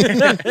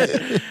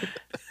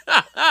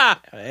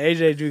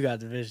 AJ do got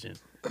the vision.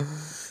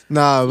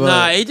 Nah,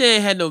 AJ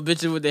ain't had no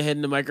bitches with their head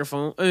in the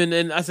microphone.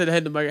 And I said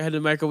head in the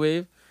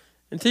microwave.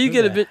 Until you Who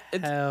get a the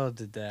bit. hell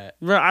did that?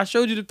 Bro, I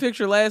showed you the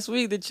picture last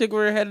week. The chick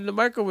with her head in the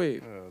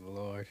microwave. Oh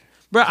Lord.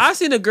 Bro, I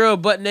seen a girl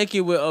butt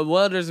naked with a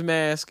welder's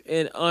mask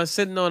and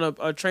sitting on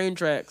a train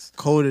tracks.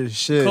 Cold as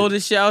shit. Cold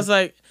as shit. I was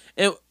like,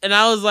 and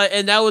I was like,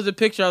 and that was a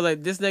picture. I was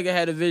like, this nigga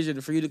had a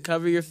vision for you to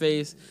cover your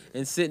face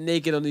and sit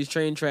naked on these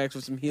train tracks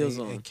with some heels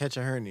on. And catch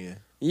a hernia.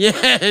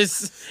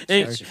 Yes.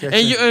 And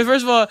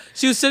first of all,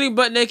 she was sitting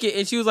butt naked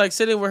and she was like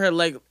sitting with her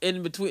leg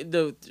in between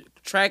the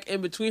track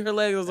in between her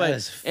legs. I was That like,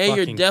 is and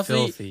you're fucking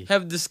definitely filthy.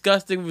 have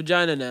disgusting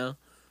vagina now.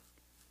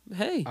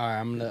 Hey, All right,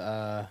 I'm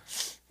gonna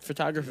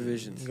photography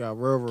visions. You got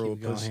railroad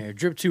keep going pussy. here.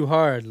 Drip Too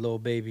Hard, Lil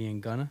Baby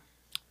and Gunna.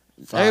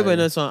 Everybody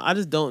knows that song. I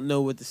just don't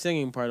know what the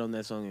singing part on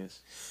that song is.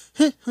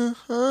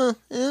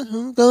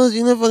 Who goes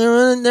you fucking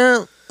running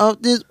down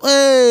up this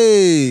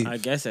way? I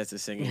guess that's a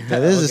singing.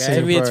 That is a Okay.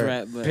 singing To me, it's part.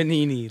 rap, but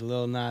Panini,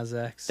 Lil Nas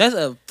X. that's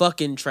a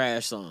fucking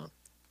trash song.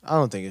 I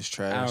don't think it's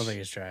trash. I don't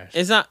think it's trash.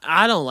 It's not.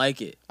 I don't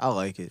like it. I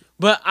like it.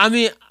 But I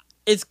mean,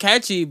 it's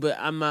catchy. But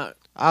I'm not.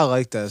 I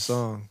like that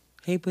song.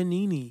 Hey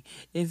Panini,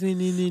 if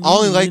I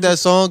only like that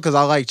song because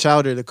I like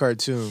Chowder the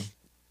cartoon.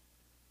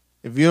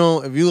 If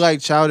you like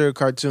Chowder the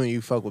cartoon,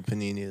 you fuck with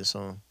Panini the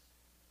song.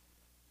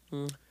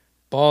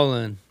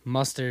 Ballin',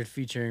 Mustard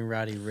featuring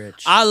Roddy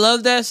Rich. I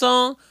love that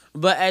song,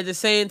 but at the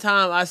same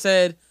time, I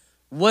said,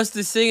 "What's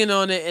the singing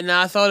on it?" And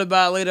I thought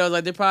about it later. I was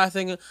like, "They're probably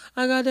singing,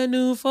 I got that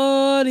new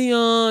 40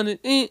 on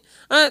it,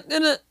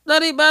 the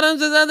bloody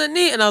bottoms is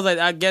underneath." And I was like,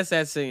 "I guess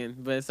that's singing,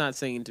 but it's not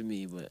singing to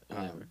me." But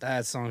whatever.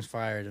 That song's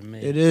fire to me.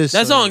 It is.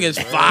 That song is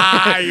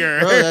fire.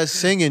 Bro, that's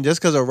singing. Just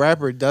because a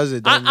rapper does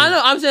it. I doesn't mean-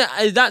 know. I'm saying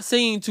it's not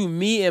singing to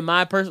me and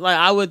my person. Like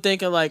I would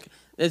think of like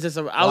it's just.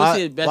 I would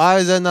see it best. Why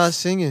is that not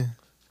singing?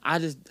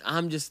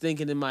 I'm just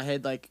thinking in my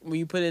head, like when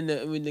you put in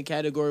the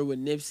category with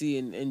Nipsey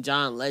and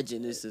John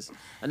Legend, it's just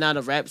not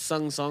a rap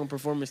song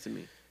performance to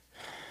me.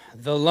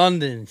 The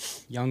London,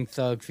 Young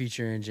Thug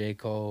featuring J.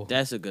 Cole.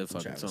 That's a good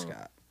fucking Travis song.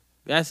 Scott.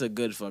 That's a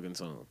good fucking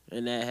song,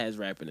 and that has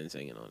rapping and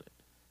singing on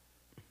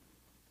it.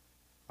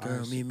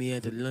 Girl, meet me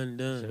at the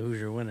London. So who's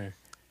your winner?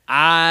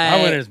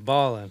 My winner's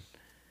Ballin'.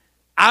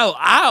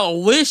 I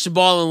wish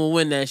Ballin would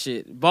win that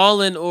shit.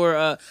 Ballin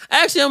or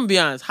actually, I'm gonna be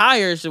honest.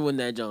 Higher should win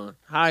that John.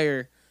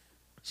 Higher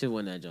should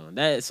win that John.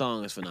 That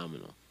song is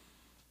phenomenal.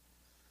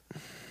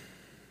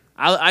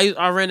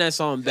 I ran that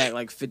song back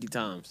like 50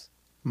 times.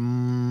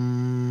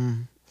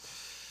 I'm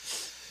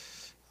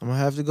gonna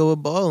have to go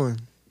with Ballin'.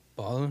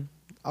 Ballin'?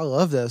 I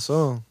love that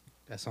song.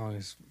 That song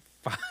is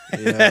fire.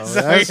 Yeah, that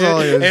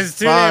song is it's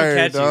too fire,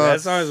 damn catchy. dog.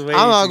 That song is way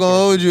I'm not too gonna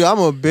hold you. I'm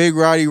a big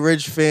Roddy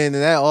Rich fan,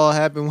 and that all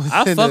happened within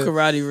I fuck with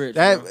Roddy Rich.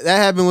 That bro. that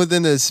happened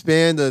within the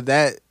span of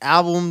that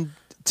album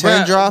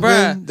 10 Bruh, dropping,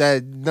 bruh.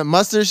 that the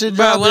Mustard shit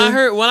Bro,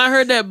 dropping, when I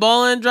heard that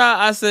Ballin drop,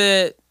 I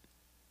said,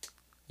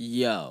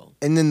 "Yo."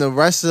 and then the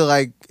rest of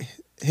like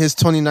his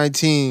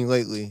 2019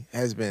 lately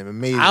has been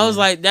amazing. I was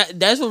like, that's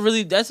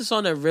the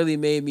song that really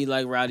made me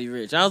like Roddy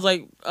Rich. I was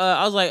like,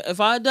 if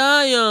I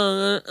die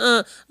young,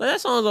 like that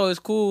song's always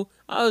cool.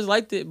 I always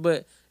liked it,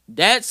 but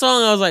that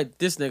song, I was like,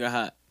 this nigga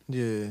hot.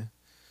 yeah.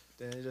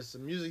 Then just the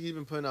music he's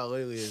been putting out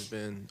lately has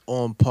been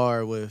on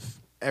par with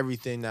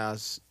everything that I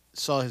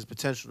saw his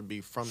potential to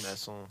be from that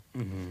song.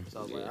 So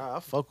I was like, I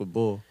fuck with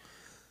Bull.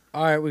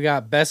 All right, we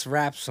got Best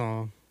Rap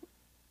Song,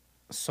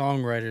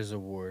 Songwriters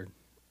Award,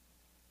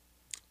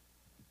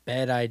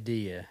 Bad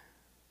Idea.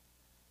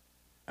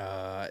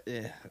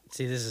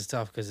 See, this is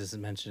tough because it's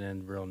mentioned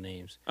in real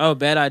names. Oh,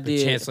 Bad But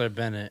Idea. Chancellor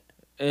Bennett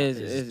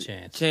is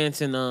Chance.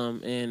 Chance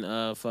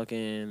and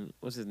fucking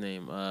what's his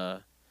name?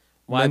 YB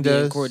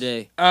Mendez. and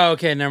Corday. Oh,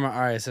 okay, never mind.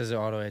 All right, it says it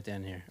all the way at the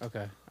end here.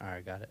 Okay, all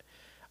right, got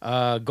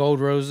it. Gold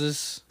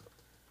Roses.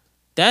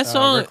 That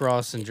song Rick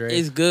Ross and Drake.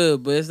 is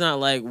good, but it's not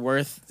like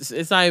worth.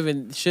 It's not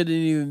even shouldn't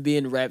even be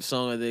in rap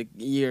song of the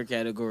year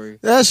category.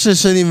 That shit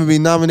shouldn't even be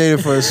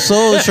nominated for a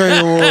Soul Train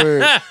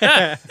Award.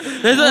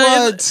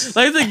 It's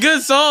a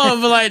good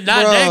song, but like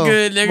not that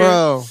good, nigga.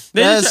 Bro,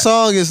 They that just-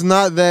 song is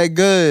not that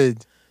good.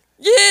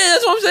 Yeah,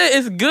 that's what I'm saying.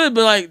 It's good,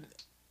 but like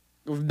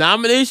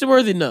nomination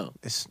worthy, no.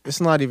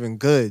 It's not even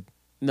good.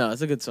 No,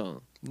 it's a good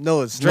song.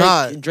 No, it's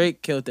not.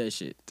 Drake killed that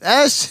shit.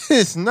 That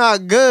shit's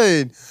not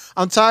good.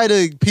 I'm tired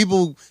of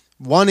people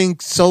wanting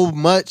so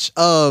much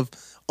of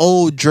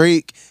old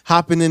Drake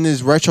hopping in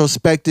his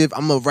retrospective,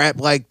 I'm gonna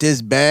rap like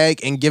this bag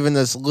and giving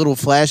us little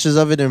flashes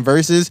of it in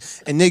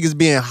verses and niggas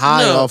being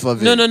high off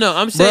of it. No.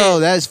 I'm saying, bro,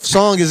 that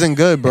song isn't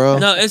good, bro.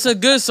 no, it's a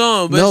good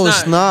song, but No,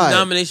 it's not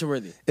nomination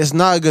worthy. It's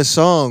not a good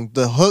song.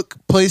 The hook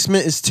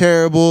placement is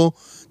terrible.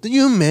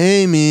 You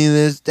made me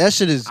this. That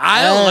shit is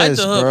I don't like ass,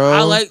 the hook. bro.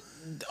 I like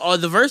all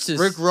the verses.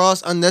 Rick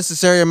Ross,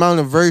 unnecessary amount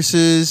of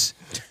verses.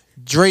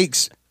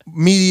 Drake's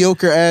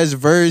mediocre ass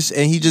verse,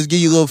 and he just give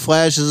you little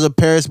flashes of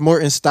Paris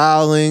Morton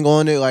styling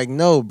on it. Like,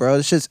 no, bro,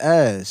 this shit's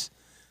ass.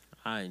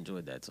 I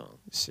enjoyed that song.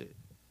 Shit.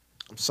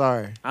 I'm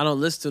sorry. I don't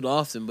listen to it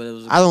often, but it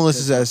was. I don't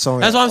listen to that song.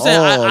 That's at what I'm saying.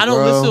 all, I don't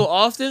bro. listen to it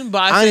often,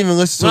 but I didn't even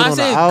listen to it when on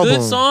I the say album.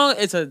 good song,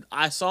 it's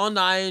a song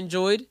that I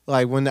enjoyed.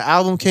 Like when the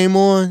album came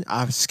on,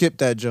 I skipped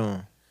that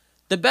joint.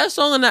 The best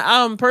song on the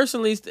album,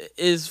 personally,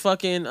 is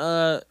fucking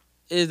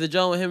is the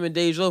joint with him and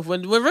Dej Loaf.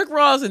 When Rick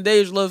Ross and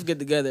Dej Loaf get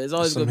together, it's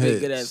always Some gonna be a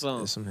hits. good ass song.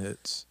 There's some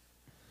hits.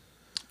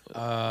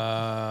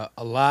 A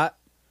lot.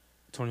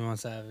 21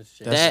 Savage.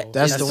 J. Cole.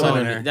 That's the song.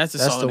 winner. That's the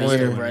That's song the of the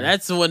year, winner. bro.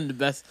 That's the one of the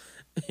best.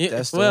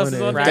 That's the What else is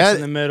winner. on there? Rats That-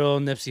 in the Middle,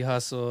 Nipsey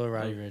Hussle,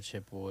 Roddy Ricch,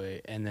 Hit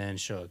Boy, and then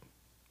Suge,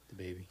 the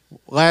baby.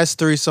 Last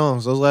three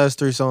songs. Those last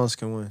three songs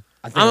can win.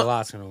 I think a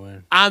lot's gonna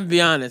win. I'm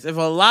be honest. If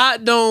a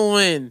lot don't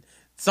win,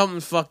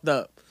 something's fucked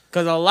up.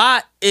 Cause a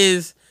lot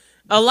is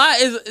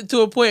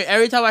to a point.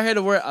 Every time I hear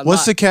the word,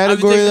 What's the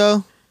category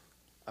though?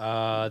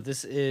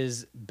 This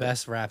is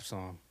best rap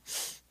song.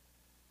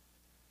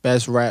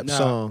 Best rap No,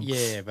 song.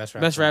 Yeah, best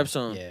rap. Best rap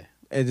song. Yeah,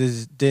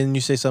 Didn't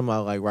you say something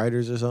about like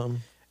writers or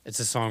something? it's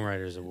a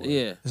songwriters award.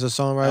 Yeah. It's a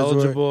songwriters award.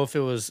 Eligible if it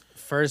was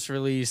first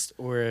released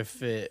or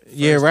if it.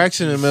 Yeah, first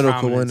Racks in the achieved Middle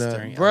could win prominence that.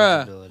 during Bruh,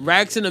 eligibility.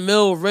 Racks in the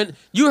Middle.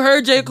 You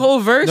heard J. Cole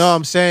verse? No,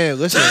 I'm saying,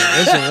 listen.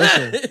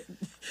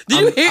 Did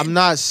you hear? I'm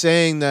not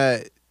saying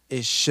that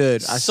it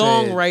should. I said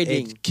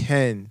Songwriting. it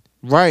can.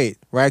 Right,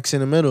 Racks in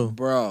the Middle.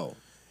 Bro.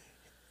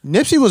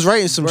 Nipsey was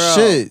writing some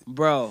shit.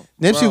 Bro.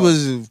 Nipsey bro,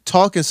 was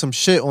talking some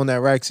shit on that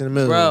Racks in the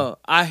Middle. Bro,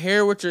 I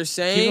hear what you're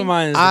saying. Keep in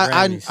mind, it's the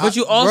Grammys. But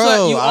you also,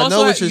 bro, you I also,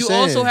 know what you're you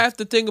saying. also have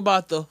to think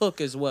about the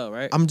hook as well,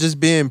 right? I'm just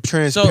being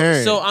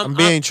transparent. So I'm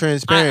being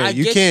transparent. I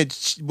You get-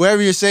 can't.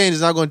 Whatever you're saying is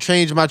not going to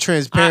change my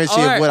transparency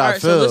Alright, of what I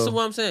alright, feel. So listen to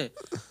what I'm saying.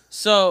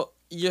 So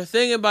you're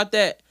thinking about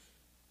that.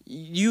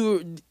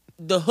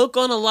 The hook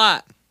on a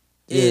lot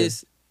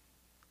is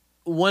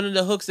one of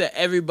the hooks that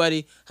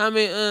everybody. How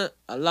many?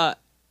 A lot.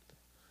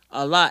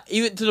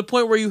 Even to the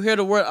point where you hear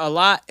the word a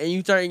lot and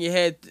you start in your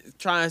head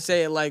trying to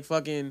say it like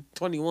fucking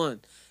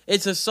 21.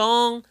 It's a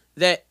song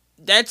that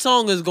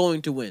song is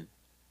going to win.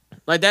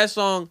 Like that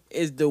song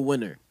is the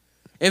winner.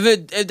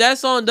 If that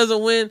song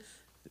doesn't win,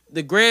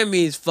 the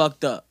Grammy is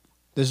fucked up.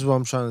 This is what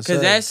I'm trying to say.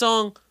 Because that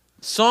song,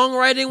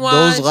 songwriting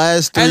wise, those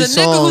last three as a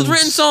nigga songs who's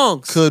written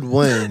songs, could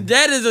win.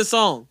 that is a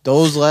song.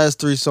 Those last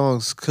three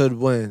songs could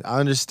win. I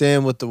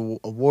understand what the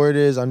award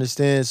is. I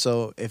understand.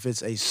 So if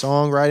it's a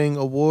songwriting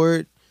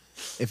award,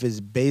 if it's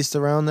based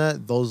around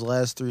that, those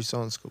last three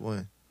songs could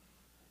win.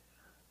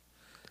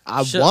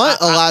 I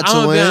want a lot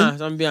to win. I'm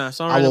gonna be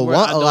honest. I will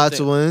want a lot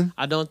to win.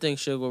 I don't think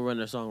Suge will run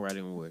a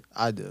songwriting award.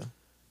 I do.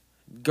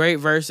 Great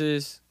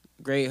verses,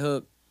 great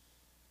hook,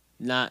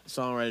 not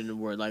songwriting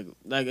award. Like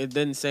it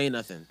didn't say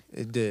nothing.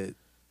 It did.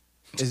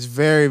 It's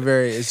very,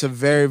 very. It's a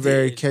very,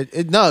 very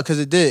catchy. No, because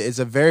it did. It's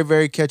a very,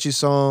 very catchy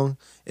song.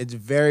 It's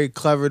very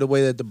clever the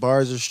way that the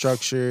bars are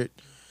structured.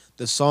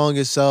 The song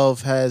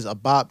itself has a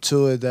bop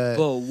to it that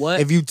But what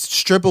if you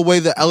strip away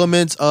the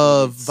elements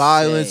of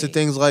violence and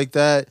things like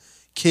that,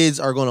 kids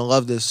are gonna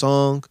love this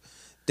song.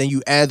 Then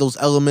you add those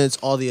elements,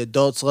 all the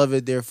adults love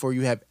it. Therefore,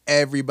 you have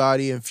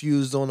everybody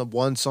infused on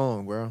one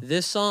song, bro.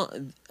 this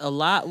song, a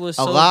lot was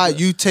A so lot. good.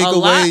 You take a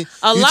away.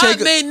 Lot, a you lot take,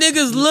 made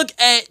niggas look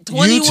at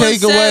 21 you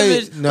take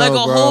away. Savage No, like a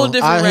bro. whole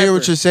different I hear rapper.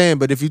 what you're saying,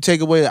 but if you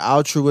take away the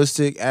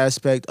altruistic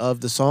aspect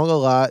of the song a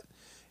lot,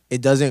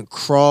 it doesn't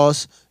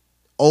cross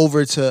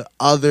over to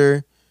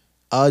other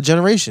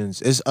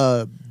generations. It's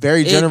a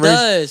very generation.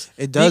 does.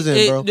 It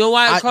doesn't, bro. You know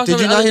why it crosses Did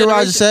over you to not other hear what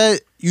I just generations?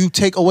 said? You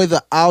take away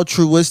the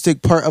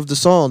altruistic part of the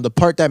song, the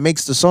part that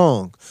makes the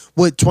song.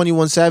 What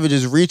 21 Savage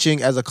is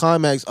reaching as a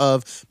climax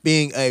of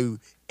being a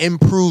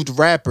improved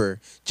rapper.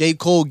 J.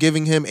 Cole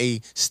giving him a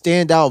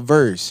standout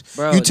verse.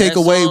 Bro, you take that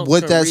away song what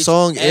can that reach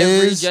song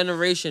every is.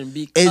 generation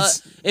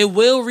because it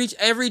will reach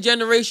every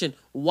generation.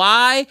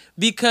 Why?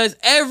 Because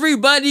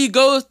everybody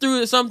goes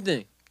through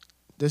something.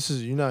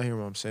 You're not hearing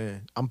what I'm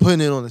saying. I'm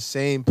putting it on the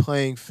same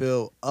playing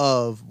field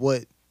of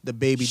what the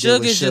baby did Suge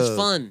with is just Suge.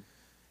 fun.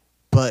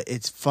 But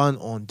it's fun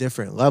on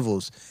different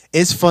levels.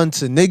 It's fun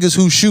to niggas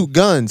who shoot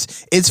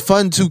guns. It's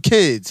fun to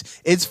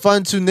kids. It's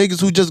fun to niggas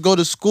who just go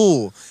to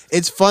school.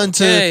 It's fun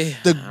to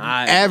the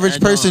average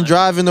person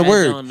driving to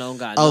work.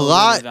 A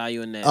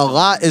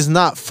lot is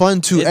not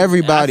fun to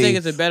everybody. I think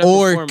it's a better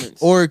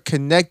performance. or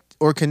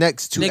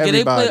connects to Nigga, everybody.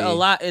 they play a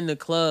lot in the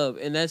club,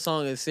 and that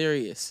song is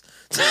serious.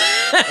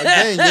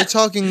 Again, you're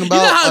talking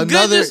about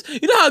another.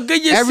 You know how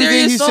good your everything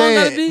serious he's song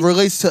gotta be? saying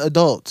relates to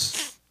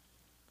adults.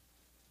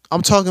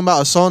 I'm talking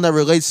about a song that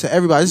relates to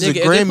everybody. This is the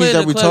Nigga, if they play Grammys in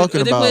that the we're club-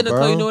 talking if they play about, in the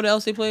club, you know bro. what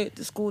else they play?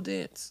 The school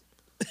dance.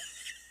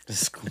 The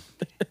school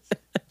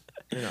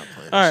They're not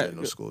playing All that right. shit,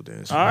 no school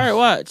dance. All right,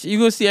 watch. You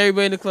gonna see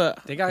everybody in the club.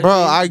 They got Bro,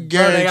 I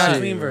guarantee they got you,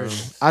 clean bro.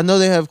 versions. I know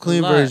they have clean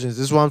A lot. versions.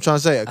 This is what I'm trying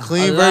to say. A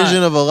clean A lot.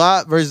 version of a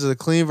lot versus a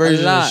clean version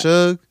of lot.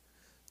 Suge.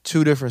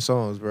 Two different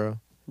songs, bro.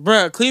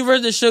 Bruh, clean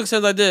version of Suge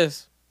says like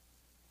this.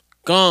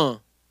 Gone.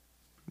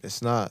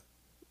 It's not.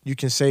 You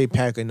can say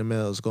Pack in the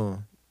Mail is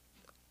gone.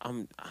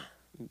 I'm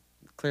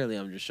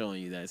just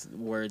showing you that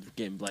words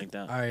getting blanked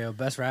out. All right, yo,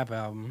 best rap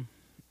album.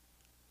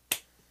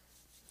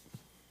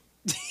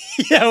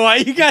 Yeah, why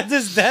you got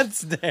this death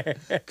stare?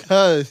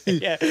 Cause he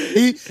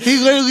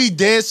literally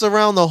danced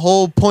around the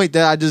whole point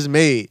that I just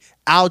made.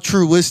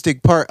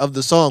 Altruistic part of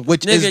the song,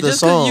 which Nigga, is the just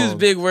song. cause you use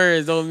big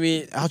words don't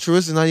mean.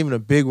 Altruistic is not even a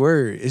big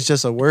word. It's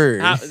just a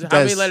word. How many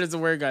That's letters a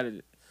word got in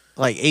it?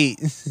 like 8.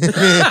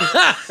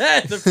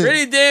 That's a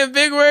pretty damn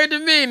big word to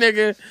me,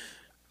 nigga.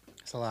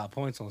 That's a lot of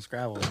points on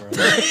Scrabble, bro.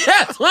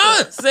 That's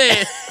what I'm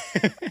saying.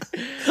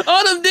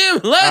 All them damn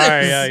letters. All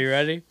right, yo, you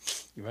ready?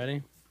 You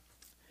ready?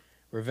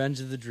 Revenge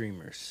of the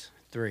Dreamers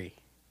 3.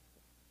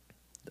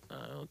 I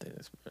don't think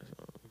that's.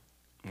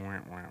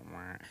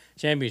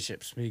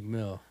 Championships, Meek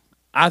Mill.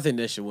 I think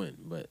they should win,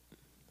 but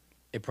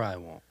It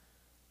probably won't.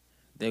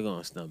 they're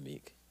gonna snub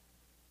Meek.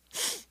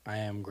 I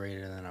am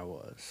greater than I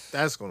was.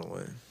 That's gonna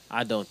win.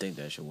 I don't think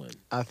that should win.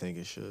 I think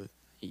it should.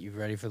 You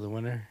ready for the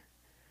winner?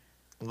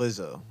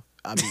 Lizzo.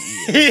 I'd be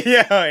eating.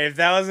 Yo, if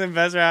that wasn't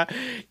best rap,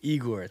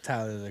 Igor,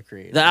 Tyler the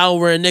Creator. The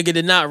album where a nigga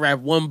did not rap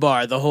one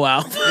bar the whole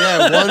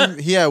album.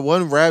 He had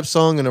one rap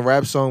song, and the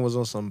rap song was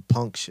on some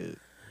punk shit.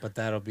 But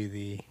that'll be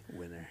the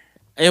winner.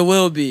 It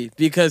will be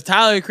because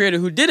Tyler the Creator,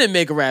 who didn't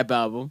make a rap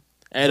album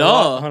at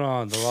all. Hold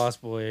on, The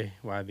Lost Boy,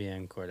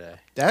 YBN Cordae.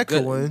 That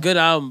could win. Good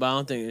album, but I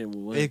don't think it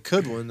will win. It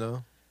could win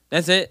though.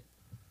 That's it.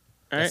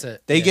 All That's right.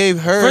 it. They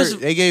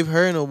Yeah. gave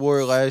her an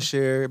award last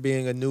year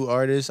being a new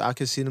artist. I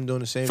could see them doing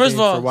the same First thing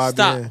of all, for YBN.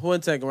 stop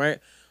 1 second, right?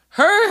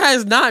 Her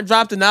has not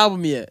dropped an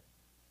album yet.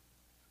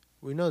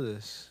 We know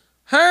this.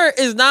 Her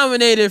is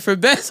nominated for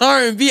Best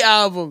R&B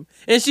Album,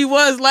 and she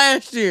was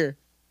last year.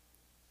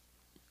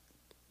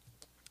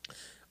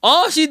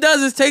 All she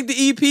does is take the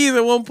EPs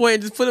at one point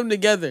and just put them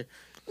together.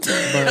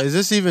 But is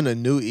this even a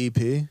new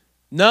EP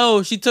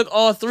No, she took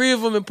all 3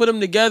 of them and put them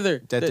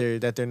together.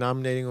 that they're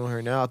nominating on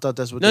her now? I thought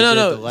that's what No, they no,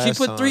 did the no. last She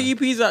put time. 3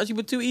 EPs out. She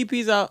put 2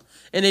 EPs out,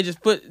 and they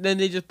just put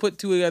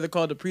 2 together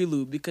called the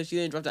Prelude because she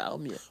didn't drop the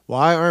album yet.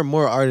 Why aren't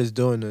more artists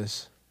doing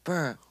this?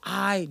 Bruh,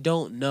 I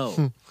don't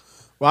know.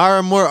 Why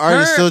are more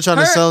artists still trying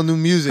to sell new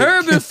music?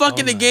 Her been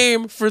fucking the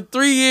game for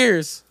 3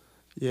 years.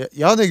 Yeah,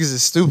 y'all niggas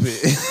is stupid.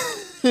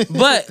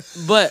 But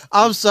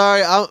I'm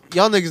sorry, y'all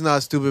niggas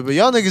not stupid, but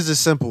y'all niggas is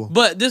simple.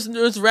 But this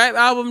rap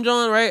album,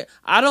 John, right?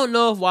 I don't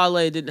know if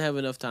Wale didn't have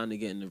enough time to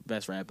get in the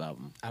best rap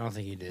album. I don't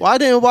think he did. Why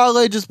didn't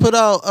Wale just put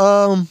out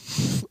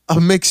a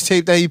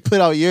mixtape that he put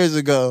out years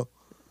ago?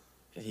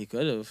 He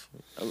could have.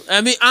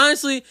 I mean,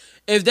 honestly,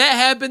 if that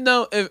happened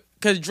though,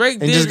 because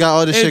Drake And just got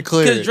all the shit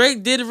cleared. Because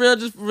Drake did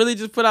really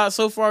just put out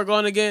So Far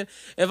Gone again.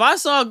 If I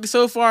saw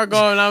So Far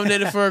Gone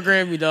nominated for a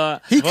Grammy,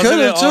 dog, He could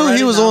have too.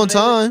 He was on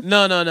time.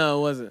 No, it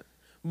wasn't.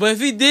 But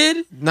if he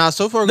did, Nah,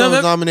 So Far Gone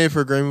was nominated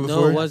for a Grammy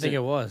before. No, it I wasn't. think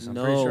it was. I'm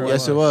No, pretty sure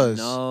Yes, it was.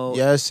 No.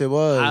 Yes, it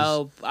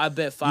was. I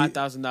bet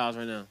 $5,000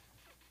 right now.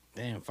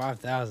 Damn,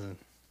 5,000.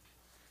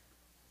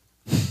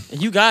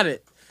 And you got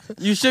it.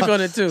 You shook on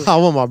it too. I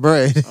want my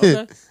bread.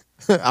 Okay.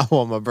 I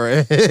want my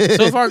bread.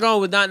 So Far Gone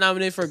was not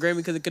nominated for a Grammy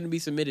because it couldn't be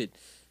submitted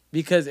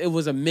because it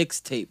was a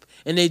mixtape,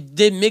 and they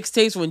did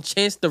mixtapes when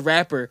Chance the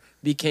Rapper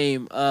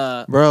became.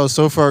 Bro,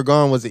 So Far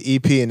Gone was the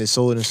EP and it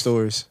sold in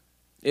stores.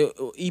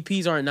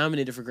 EPs aren't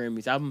nominated for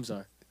Grammys. Albums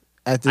are.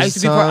 At I this used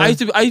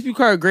to time. be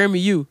called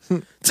Grammy U.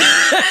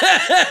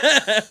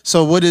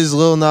 So what is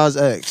Lil Nas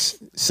X?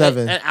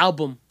 7. An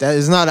album. That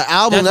is not an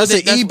album. That's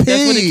an EP.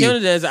 That's what they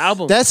counted as an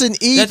album. That's an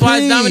EP. That's why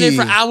it's nominated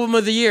for Album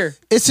of the Year.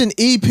 It's an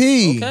EP.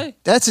 Okay.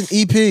 That's an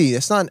EP.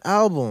 That's not an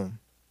album.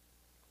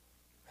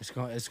 It's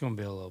gonna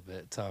be a little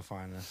bit tough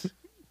on us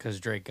because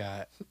Drake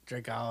got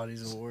all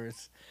these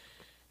awards.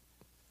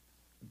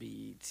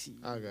 BT.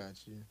 I got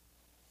you.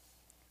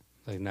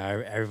 Like now,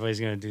 everybody's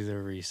gonna do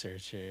their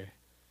research here.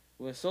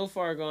 Was So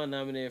Far Gone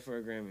nominated for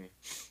a Grammy?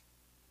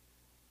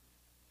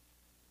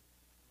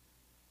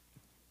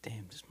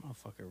 Damn, this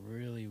motherfucker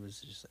really was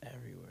just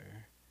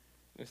everywhere.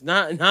 It's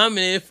not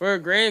nominated for a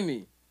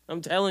Grammy.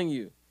 I'm telling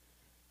you.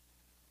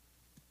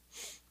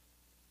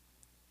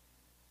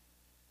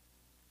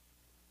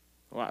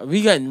 Wow,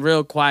 we getting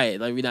real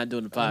quiet, like we're not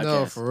doing the podcast.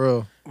 No, for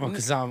real. Well,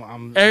 because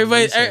I'm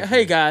Everybody, researching.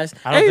 hey guys.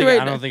 I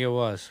don't think it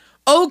was.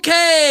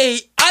 Okay,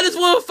 I just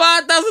won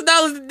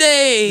 $5,000 a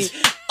day.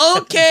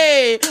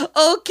 Okay,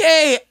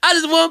 I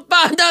just won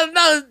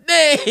 $5,000 a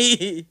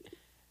day.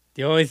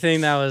 The only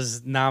thing that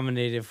was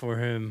nominated for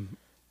him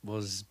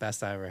was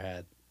Best I Ever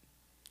Had.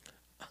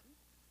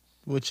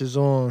 Which is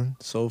on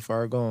So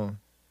Far Gone.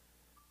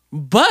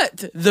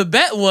 But the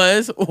bet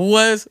was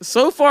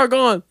So Far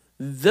Gone,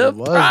 the It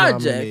was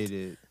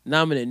project.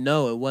 Nominated.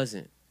 No, it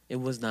wasn't. It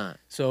was not.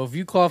 So if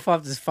you cough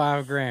up this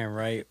 $5,000,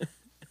 right?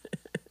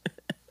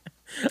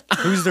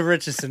 Who's the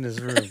richest in this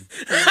room?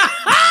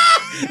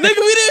 Nigga, we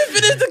didn't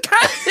finish the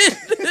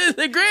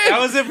Grammys. That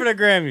was it for the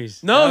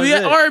Grammys. No, That we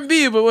was had it.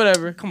 R&B, but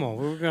whatever. Come on,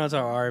 we're gonna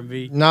talk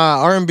R&B.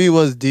 Nah, R&B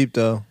was deep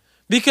though.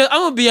 Because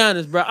I'm gonna be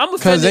honest, bro. I'm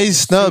Because they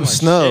snubbed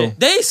Snow.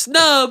 They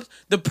snubbed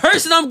the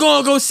person I'm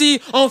gonna go see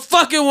on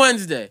fucking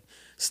Wednesday.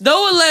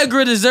 Snow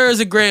Allegra deserves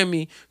a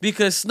Grammy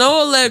because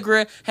Snow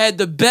Allegra had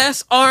the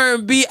best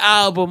R&B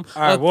album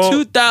of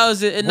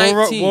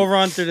 2019. We'll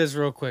run through this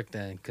real quick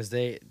then, because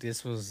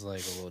this was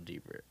like a little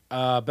deeper.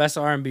 Best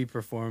R&B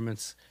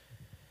performance.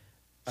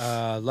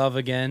 Love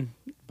Again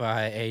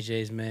by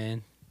AJ's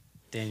man,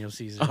 Daniel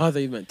Caesar. Oh, I thought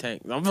you meant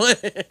Tank. I'm playing.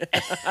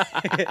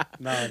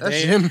 No,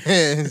 That's your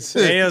man.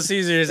 Daniel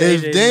Caesar is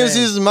If AJ's Daniel man.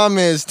 Caesar's my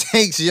man,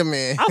 Tank's your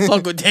man. I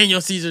fuck with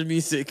Daniel Caesar's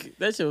music.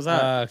 That shit was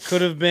hot.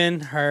 Could Have Been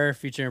Her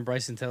featuring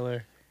Bryson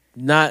Tiller.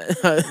 Not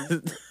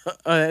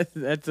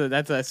that's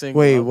a single.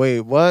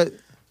 Wait, what?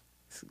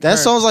 That Her.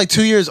 song's like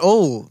 2 years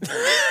old.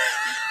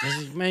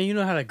 Man, you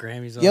know how the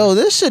Grammys are. Yo,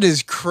 this shit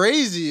is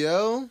crazy,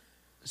 yo.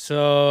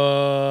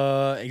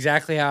 So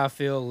Exactly How I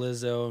Feel,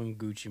 Lizzo and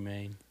Gucci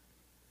Mane.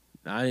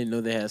 I didn't know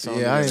they had songs.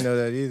 Yeah, I didn't know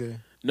that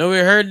either.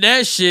 Nobody heard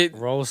that shit.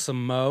 Roll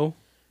Some Mo,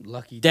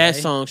 Lucky That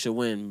Day. song should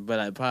win, but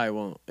I probably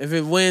won't. If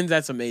it wins,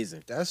 that's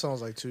amazing. That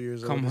song's like 2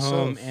 years Come old.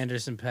 Home, itself.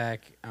 Anderson .Paak,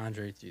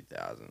 Andre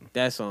 3000.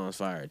 That song's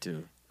fire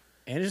too.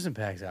 Anderson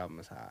 .Paak's album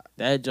is hot.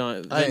 That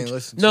joint. I ain't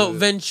listened to No, it.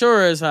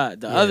 Ventura is hot.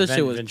 The Yeah, other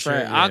shit was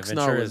Ventura- trash. yeah, Oxnard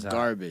Ventura was is hot.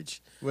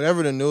 garbage.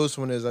 Whatever the newest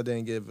one is, I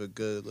didn't give a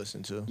good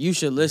listen to. You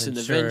should listen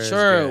to Ventura is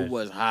Ventura. good.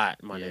 Was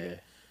hot, my Yeah.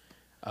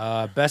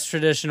 nigga. Best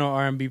traditional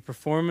R&B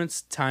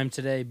performance. Time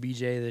Today.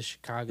 BJ the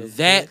Chicago. Kid.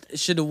 That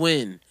should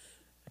win,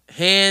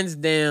 hands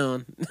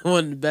down.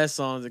 One of the best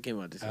songs that came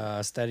out this year.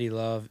 Steady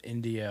Love.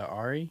 India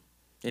Ari.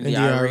 India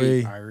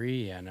Ari.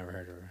 Ari. Yeah, I never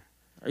heard of her.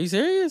 Are you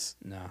serious?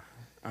 No,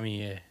 I mean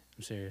yeah,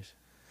 I'm serious.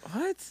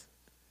 What?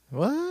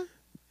 What?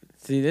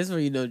 See, this is where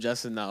you know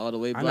Justin not all the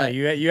way I know black.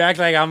 you act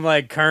like I'm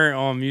like current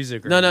on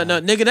music. No, right no, now.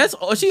 no, nigga. That's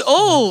she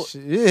old.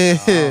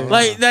 Yeah.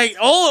 Like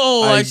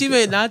old. I- Like she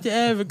made not to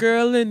have a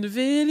girl in the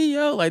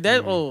video. Like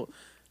that old.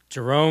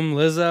 Jerome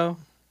Lizzo.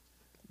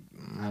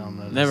 I don't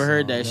know. Never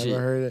heard that Never shit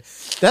heard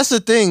it. That's the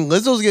thing.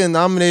 Lizzo's getting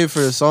nominated for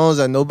the songs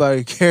that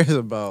nobody cares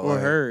about. or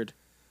like, heard.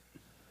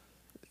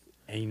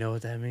 And you know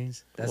what that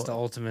means? That's the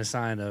ultimate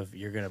sign of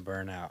you're gonna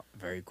burn out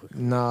very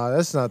quickly. Nah,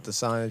 that's not the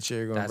sign that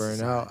you're gonna That's burn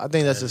the out. sign. I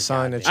think that's That a is a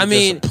sign that goddamn- you're I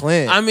mean, just a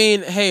plant. I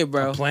mean, hey,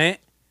 bro. A plant?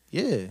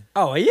 yeah.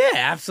 Oh yeah,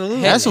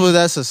 absolutely. That's what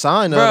that's a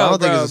sign of. Bro, I don't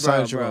think bro, it's a sign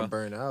bro, that you're bro. gonna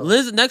burn out.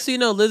 Liz, next thing you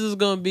know, Liz is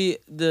gonna be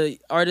the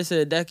artist of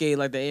the decade,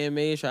 like the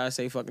AMA try to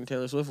say fucking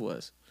Taylor Swift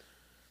was.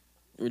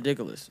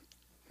 Ridiculous,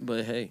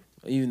 but hey,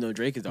 even though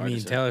Drake is the I mean,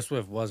 artist, Taylor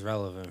Swift was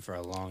relevant for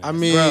a long. I ass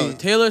mean, bro,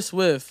 Taylor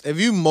Swift if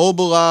you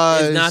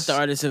mobilize, is not the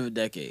artist of the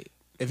decade.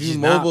 if you She's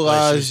not, but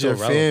mobilize she's your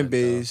still fan relevant, though.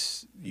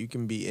 base, you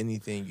can be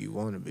anything you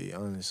want to be.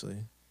 Honestly,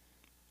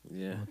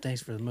 Yeah, Well,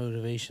 thanks for the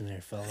motivation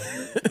there, fella.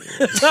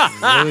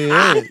 really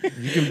is.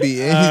 You can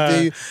be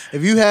anything.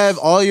 If you have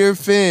all your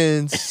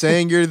fans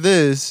saying you're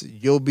this,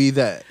 you'll be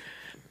that.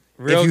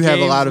 Real you have a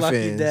Games, lot of Lucky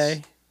fans.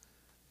 Day,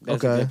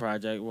 that's a Okay. good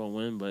project. Won't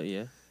win, but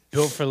yeah.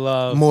 Built for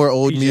Love, More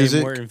old PJ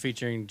music. Morton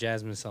featuring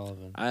Jasmine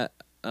Sullivan. That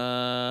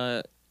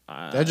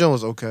joint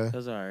was okay.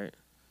 That's all right.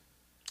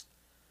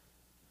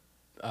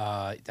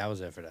 That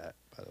was it for that,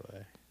 by the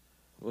way.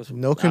 What's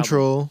No album?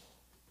 control.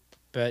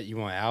 Bet you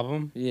want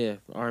album? Yeah,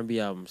 R&B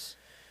albums.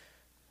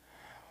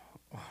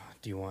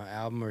 Do you want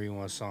album or you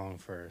want song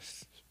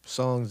first?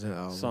 Songs and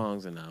albums.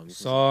 Songs and albums.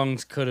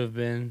 Songs Could Have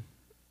Been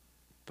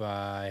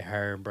by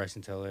her and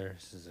Bryson Tiller.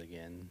 This is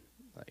again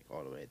like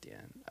all the way at the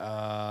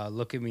end.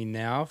 Look at Me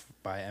Now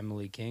by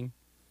Emily King.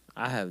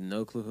 I have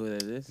no clue who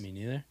that is. Me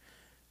neither.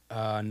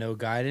 No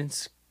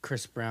Guidance.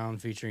 Chris Brown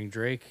featuring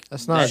Drake.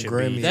 That's not Should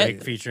Grammy. be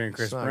Drake featuring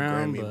Chris It's not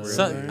Brown. Grammy But worthy.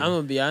 So, I'm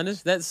gonna be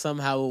honest. That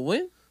somehow will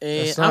win,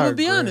 and That's I'm not gonna a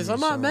be honest. Grammy I'm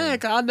not song.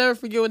 mad. 'Cause I'll never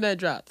forget when that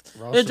dropped.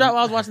 Roll It some- dropped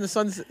while I was watching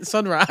the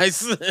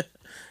sunrise.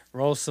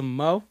 Roll Some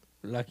Mo.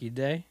 Lucky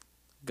Day.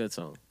 Good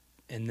song.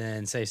 And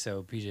then Say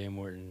So, PJ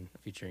Morton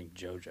featuring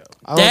JoJo.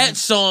 I don't- That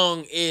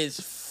song is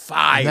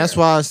fire. and that's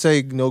why I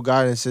say No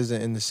Guidance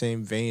isn't in the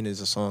same vein as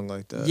a song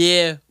like that.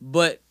 Yeah,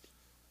 but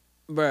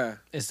bruh,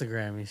 It's the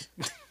Grammys.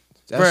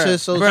 That bruh,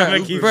 shit's so bruh,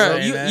 stupid. keep bruh,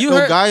 saying you, that. you No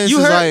heard Guidance you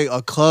is heard, like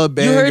a club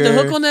banger. you heard the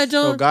hook on that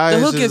joint. No The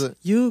Guidance hook is is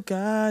 "You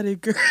Got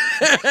It, Girl."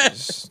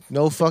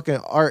 no fucking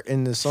art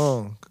in the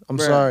song. I'm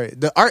Bruh. sorry.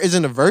 The art is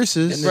in the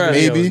verses, In the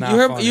video, maybe. it's not You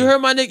heard funny. you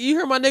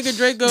heard my nigga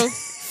Drake go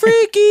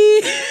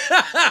freaky.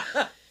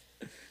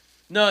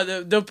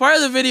 No, the part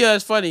of the video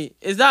that's funny.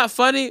 It's not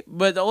funny,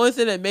 but the only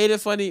thing that made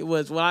it funny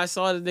was when I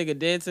saw the nigga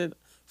dancing.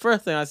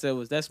 First thing I said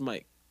was, "That's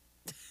Mike."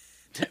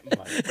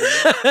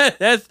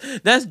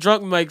 that's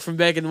drunk Mike from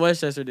back in the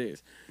Westchester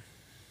days.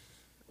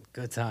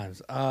 Good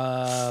times.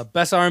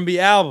 Best R&B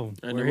album.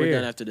 And We're then we're here.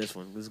 done after this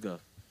one. Let's go.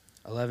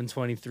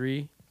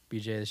 1123.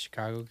 BJ the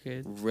Chicago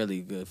Kid.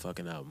 Really good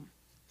fucking album.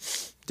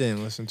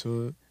 Didn't listen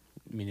to it.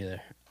 Me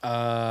neither.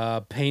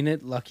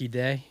 Painted. Lucky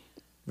Day.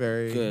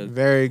 Very Good.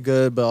 very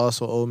good, but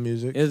also old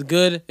music. It's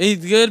good. He's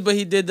good, but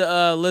he did the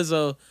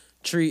Lizzo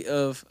treat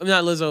of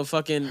not Lizzo,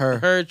 fucking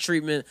her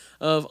treatment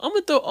of I'm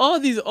gonna throw all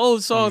these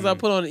old songs I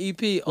put on an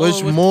EP Which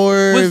on with,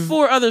 more with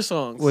 4 other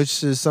songs.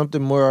 Which is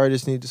something more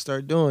artists need to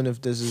start doing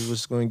if this is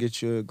what's going to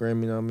get you a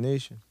Grammy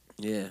nomination.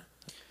 Yeah.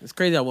 It's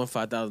crazy I won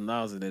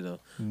 $5,000 today though.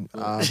 I'm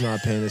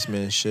not paying this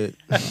man shit.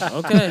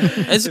 Okay.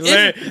 It's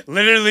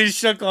Literally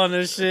shook on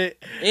this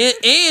shit.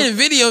 and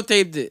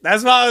videotaped it.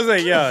 That's why I was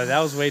like, yo, that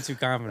was way too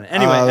confident.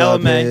 Anyway, I'm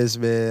not paying LMA. this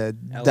man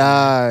a LMA.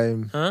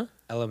 dime. Huh?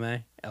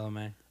 LMA.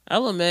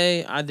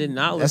 LMA, I did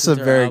not listen That's to a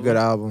her very album. good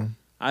album.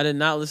 I did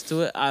not listen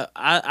to it.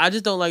 I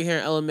just don't like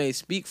hearing LMA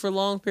speak for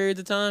long periods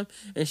of time,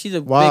 and she's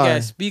a Why? big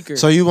ass speaker.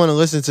 So you want to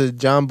listen to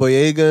John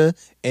Boyega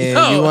and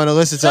No, you want to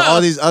listen to no. all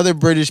these other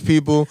British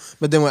people,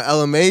 but then when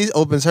LMA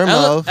opens her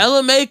mouth,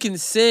 LMA can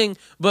sing,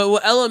 but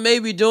what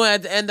LMA be doing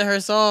at the end of her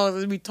songs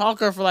is be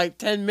talking for like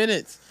 10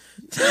 minutes.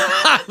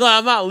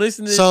 I'm not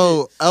listening to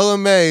so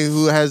LMA,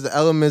 who has the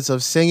elements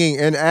of singing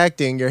and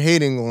acting, you're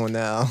hating on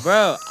now.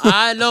 Bro,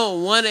 I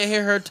don't want to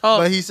hear her talk.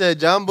 But he said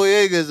John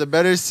Boyega is a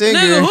better singer.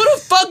 Nigga, who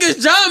the fuck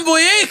is John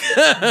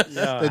Boyega?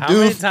 Yo, The how dude-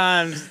 many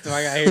times do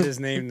I gotta hear this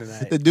name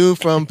tonight? The dude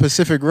from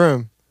Pacific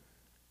Rim.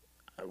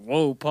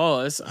 Whoa,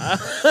 pause.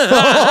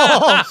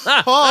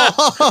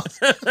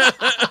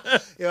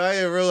 Yo, I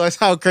didn't realize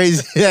how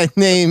crazy that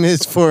name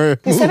is for.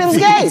 He said it was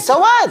gay. So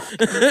what?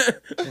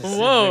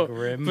 Whoa,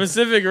 Rim.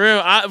 Pacific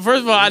Rim.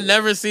 First of all, I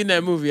never seen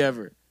that movie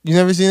ever. You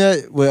never seen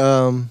that with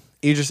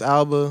Idris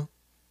Elba?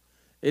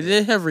 It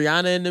didn't have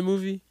Rihanna in the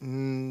movie.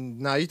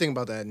 Nah, you think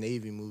about that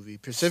Navy movie.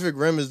 Pacific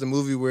Rim is the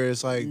movie where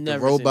it's like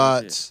Never the seen that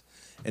robots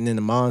and then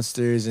the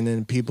monsters and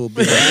then people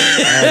being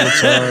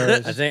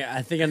avatars.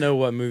 I think I know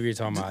what movie you're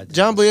talking about.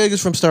 John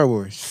Boyega's from Star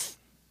Wars.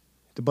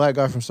 The black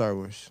guy from Star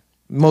Wars.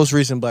 Most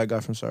recent black guy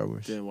from Star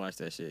Wars. Didn't watch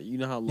that shit. You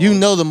know how long? You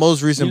know the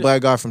most recent You know-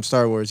 black guy from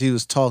Star Wars. He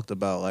was talked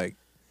about like.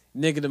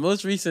 Nigga, the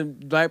most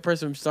recent black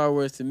person from Star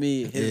Wars to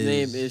me, his Is-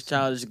 name is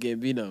Childish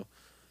Gambino.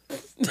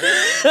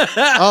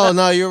 Oh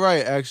no, you're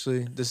right.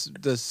 Actually,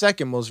 the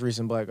second most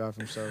recent black guy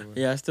from Star Wars.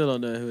 Yeah, I still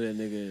don't know who that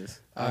nigga is.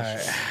 All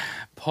right.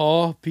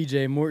 Paul,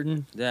 PJ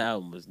Morton. That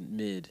album was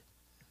mid.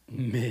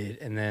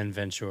 And then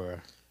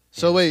Ventura.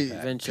 So wait,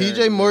 Ventura.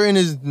 PJ Morton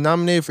is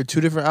nominated for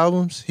 2 different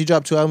albums. He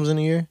dropped 2 albums in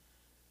a year.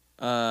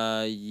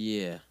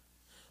 Yeah.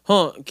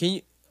 Hold on, can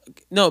you?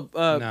 No,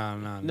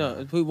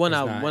 No. One It's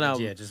album, not. one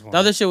album. Yeah, just one. The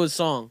other shit was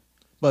song.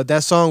 But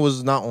that song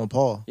was not on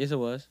Paul. Yes, it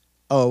was.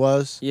 Oh, it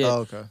was. Yeah. Oh,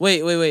 okay.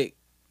 Wait.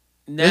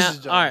 Now, This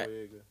is John all right.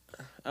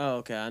 Boyega. Oh,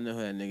 okay. I know who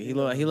that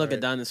nigga. He look a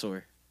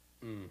dinosaur.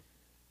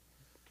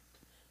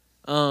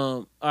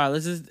 All right.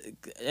 Let's just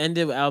end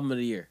it with album of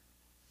the year.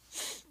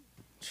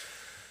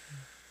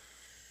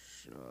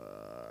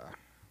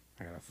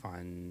 I gotta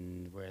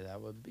find where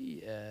that would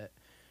be at.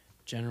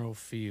 General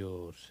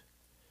Field.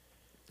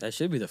 That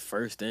should be the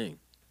first thing.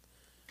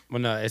 Well,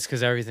 no, it's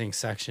because everything's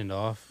sectioned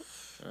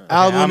off. Okay,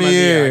 Album of the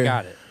year. I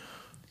got it.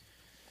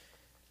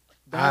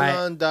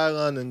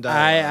 Dylan.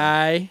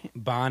 I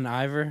Bon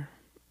Iver.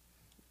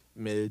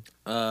 Mid.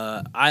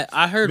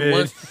 I heard Mid.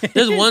 one.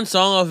 There's one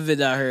song off of it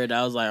that I heard.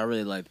 I was like, I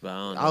really liked, but I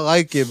don't know. I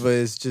like it, but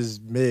it's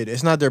just mid.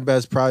 It's not their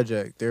best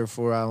project.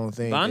 Therefore, I don't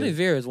think. Bon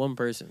Iver is one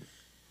person.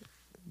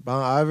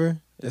 Bon Iver.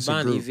 It's a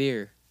Bon group.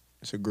 Iver.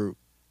 It's a group.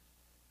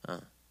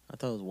 I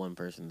thought it was one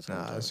person.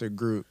 Nah, it's a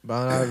group.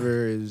 Bon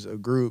Iver is a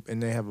group,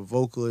 and they have a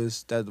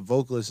vocalist. That the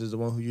vocalist is the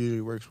one who usually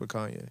works with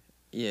Kanye.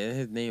 Yeah,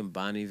 his name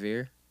Bon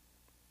Iver.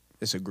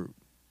 It's a group.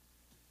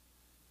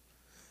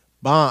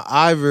 Bon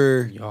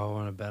Iver. Y'all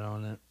want to bet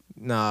on it?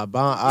 Nah,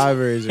 Bon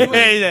Iver is a group.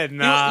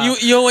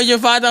 You don't want your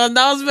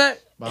 $5,000 back?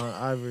 Bon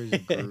Iver is a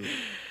group.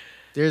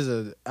 There's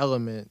an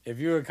element. If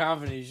you were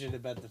confident, you should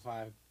have bet the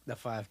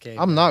 5K.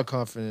 I'm not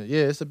confident.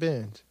 Yeah, it's a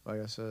band. Like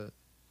I said,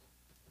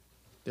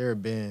 they're a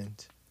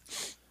band.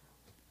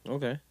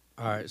 Okay.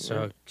 All right,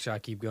 so should I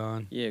keep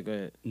going? Yeah, go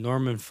ahead.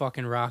 Norman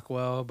fucking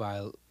Rockwell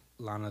by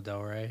Lana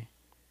Del Rey.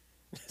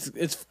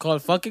 It's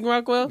called Fucking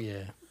Rockwell?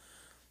 Yeah.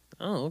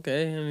 Oh,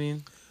 okay. I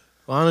mean,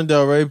 Lana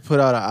Del Rey put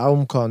out an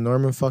album called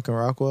Norman fucking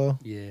Rockwell.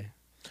 Yeah.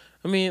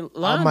 I mean, I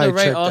Lana might Del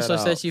Rey check that also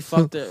said out. she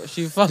fucked her.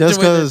 She fucked Just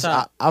her with because the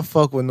top. I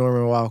fuck with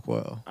Norman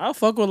Rockwell. I'll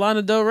fuck with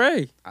Lana Del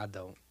Rey. I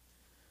don't.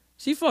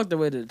 She fucked her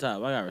way to the top.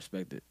 I gotta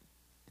respect it.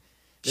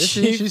 Did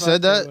she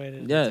said fucked her that? way to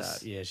the Yes.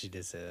 top. Yeah, she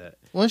did say that.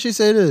 When she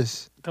say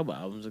this? A couple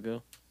albums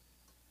ago.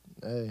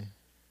 Hey,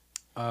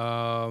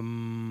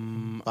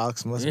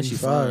 Box must Yeah, be she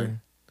fire.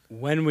 fine.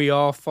 When we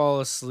all fall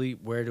asleep,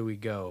 where do we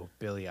go?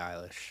 Billie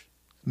Eilish.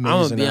 I'm gonna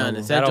Amazing be album.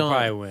 honest. That'll John-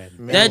 probably win. That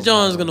Amazing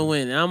John's album. gonna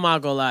win, and I'm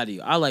not gonna lie to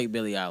you. I like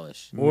Billie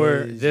Eilish. Or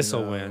Amazing this'll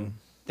album. win.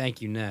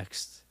 Thank you,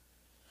 next.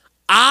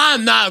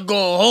 I'm not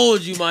gonna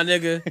hold you, my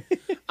nigga.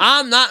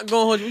 I'm not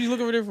gonna hold you. What you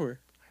looking over there for?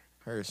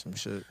 Heard some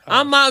shit.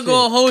 I'm not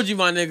gonna hold you,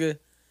 my nigga.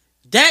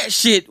 That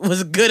shit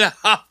was good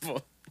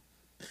album.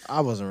 I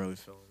wasn't really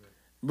feeling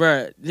it.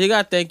 Bruh, they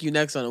got Thank You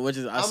Next on it, which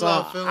is I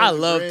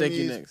love Thank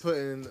You Next.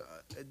 Putting,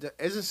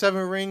 isn't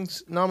Seven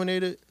Rings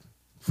nominated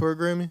for a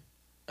Grammy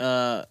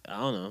I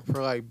don't know.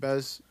 for like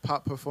best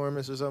pop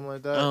performance or something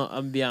like that, I'm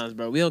gonna be honest,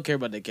 bro. We don't care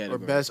about that or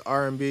category. best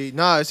R&B?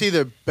 Nah, it's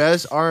either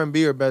best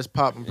R&B or best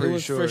pop. I'm it pretty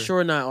was sure. for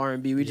sure not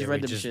R&B. We just Yeah,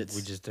 read we them just, shits.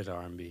 We just did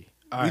R&B.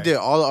 We did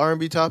all the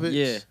R&B topics.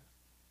 Yeah.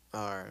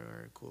 All right,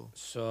 cool.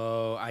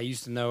 So I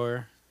used to know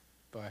her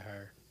by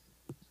her.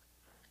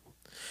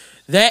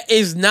 That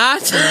is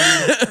not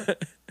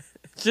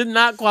should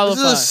not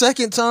qualify. This is the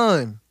second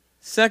time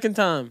Second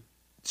time.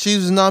 she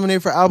was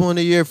nominated for album of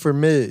the year for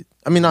Mid.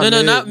 I mean, not No,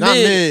 Mid. not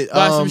Mid.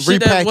 By some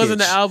shit that wasn't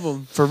the Repackaged.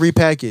 album. For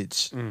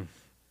Repackage.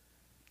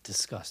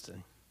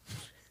 Disgusting.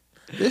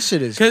 This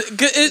shit is Cause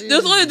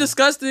it's only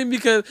disgusting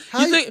because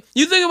How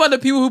you think about the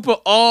people who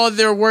put all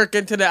their work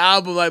into the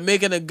album, like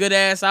making a good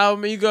ass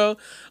album, and you go,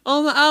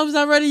 "Oh, my album's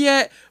not ready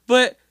yet,"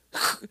 but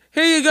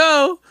here you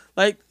go.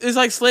 Like it's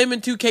like slamming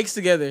two cakes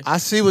together. I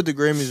see what the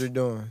Grammys are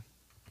doing.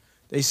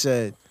 They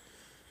said,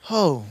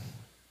 "Oh,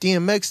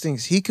 DMX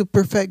thinks he could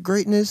perfect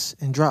greatness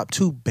and drop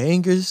 2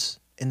 bangers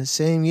in the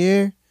same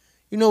year.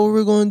 You know what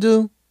we're going to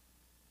do?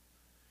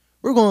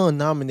 We're going to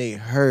nominate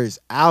her's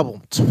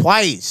album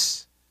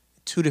twice,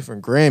 2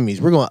 different Grammys.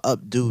 We're going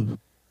to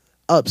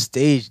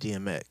upstage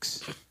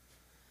DMX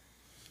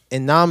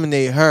and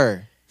nominate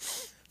her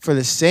for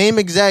the same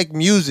exact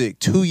music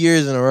 2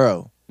 years in a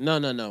row." No.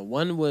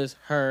 One was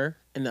her,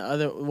 and the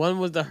other one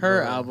was the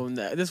Her album.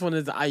 This one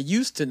is I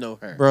Used to Know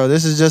Her. Bro,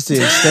 this is just the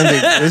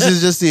extended. This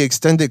is just the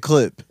extended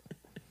clip.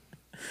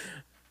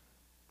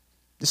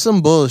 It's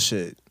some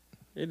bullshit.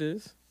 It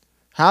is.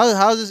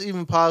 How is this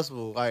even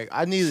possible? Like,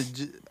 I need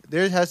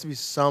there has to be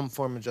some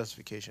form of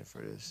justification for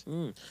this.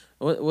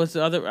 What's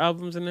the other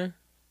albums in there?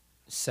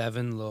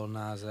 7, Lil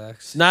Nas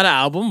X. It's not an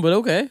album, but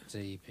okay. It's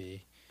an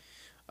EP.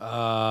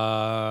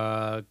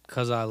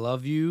 Cause I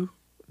Love You,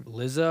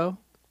 Lizzo.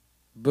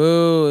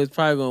 Boo! It's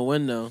probably gonna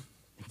win though.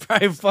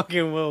 Probably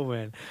fucking will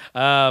win.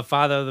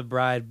 Father of the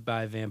Bride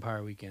by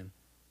Vampire Weekend.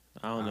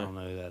 I don't know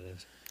who that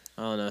is.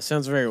 I don't know. It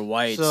sounds very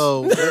white.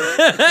 So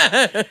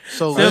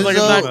Sounds like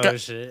it's not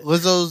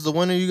Lizzo's the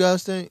winner, you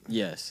guys think?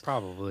 Yes.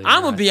 Probably.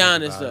 I'm gonna be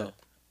honest though.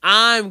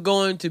 I'm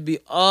going to be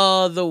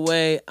all the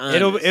way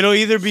honest. It'll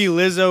either be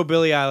Lizzo,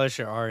 Billie Eilish,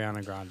 or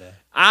Ariana Grande.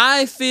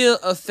 I feel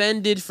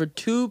offended for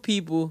 2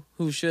 people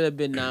who should have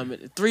been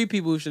nominated. 3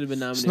 people who should have been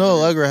nominated. Snow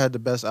Allegra had the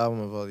best album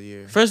of all the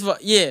year. First of all,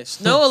 yeah,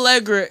 Snow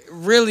Allegra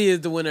really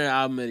is the winner of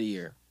album of the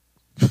year.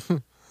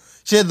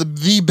 She had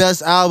the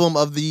best album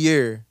of the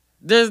year.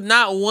 There's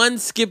not one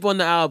skip on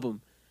the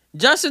album.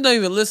 Justin don't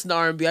even listen to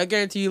R&B. I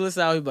guarantee you listen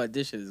to album, but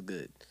this shit is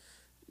good.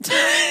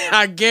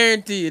 I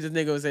guarantee you this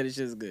nigga would say this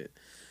shit is good.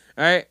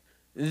 All right.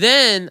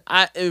 Then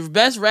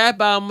best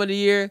rap album of the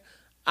year.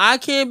 I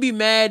can't be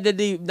mad that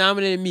they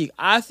nominated Meek.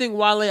 I think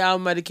Wale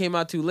album might have came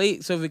out too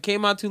late. So if it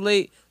came out too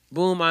late,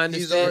 boom, I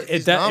understand.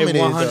 He's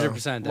nominated,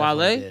 100%.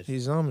 Wale?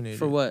 He's nominated.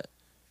 For what?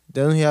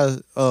 Then he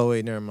has. Oh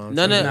wait, never mind.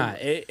 Nah,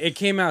 it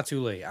came out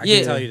too late. I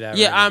can tell you that.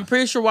 Yeah, right I'm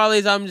pretty sure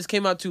Wale's album just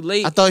came out too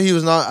late. I thought he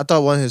was not. I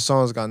thought one of his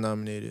songs got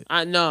nominated.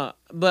 I know,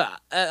 but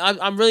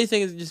I'm really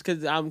thinking it's just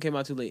because the album came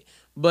out too late.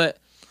 But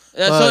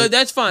so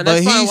that's fine.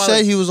 That's but fine. he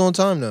said he was on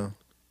time though.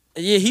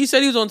 Yeah, he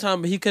said he was on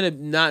time, but he could have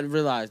not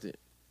realized it.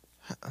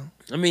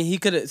 I mean, he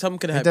could have. Something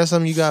could have Ain't happened. that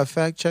something you got to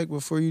fact check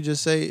before you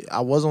just say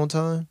I was on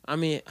time? I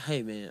mean,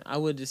 hey man, I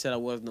would have just said I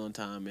wasn't on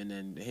time and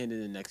then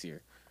handed it next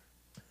year.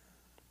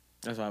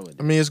 That's what I would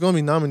do. I mean, it's gonna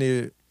be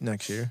nominated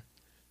next year.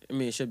 I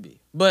mean, it should be,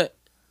 but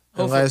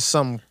unless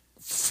some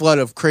flood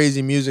of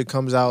crazy music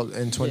comes out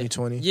in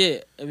 2020. Yeah,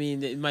 I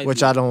mean, it might.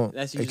 Which be. I don't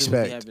That's usually what be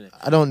expect. happening.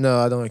 I don't know.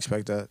 I don't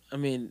expect that. I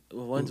mean,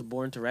 one's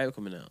Born to Rap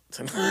coming out,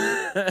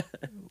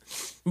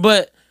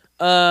 but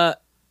Ari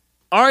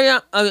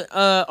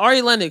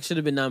Lennox should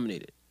have been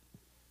nominated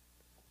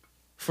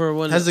for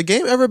one. Has the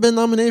game ever been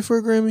nominated for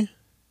a Grammy?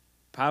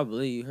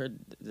 Probably. You heard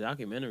the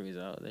documentaries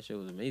out. That shit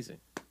was amazing.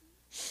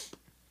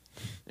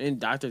 And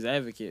Doctor's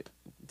Advocate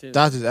too.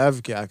 Doctor's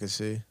Advocate, I could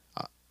see.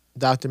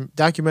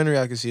 Documentary,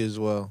 I could see as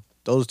well.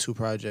 Those 2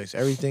 projects.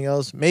 Everything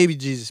else, maybe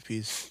Jesus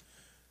Piece.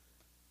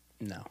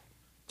 No.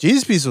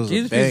 Jesus Piece was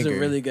Jesus a banger. Piece is a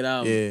really good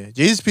album. Yeah,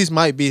 Jesus Piece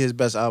might be his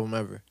best album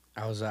ever.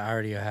 I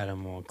already had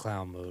him on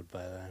clown mode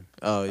by then.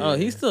 Oh yeah. Oh,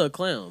 he's still a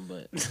clown,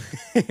 but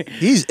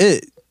he's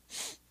it.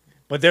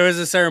 But there was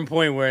a certain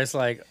point where it's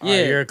like, oh,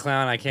 Yeah. you're a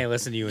clown. I can't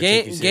listen to you. And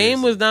take you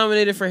Game was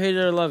nominated for Hate It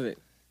or Love It.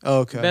 Oh,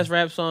 okay. Best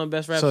rap song,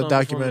 best rap song. So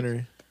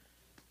documentary.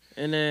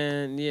 And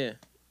then yeah.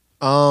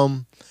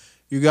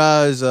 You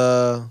guys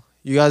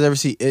ever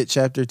see It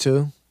Chapter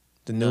 2?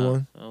 The new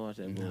one? I don't watch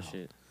that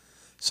bullshit.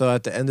 So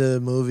at the end of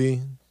the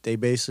movie, they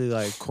basically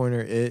like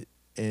corner It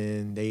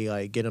and they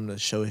like get him to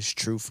show his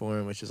true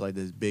form, which is like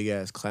this big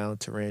ass clown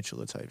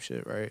tarantula type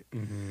shit, right?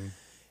 Mm-hmm.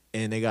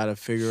 And they gotta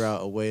figure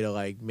out a way to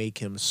like make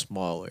him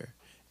smaller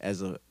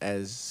as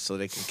so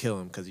they can kill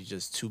him because he's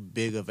just too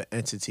big of an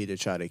entity to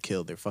try to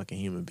kill. They're fucking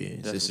human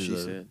beings. That's this what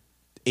is she a said.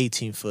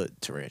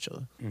 18-foot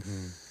tarantula.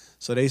 Mm-hmm.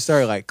 So they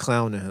started like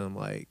clowning him,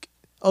 like,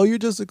 "Oh, you're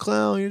just a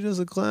clown. You're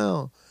just a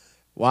clown."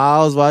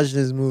 While I was watching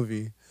this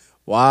movie,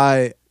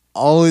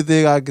 only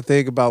thing I could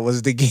think about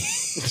was the game.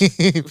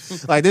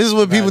 Like, this is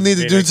what people need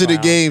to do to the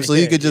game so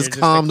he could just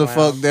calm the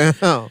fuck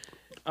down.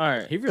 All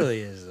right. He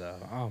really is though.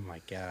 Oh my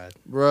god,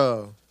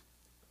 bro.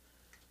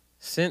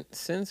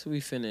 Since we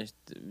finished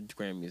the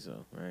Grammys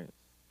though, right?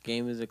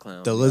 Game is a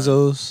clown. The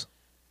Lizzos.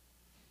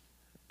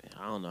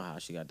 I don't know how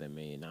she got that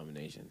many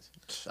nominations.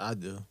 I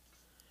do.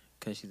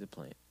 Cause she's a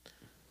plant.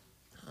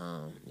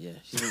 Yeah,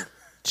 she's a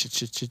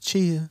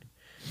Chia.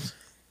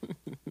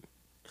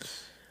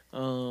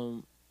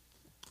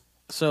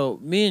 So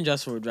me and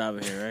Justin were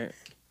driving here, right?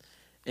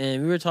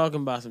 And we were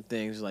talking about some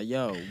things like,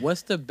 yo,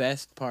 what's the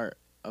best part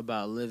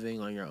about living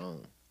on your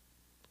own?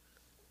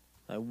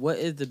 Like, what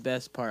is the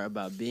best part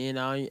about being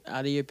out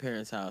of your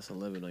parents' house and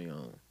living on your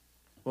own?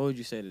 What would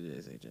you say to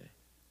this, AJ?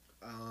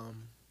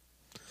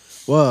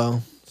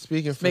 Well,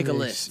 speaking from Make a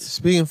list.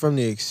 Speaking from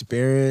the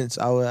experience,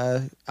 I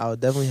would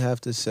definitely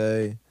have to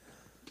say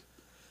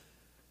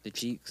the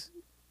cheeks.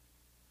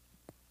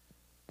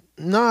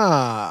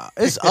 Nah,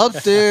 it's up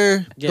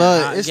there,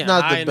 but it's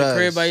not the in best. The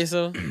crib by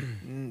yourself?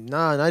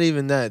 Nah, not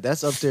even that.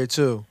 That's up there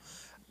too.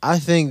 I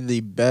think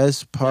the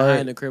best part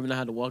in the crib and not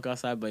have to walk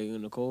outside, but you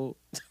in the cold,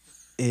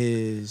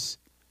 is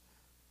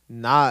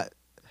not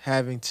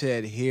having to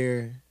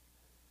adhere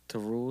to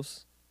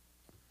rules.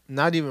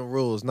 Not even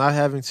rules. Not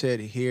having to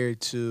adhere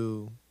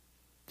to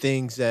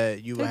things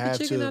that you would have Take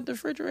the chicken to. out the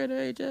refrigerator,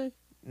 AJ.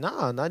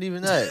 Nah, not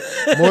even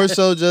that. More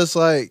so, just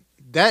like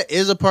that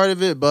is a part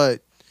of it,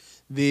 but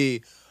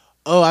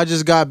I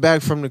just got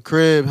back from the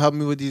crib. Help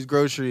me with these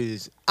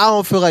groceries. I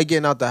don't feel like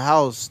getting out the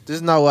house. This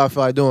is not what I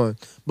feel like doing.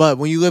 But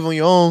when you live on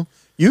your own,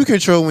 you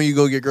control when you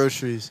go get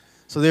groceries.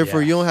 So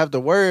therefore, you don't have to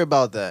worry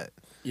about that.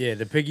 Yeah,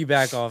 to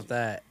piggyback off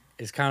that,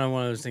 it's kind of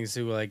one of those things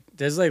too. Like,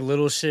 there's like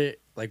little shit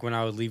like when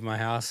I would leave my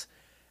house,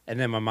 and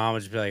then my mom would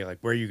just be like,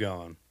 "Where are you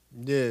going?"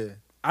 Yeah.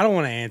 I don't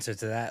want to answer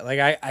to that. Like,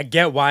 I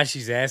get why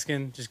she's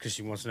asking, just because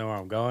she wants to know where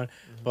I'm going.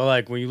 But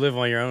like when you live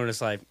on your own, it's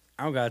like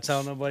I don't gotta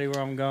tell nobody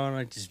where I'm going.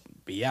 Like, just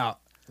be out.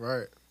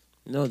 Right.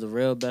 You know what the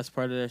real best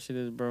part of that shit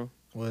is, bro?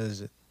 What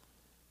is it?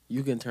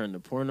 You can turn the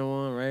porno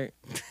on, right?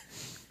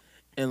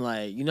 And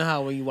like, you know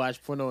how when you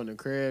watch porno in the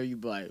crib, you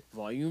be like,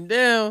 volume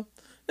down.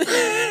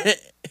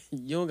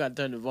 You don't gotta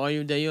turn the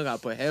volume down. You don't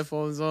gotta put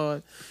headphones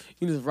on.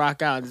 You just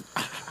rock out. And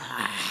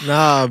just,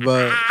 Nah,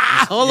 but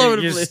all over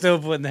the You're place. still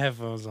putting the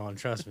headphones on.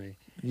 Trust me.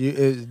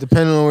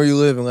 depending on where you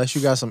live, unless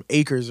you got some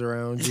acres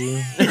around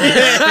you.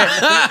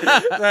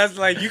 That's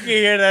like you can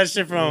hear that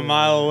shit from a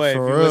mile away if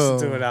you For listen real.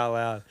 to it out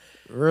loud.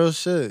 Real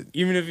shit.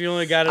 Even if you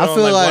only got it I on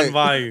feel like like- one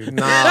volume.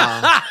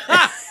 Nah.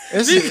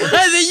 Because you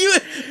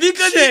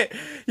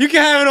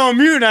can have it on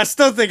mute and I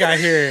still think I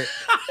hear it.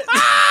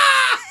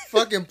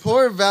 Fucking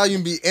porn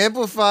volume be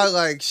amplified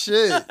like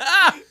shit.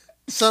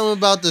 Something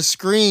about the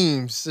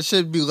screams. This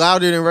should be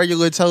louder than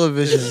regular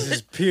television. It's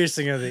just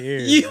piercing of the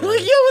ears. Yo,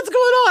 what's going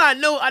on?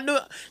 I know.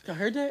 I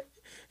heard that.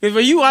 Because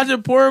when you watch a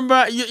porn,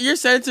 bro, your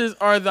senses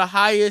are the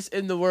highest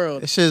in the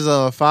world. This shit's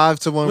a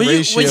 5-to-1 When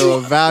ratio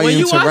of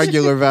volume to watch-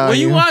 regular value. When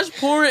you watch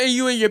porn and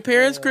you in your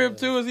parents' crib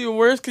too, it's even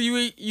worse because you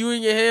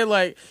in your head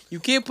like you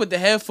can't put the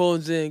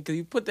headphones in because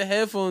you put the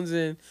headphones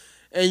in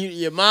and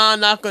your mom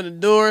knock on the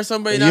door,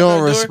 somebody And knock you on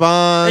don't the door,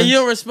 respond. and you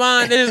don't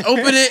respond. They just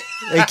open it.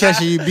 They catch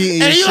you beating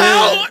your and you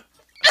shit. like,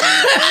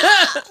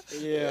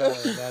 Yeah,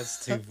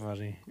 that's too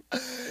funny.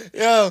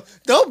 Yo,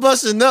 don't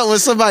bust a nut when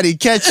somebody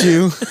catch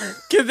you.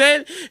 and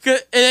then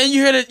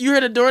you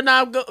hear the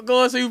doorknob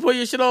going, so you put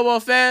your shit all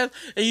fast,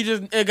 and you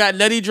just it got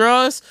nutty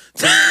draws.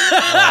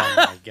 Oh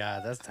my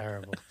god, that's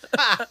terrible.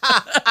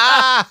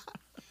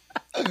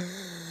 Did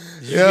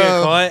you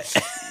get caught?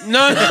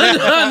 No.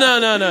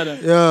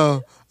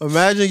 Yo,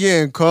 imagine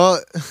getting caught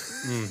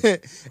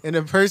and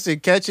the person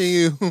catching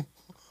you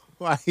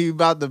while you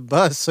about to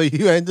bust, so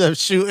you end up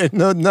shooting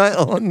the nut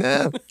on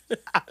them.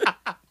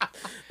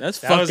 That's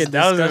That was fucking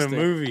in a disgusting.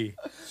 movie.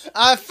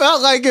 I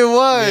felt like it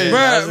was. Yeah,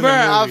 that was in a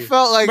I movie.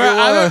 felt like Bruh, it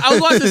was. I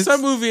was watching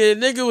some movie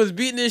and the nigga was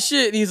beating his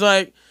shit and he was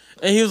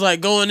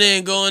like going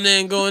in.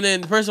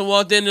 The person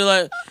walked in, they're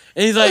like,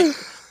 and he's like,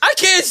 I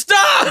can't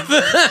stop.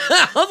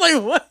 I was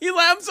like, what? He's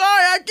like, I'm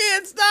sorry, I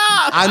can't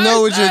stop. I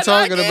know what you're said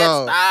talking I can't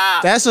about.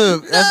 stop. That's No.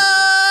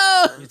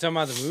 You talking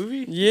about the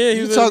movie? Yeah, he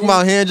you was talking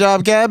about hand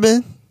job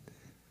cabin?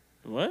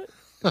 what?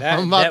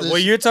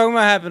 What you're talking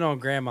about happened on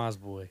Grandma's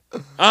Boy.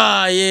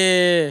 Ah,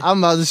 yeah. I'm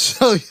about to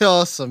show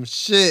y'all some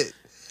shit.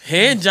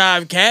 Hand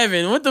job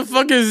Kevin. What the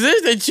fuck is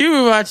this that you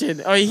were watching?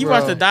 Oh, he Bro.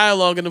 watched the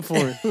dialogue in the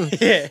porn.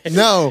 Yeah.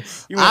 No,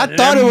 You I want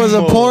thought it was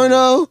a them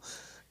porno.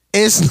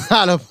 It's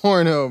not a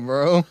porno,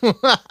 bro.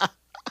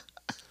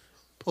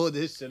 Pull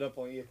this shit up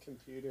on your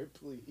computer,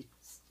 please.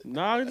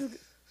 Nah,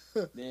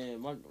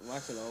 damn, my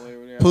shit all the way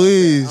over there.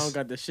 Please. I don't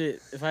got the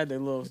shit. If I had that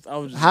little, I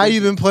was just. How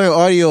you been playing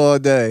audio all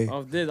day?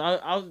 Off this,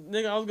 I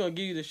was gonna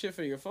give you the shit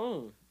for your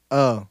phone.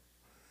 Oh,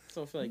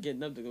 So I don't feel like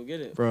getting up to go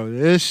get it. bro,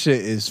 this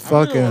shit is I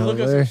really fucking wanna look up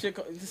some hilarious.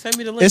 shit. Send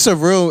me the link. It's a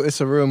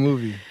real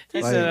movie.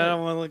 He Like, said I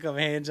don't want to look up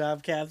hand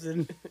job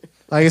captain.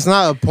 like it's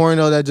not a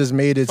porno that just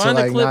made it Find to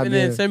the like clip not and be.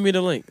 then send me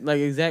the link, like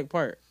exact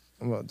part,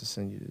 I'm about to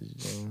send you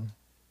this. Joe.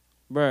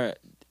 bruh.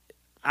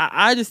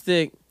 I just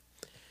think.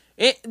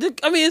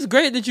 It's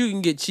great that you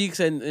can get cheeks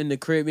in the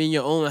crib in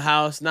your own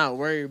house, not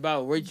worry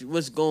about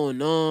what's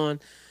going on.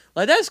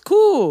 Like that's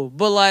cool,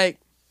 but like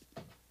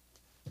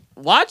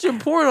watching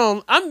porn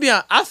on,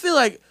 I feel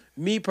like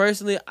me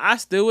personally, I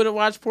still wouldn't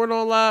watch porn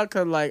on live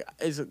because like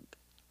it's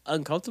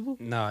uncomfortable.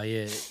 No,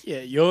 yeah.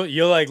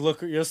 You'll like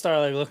look. You'll start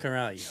like looking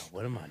around. Yo,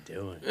 what am I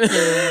doing?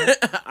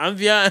 I'm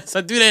be honest,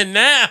 I do that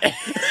now.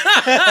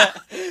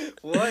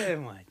 What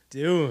am I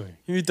doing?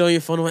 You be throwing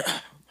your phone away. Oh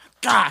my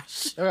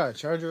gosh. I got a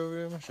charger over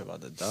here. My shit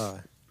about to die.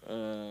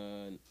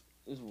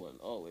 This one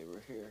all the way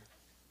over here.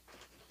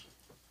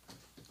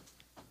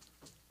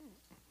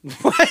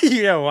 Why?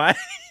 Yeah, why?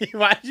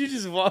 Why'd you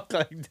just walk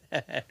like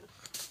that?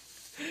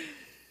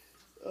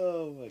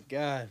 Oh my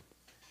god.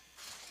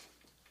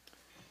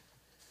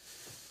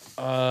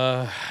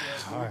 All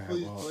right,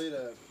 Please well. play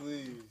that,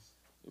 please.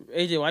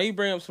 AJ, why you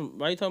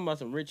talking about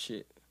some rich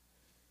shit?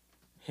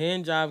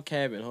 Hand Job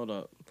Cabin. Hold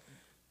up.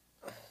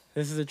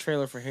 This is a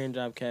trailer for Hand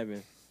Job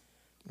Cabin.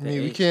 I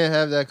mean, we can't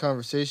have that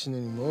conversation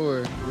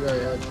anymore. We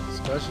already had the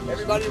discussion.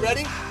 Everybody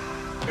ready?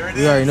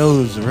 We already know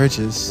who's the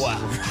richest. Wow.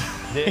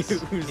 This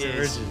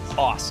is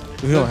awesome.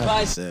 We don't have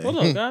to say. Hold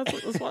on, guys.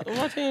 Let's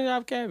watch Hand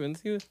Job Cabin.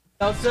 See what...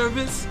 Health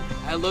service,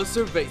 hello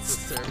cerveza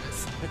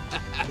service.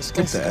 Let's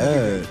get the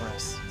ad.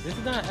 This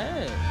is not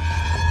ad.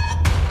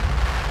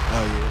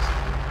 Oh, yes.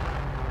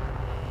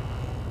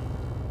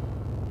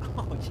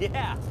 Oh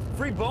yeah,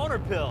 free boner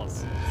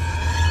pills.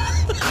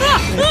 What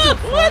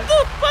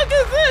the fuck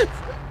is this?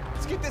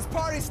 Let's get this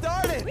party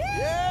started.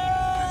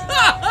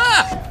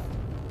 Yeah.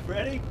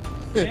 Ready?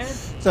 Talking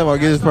about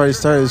get this party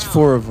started, there's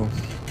 4 of them.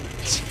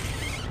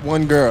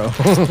 1 girl.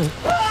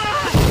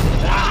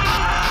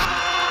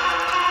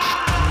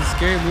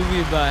 scary movie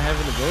about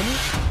having a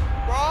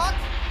boner? Rock?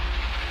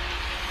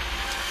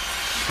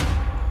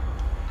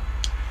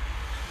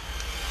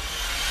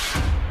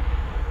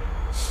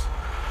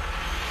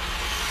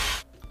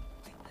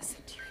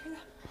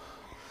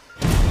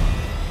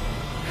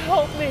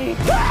 Help me.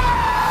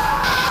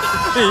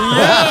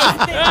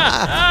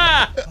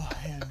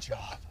 Hand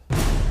job.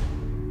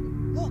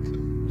 Look,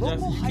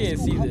 local you high can't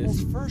school see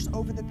couples this. first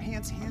over the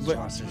pants hand But-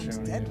 job turns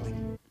deadly.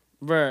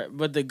 Bruh,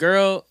 but the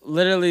girl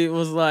literally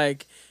was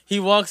like, he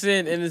walks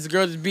in and this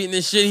girl just beating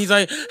this shit. He's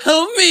like,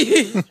 help me.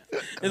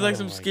 It's like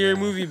some scary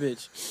movie,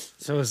 bitch.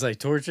 So it's like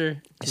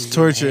torture. It's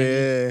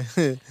torture,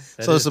 yeah.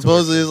 So is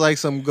supposedly it's like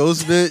some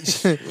ghost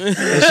bitch,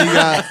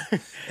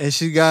 and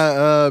she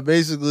got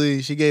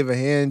basically she gave a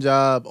hand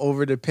job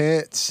over the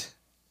pants.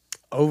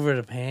 Over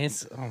the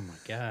pants. Oh my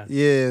god.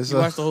 Yeah, so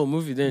You watched the whole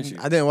movie, didn't you?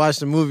 I didn't watch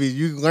the movie.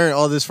 You learned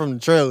all this from the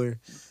trailer.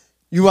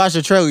 You watch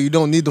the trailer, you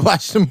don't need to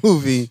watch the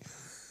movie.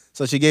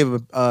 So she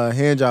gave a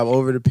hand job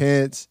over the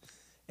pants,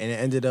 and it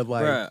ended up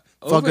like Bruh,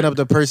 fucking up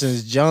the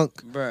person's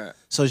junk. Bruh.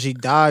 So she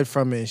died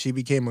from it. And she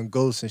became a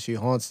ghost, and she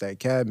haunts that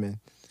cabin.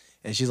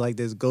 And she's like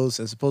this ghost,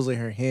 and supposedly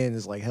her hand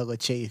is like hella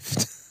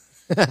chafed.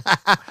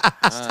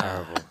 That's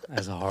terrible.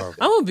 That's horrible.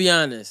 I'm gonna be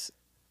honest.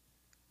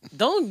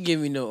 Don't give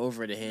me no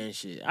over the hand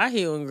shit. I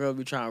hate when girls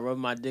be trying to rub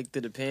my dick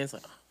through the pants.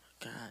 Like, oh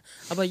my god.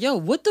 I'm like, yo,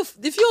 what the?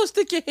 If you don't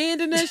stick your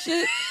hand in that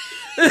shit,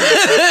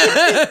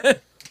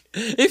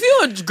 if you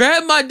don't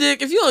grab my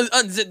dick, if you don't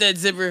unzip that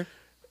zipper,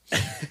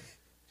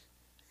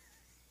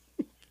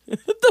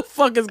 what the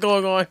fuck is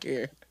going on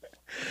here?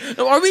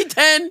 Are we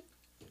 10?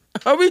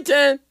 Are we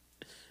 10?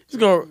 Just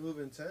go.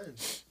 Moving 10.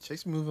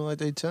 Chicks moving like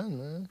they 10,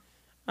 man.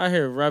 I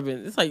hear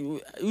rubbing. It's like, you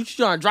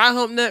trying to dry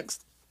hump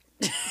next?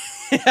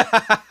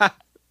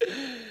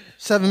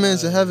 7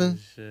 minutes of heaven.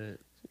 Shit.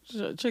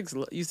 Chicks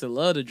used to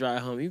love to dry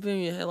hump. You been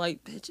in your head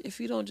like, bitch, if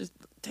you don't just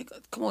take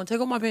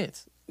off my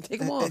pants. Take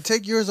them off. And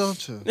take yours off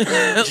too.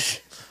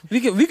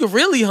 we could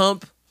really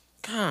hump.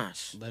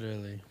 Gosh.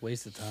 Literally.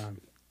 Waste of time.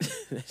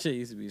 That shit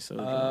used to be so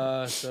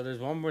dry. So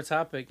there's one more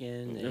topic,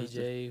 and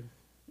AJ.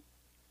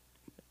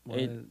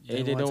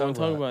 AJ don't want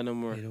to talk about it no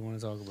more. He don't want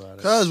to talk about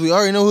it. Cause we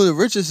already know who the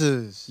richest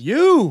is.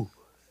 You.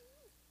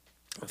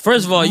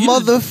 First of all, you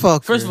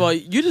motherfucker. First of all,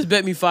 you just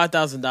bet me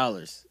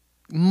 $5,000.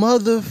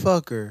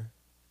 Motherfucker.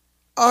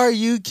 Are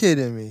you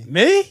kidding me?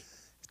 Me?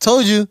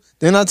 Told you.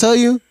 Didn't I tell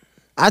you?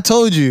 I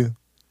told you.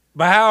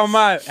 But how am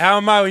I? How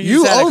am I when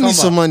You just had to owe me come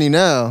some up? money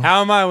now.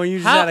 How am I when you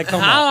just had to come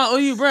up? How? Oh,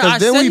 you, bro.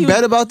 Cause then we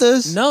bet about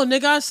this. No,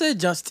 nigga, I said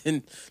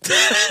Justin.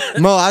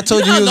 Mo, I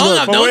told you he was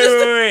going. But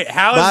wait.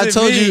 How But I is it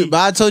told me? you. But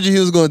I told you he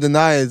was going to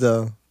deny it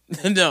though.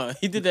 No,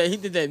 he did that. He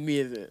did that.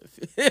 Me as if.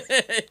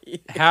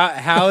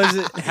 How is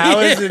it? How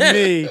is it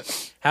me?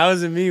 How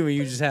is it me when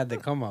you just had to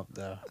come up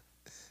though?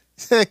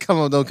 Come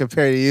on, don't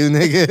compare to you,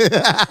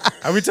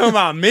 nigga. Are we talking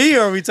about me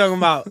or are we talking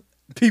about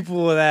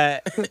people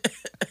that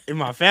in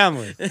my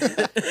family?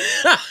 I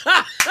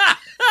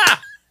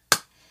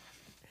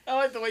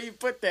like the way you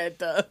put that,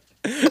 though.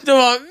 Talking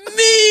about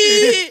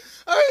me.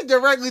 Are you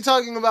directly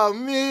talking about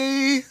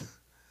me,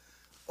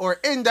 or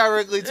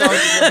indirectly talking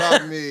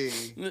about me?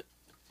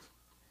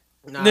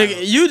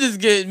 Nigga, you just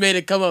made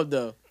it come up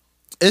though.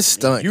 It's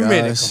stunt. You guys.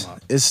 made it come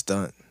up. It's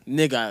stunt.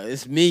 Nigga,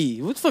 it's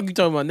me. What the fuck you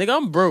talking about? Nigga,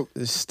 I'm broke.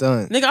 It's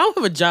stunt. Nigga, I don't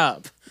have a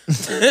job.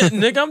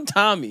 Nigga, I'm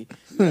Tommy.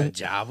 You got a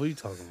job? What are you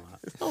talking about?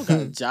 I don't got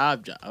a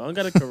job. I don't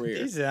got a career.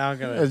 He said I don't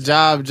got A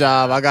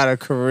job. I got a I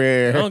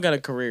career. don't got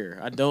a career.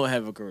 I don't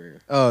have a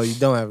career. Oh, you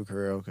don't have a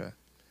career? Okay.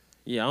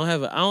 Yeah, I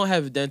don't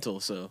have dental,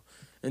 so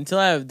until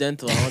I have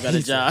dental, I don't got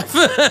a job.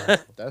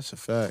 That's a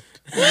fact.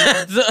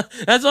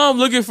 That's all I'm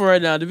looking for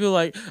right now. To be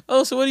like,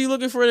 oh, so what are you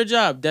looking for in a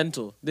job?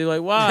 Dental. They're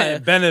like, why?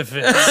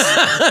 Benefits.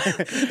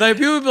 Like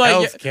people be like,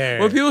 Healthcare.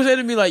 when people say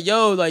to me like,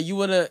 yo, like you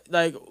wanna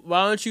like,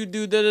 why don't you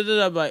do da da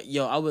da? I'm like,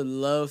 yo, I would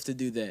love to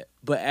do that,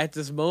 but at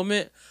this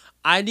moment,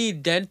 I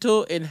need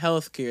dental and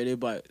healthcare. They're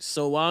like,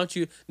 so why don't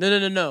you?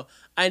 No.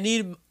 I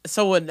need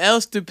someone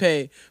else to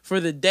pay for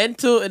the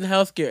dental and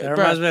healthcare. That Bruh.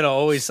 reminds me of the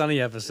Always Sunny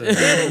episode.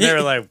 They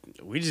were like,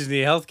 we just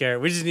need healthcare.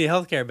 We just need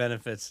healthcare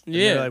benefits. And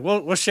Yeah. they're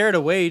like, we'll share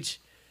the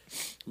wage.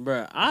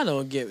 Bruh, I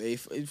don't give a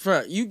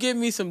bruh, you give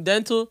me some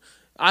dental,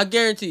 I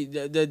guarantee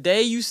the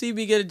day you see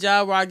me get a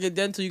job where I get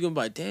dental, you're gonna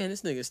be like, damn,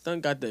 this nigga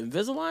Stunt got the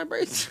Invisalign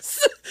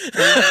braces.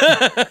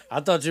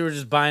 I thought you were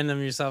just buying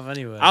them yourself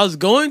anyway. I was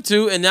going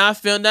to, and now I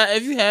found out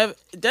if you have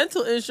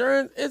dental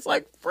insurance, it's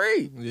like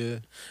free. Yeah.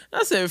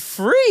 I said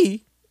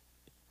free.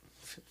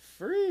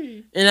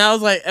 Free. And I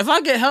was like, if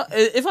I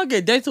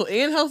get dental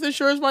and health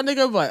insurance, my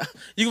nigga, I'm like,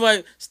 you can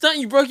like, Stunt,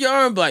 you broke your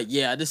arm, I'm like,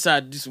 yeah, I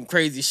decided to do some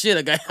crazy shit.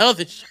 I got health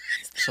insurance.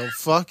 So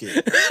fuck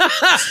it.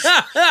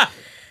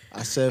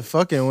 I said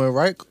fuck it and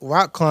went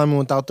rock climbing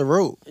without the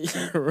rope. It's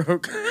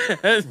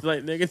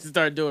like niggas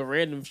start doing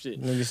random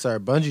shit. Niggas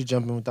start bungee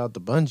jumping without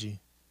the bungee.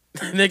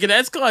 Nigga,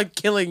 that's called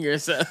killing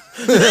yourself.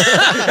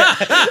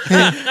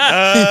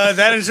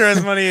 That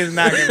insurance money is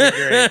not gonna be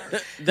great.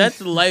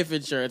 That's life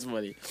insurance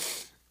money.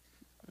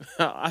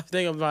 I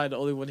think I'm probably the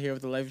only one here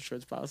with a life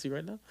insurance policy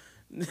right now.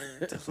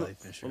 That's life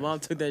insurance. My mom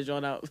took that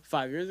joint out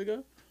 5 years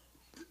ago.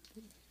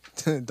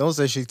 Don't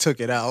say she took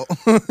it out.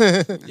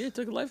 Yeah,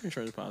 took a life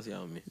insurance policy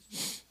out of me.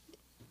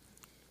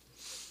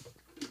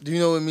 Do you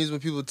know what it means when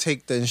people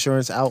take the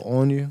insurance out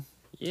on you?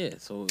 Yeah,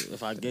 so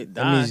if I get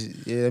That die,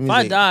 means, yeah, that means if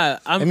I they, die,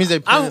 that means they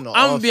planning I'm to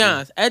gonna off be you.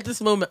 honest. At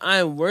this moment, I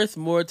am worth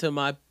more to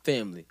my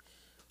family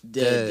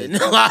dead Dead.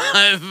 than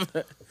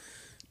alive.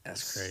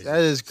 That's crazy. That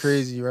is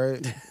crazy,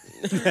 right?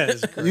 That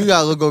is crazy. You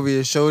gotta look over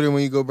your shoulder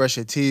when you go brush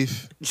your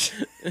teeth.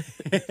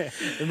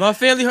 If my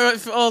family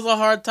falls on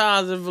hard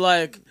times, I'm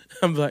like,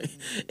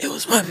 it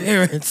was my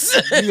parents.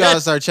 You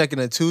gotta start checking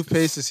the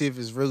toothpaste to see if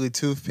it's really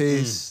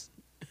toothpaste.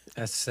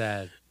 That's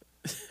sad.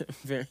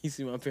 You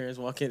see my parents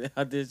walking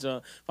out this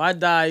job. If I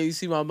die, you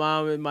see my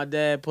mom and my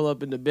dad pull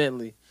up in the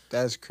Bentley.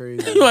 That's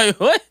crazy. You like,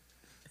 what?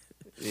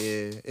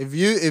 Yeah. If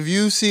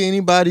you see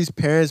anybody's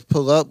parents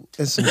pull up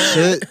in some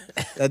shit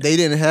that they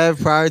didn't have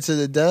prior to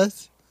the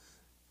death,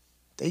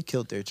 they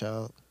killed their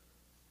child.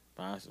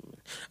 Possibly.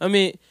 I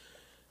mean,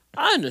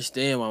 I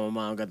understand why my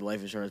mom got the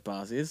life insurance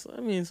policy. So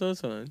it's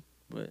fun.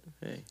 But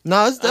hey,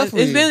 No, it's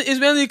definitely it's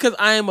mainly because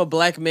I am a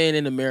black man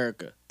in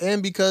America.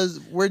 and because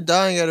we're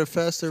dying at a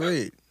faster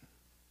rate.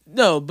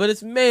 No, but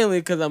it's mainly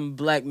because I'm a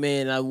black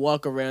man and I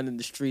walk around in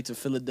the streets of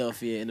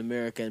Philadelphia in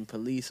America and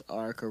police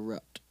are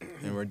corrupt.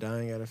 And we're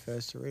dying at a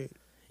faster rate.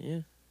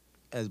 Yeah.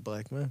 As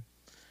black men.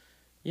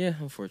 Yeah,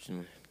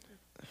 unfortunately.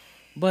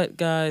 But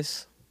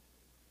guys,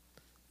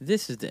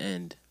 this is the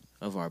end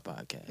of our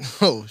podcast.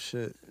 Oh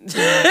shit. He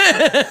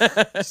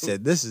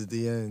said this is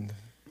the end.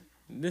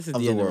 This is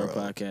Of the the end of our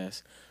world.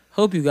 podcast.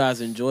 Hope you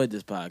guys enjoyed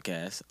this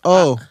podcast.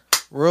 Oh,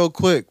 real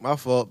quick, my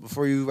fault.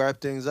 Before you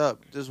wrap things up,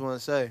 just want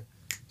to say,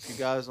 if you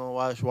guys don't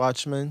watch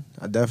Watchmen,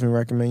 I definitely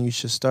recommend you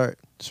should start.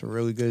 It's a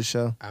really good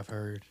show. I've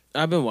heard.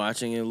 I've been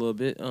watching it a little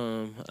bit.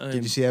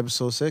 Did you see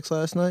episode 6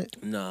 last night?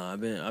 No,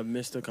 I've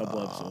missed a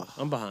couple episodes.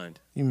 I'm behind.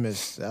 You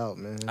missed out,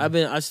 man. I've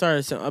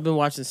been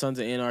watching Sons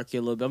of Anarchy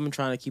a little bit. I've been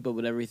trying to keep up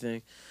with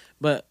everything,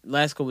 but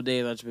last couple of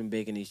days I've just been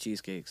baking these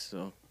cheesecakes.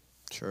 So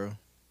True.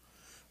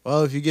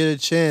 Well, if you get a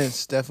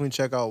chance, definitely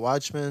check out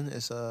Watchmen.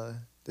 It's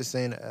it's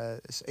an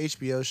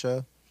HBO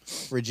show.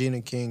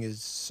 Regina King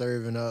is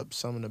serving up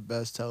some of the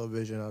best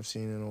television I've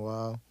seen in a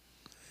while.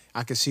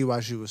 I can see why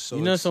she was so.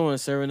 you know, someone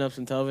serving up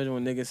some television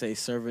when niggas say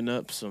serving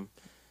up some.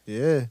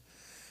 Yeah,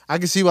 I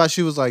can see why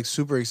she was like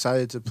super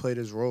excited to play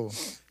this role.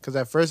 Cause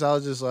at first I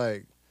was just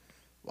like,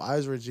 why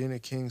is Regina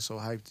King so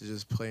hyped to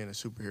just play in a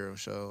superhero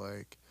show?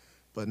 Like,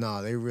 but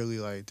nah, they really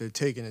like they're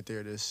taking it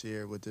there this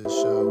year with this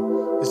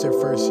show. It's their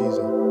first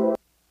season.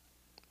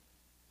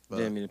 But,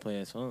 Didn't mean to play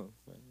that song,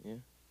 but yeah.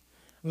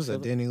 what was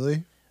that, Danny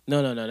Lee?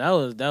 No. That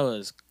was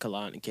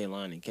Kaylani.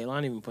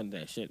 Kaylani been putting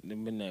that shit. They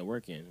been that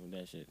work in with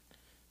that shit.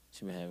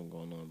 She been having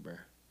going on, bruh.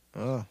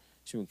 Oh,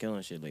 She been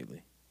killing shit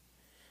lately.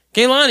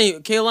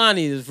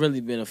 Kaylani has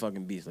really been a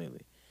fucking beast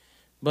lately.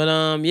 But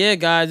yeah,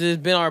 guys,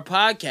 it's been our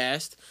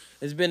podcast.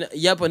 It's been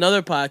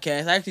another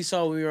podcast. I actually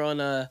saw we were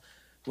on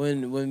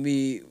when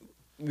we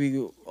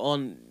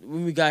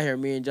got here,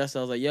 me and Justin,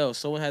 I was like, yo,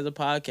 someone has a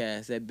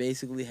podcast that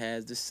basically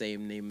has the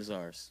same name as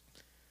ours.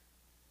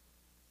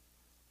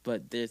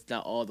 But it's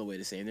not all the way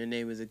the same. Their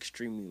name is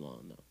extremely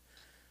long though.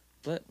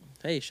 But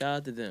hey, shout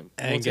out to them.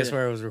 And guess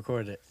where it was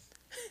recorded?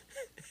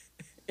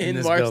 In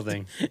this Marston.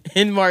 building.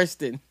 In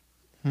Marston.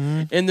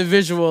 Mm-hmm. In the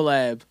Visual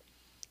Lab.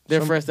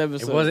 Their first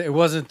episode. It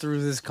wasn't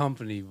through this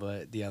company,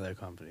 but the other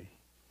company.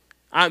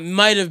 I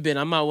might have been.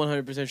 I'm not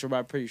 100% sure, but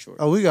I'm pretty sure.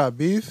 Oh, we got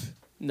beef?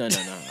 No.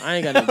 I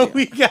ain't got no beef.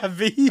 We got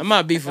beef. I'm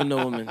not beefing no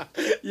woman.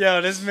 Yo,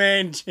 this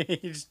man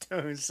changed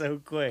tone so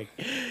quick.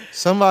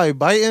 Somebody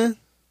biting?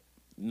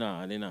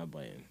 Nah, they're not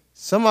biting.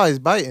 Somebody's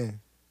biting.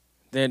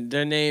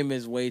 Their name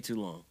is way too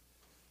long.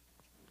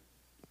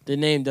 Their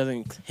name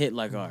doesn't hit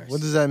like ours.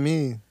 What does that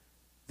mean?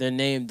 Their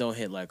name don't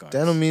hit like ours.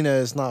 That don't mean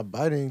that it's not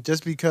biting.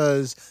 Just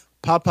because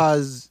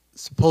Popeyes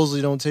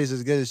supposedly don't taste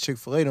as good as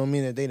Chick-fil-A don't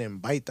mean that they didn't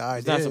bite the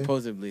It's idea. not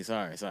supposedly.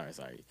 Sorry.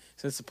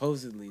 So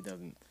supposedly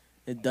doesn't.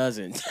 It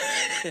doesn't.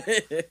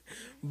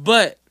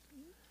 But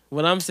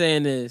what I'm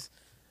saying is,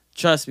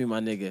 trust me, my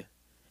nigga.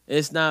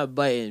 It's not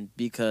biting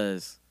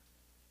because,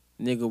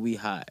 nigga, we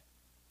hot.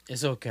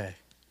 It's okay.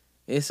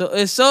 It's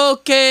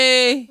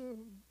okay.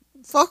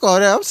 Fuck all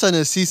that. I'm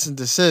sending a cease and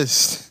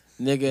desist.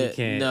 Nigga, You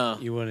can't. no.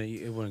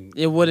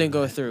 It wouldn't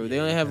go through. They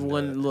only have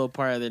one little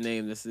part of their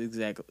name. That's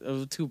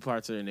exactly two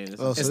parts of their name.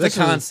 Oh, It's the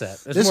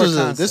concept. This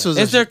was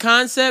It's their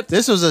concept.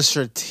 This was a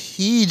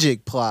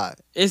strategic plot.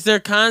 It's their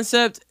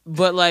concept,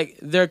 but like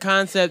their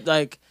concept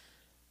like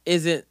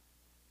isn't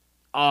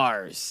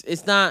ours.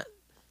 It's not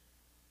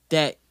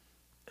that.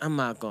 I'm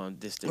not going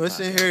this.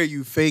 Listen here,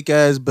 you fake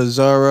ass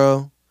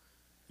Bizarro.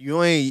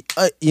 You ain't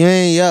up.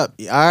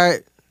 All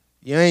right.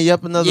 You ain't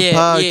up another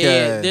podcast.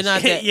 Yeah. They're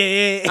not that.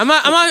 yeah. I'm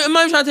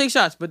not trying to take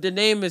shots, but the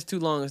name is too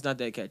long. It's not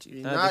that catchy.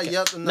 You're not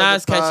up another not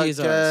as catchy as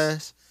ours.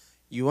 podcast.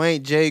 You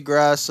ain't Jay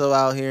Grasso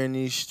out here in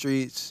these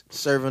streets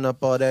serving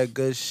up all that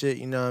good shit.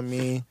 You know what I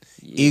mean?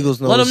 Yeah. Eagles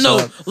know Let what's them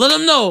know. up. Let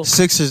them know.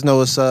 Sixers know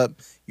what's up.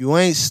 You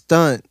ain't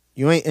stunt.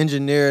 You ain't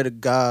engineer of the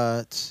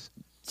gods.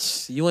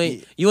 You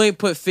ain't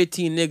put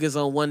 15 niggas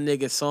on one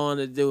nigga song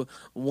to do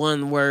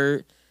one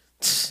word.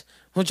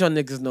 What y'all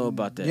niggas know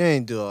about that? You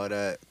ain't do all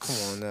that. Come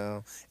on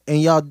now. And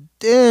y'all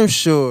damn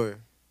sure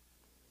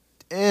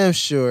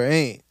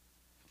ain't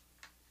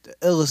the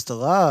illest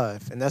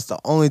alive. And that's the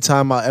only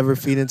time I'll ever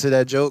feed into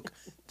that joke.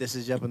 This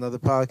is Yep Another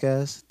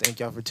Podcast.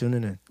 Thank y'all for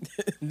tuning in.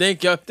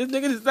 Thank y'all. This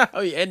nigga is not how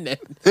you end that.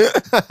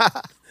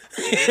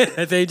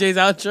 That's AJ's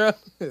outro.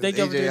 Thank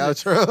y'all for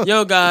tuning in.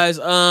 Yo, guys,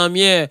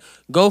 yeah,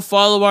 go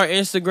follow our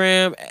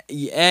Instagram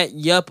at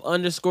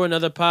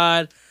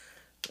yup_anotherpod.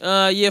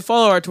 Yeah,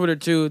 follow our Twitter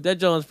too. That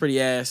John's pretty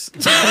ass.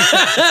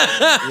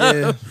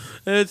 Yeah.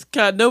 It's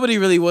kind. Nobody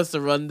really wants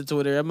to run the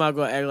Twitter. I'm not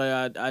gonna act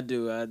like I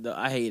do.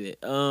 I hate it.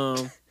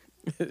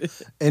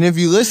 And if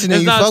you listen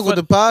and you fuck with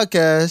the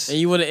podcast and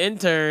you want to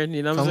intern,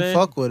 you know what I'm saying?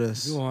 Come fuck with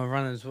us. You want to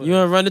run the Twitter? You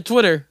want to run the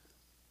Twitter?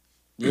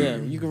 Yeah,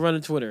 you can run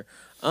the Twitter.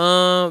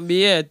 But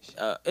yeah,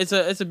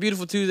 it's a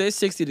beautiful Tuesday. It's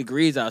 60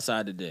 degrees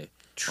outside today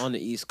on the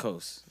East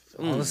Coast.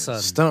 All of a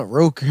sudden, Stunt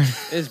Roker.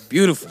 It's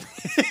beautiful.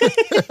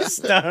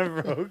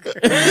 Stunt Roker.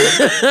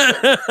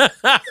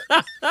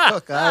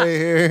 Fuck out of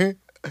here.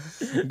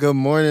 Good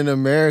morning,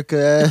 America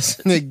ass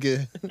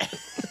nigga.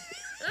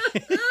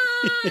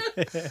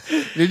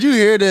 Did you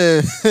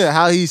hear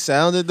how he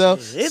sounded though?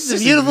 It's a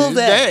beautiful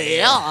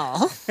day.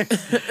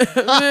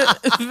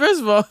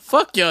 First of all,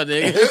 fuck y'all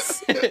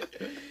niggas.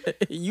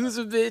 Use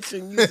a bitch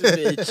and use a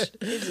bitch.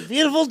 It's a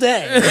beautiful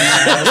day.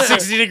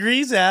 60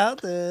 degrees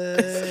out.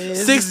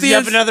 60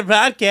 Yep Another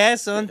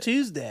Podcast on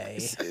Tuesday.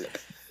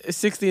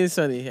 60 and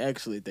sunny,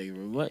 actually. Thank you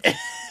very much.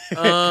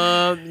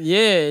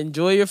 Yeah,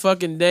 enjoy your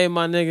fucking day,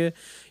 my nigga.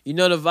 You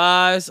know the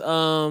vibes.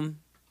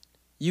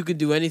 You could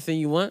do anything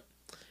you want.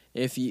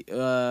 If you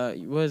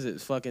what is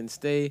it? Fucking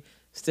stay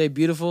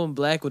beautiful and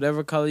black,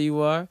 whatever color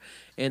you are,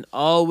 and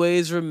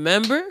always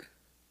remember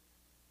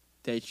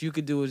that you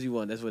can do what you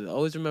want. That's what it.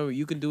 Always remember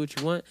you can do what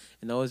you want,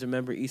 and always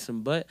remember eat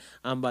some butt.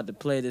 I'm about to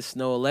play this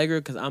Snow Allegra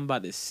because I'm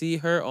about to see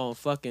her on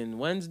fucking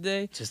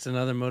Wednesday. Just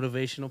another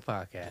motivational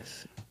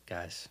podcast,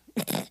 guys.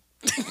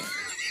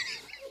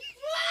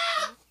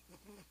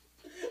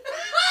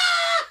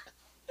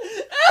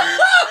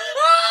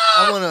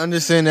 I want to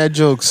understand that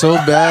joke so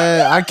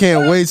bad. I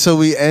can't wait till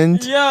we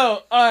end. Yo,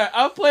 all right,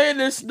 I'm playing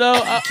this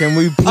Snow. Can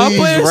we please I'm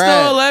playing rap?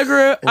 Snow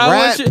Allegra.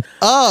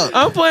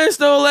 I'm playing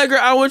Snow Allegra.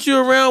 I want you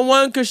around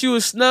 1 because she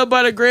was snubbed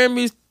by the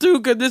Grammys. 2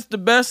 because this is the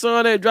best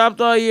song that dropped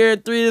all year.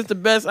 3 this is the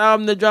best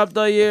album that dropped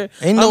all year.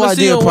 Ain't no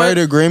idea part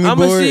of the Grammy board. I'm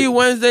gonna see you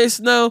Wednesday,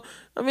 Snow.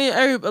 I mean,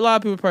 a lot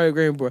of people part of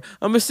the Grammy board.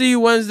 I'm gonna see you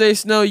Wednesday,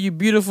 Snow. You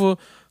beautiful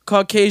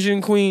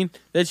Caucasian queen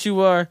that you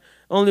are.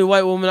 Only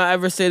white woman I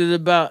ever said it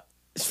about.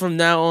 From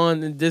now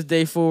on and this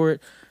day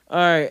forward. All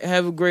right,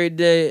 have a great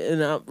day.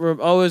 And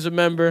always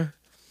remember,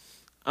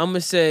 I'm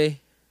going to say,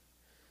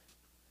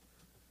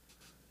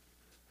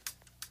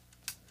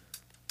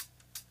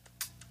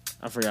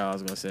 I forgot what I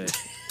was going to say.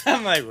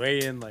 I'm like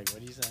waiting, like,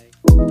 what are you saying?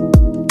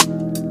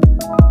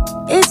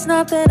 It's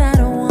not that I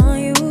don't want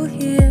you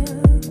here.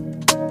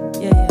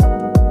 Yeah.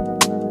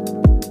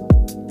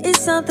 It's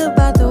something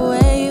about the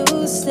way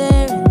you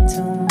stare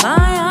into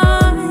my eyes.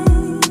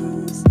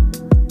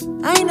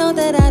 I know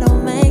that I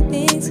don't make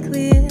things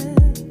clear.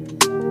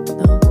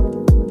 No.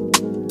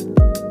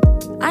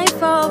 I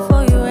fall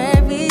for you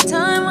every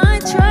time I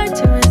try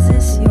to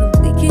resist you.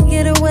 We can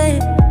get away.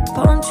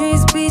 Palm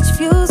trees, beach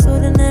views,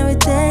 ordinary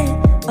day.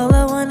 All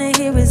I wanna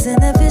hear is in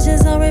the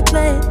visions on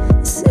replay.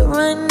 I sit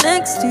right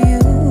next to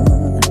you.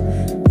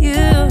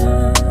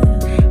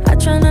 I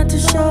try not to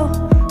show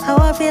how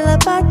I feel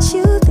about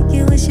you. Think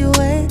you wish you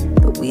way,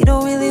 but we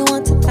don't really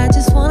want to. I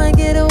just wanna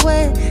get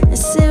away and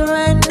sit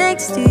right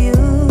next to you.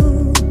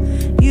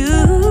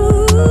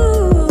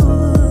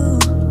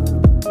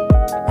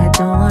 I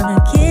don't wanna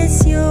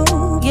kiss you.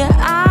 Yeah,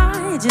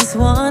 I just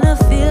wanna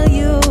feel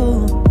you.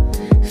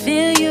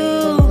 Feel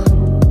you.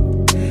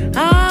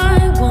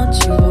 I want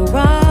you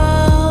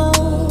around.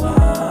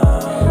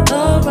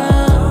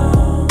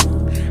 Around.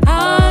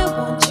 I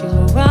want you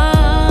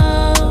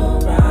around.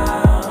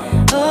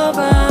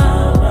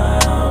 Around.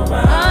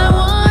 I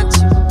want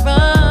you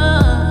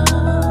around.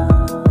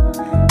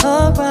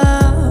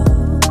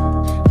 Around.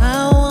 I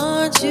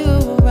want you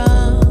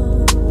around.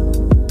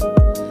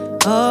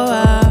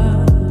 Around.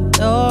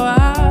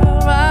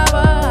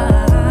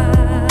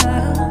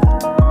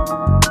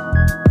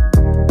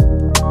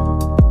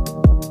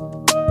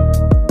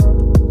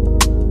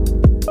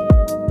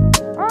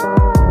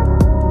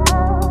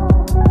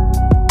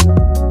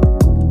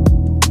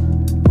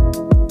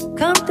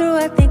 Come through,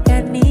 I think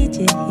I need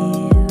you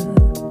here.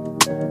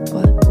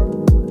 What?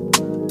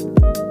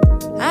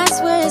 I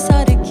swear it's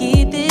hard to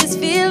keep these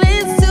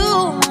feelings to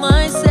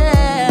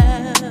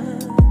myself.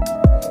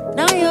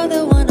 Now you're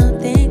the one I'm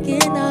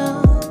thinking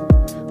of.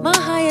 My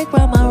higher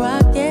ground, my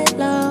rocket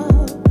low.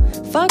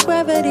 Fuck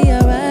gravity,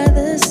 I'd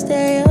rather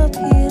stay up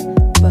here.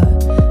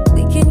 But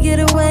we can get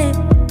away.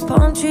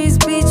 Palm trees,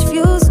 beach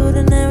views,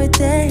 ordinary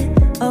day.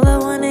 All I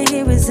wanna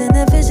hear is in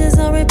the visions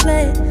on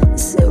replay. I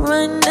sit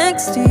right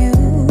next to you.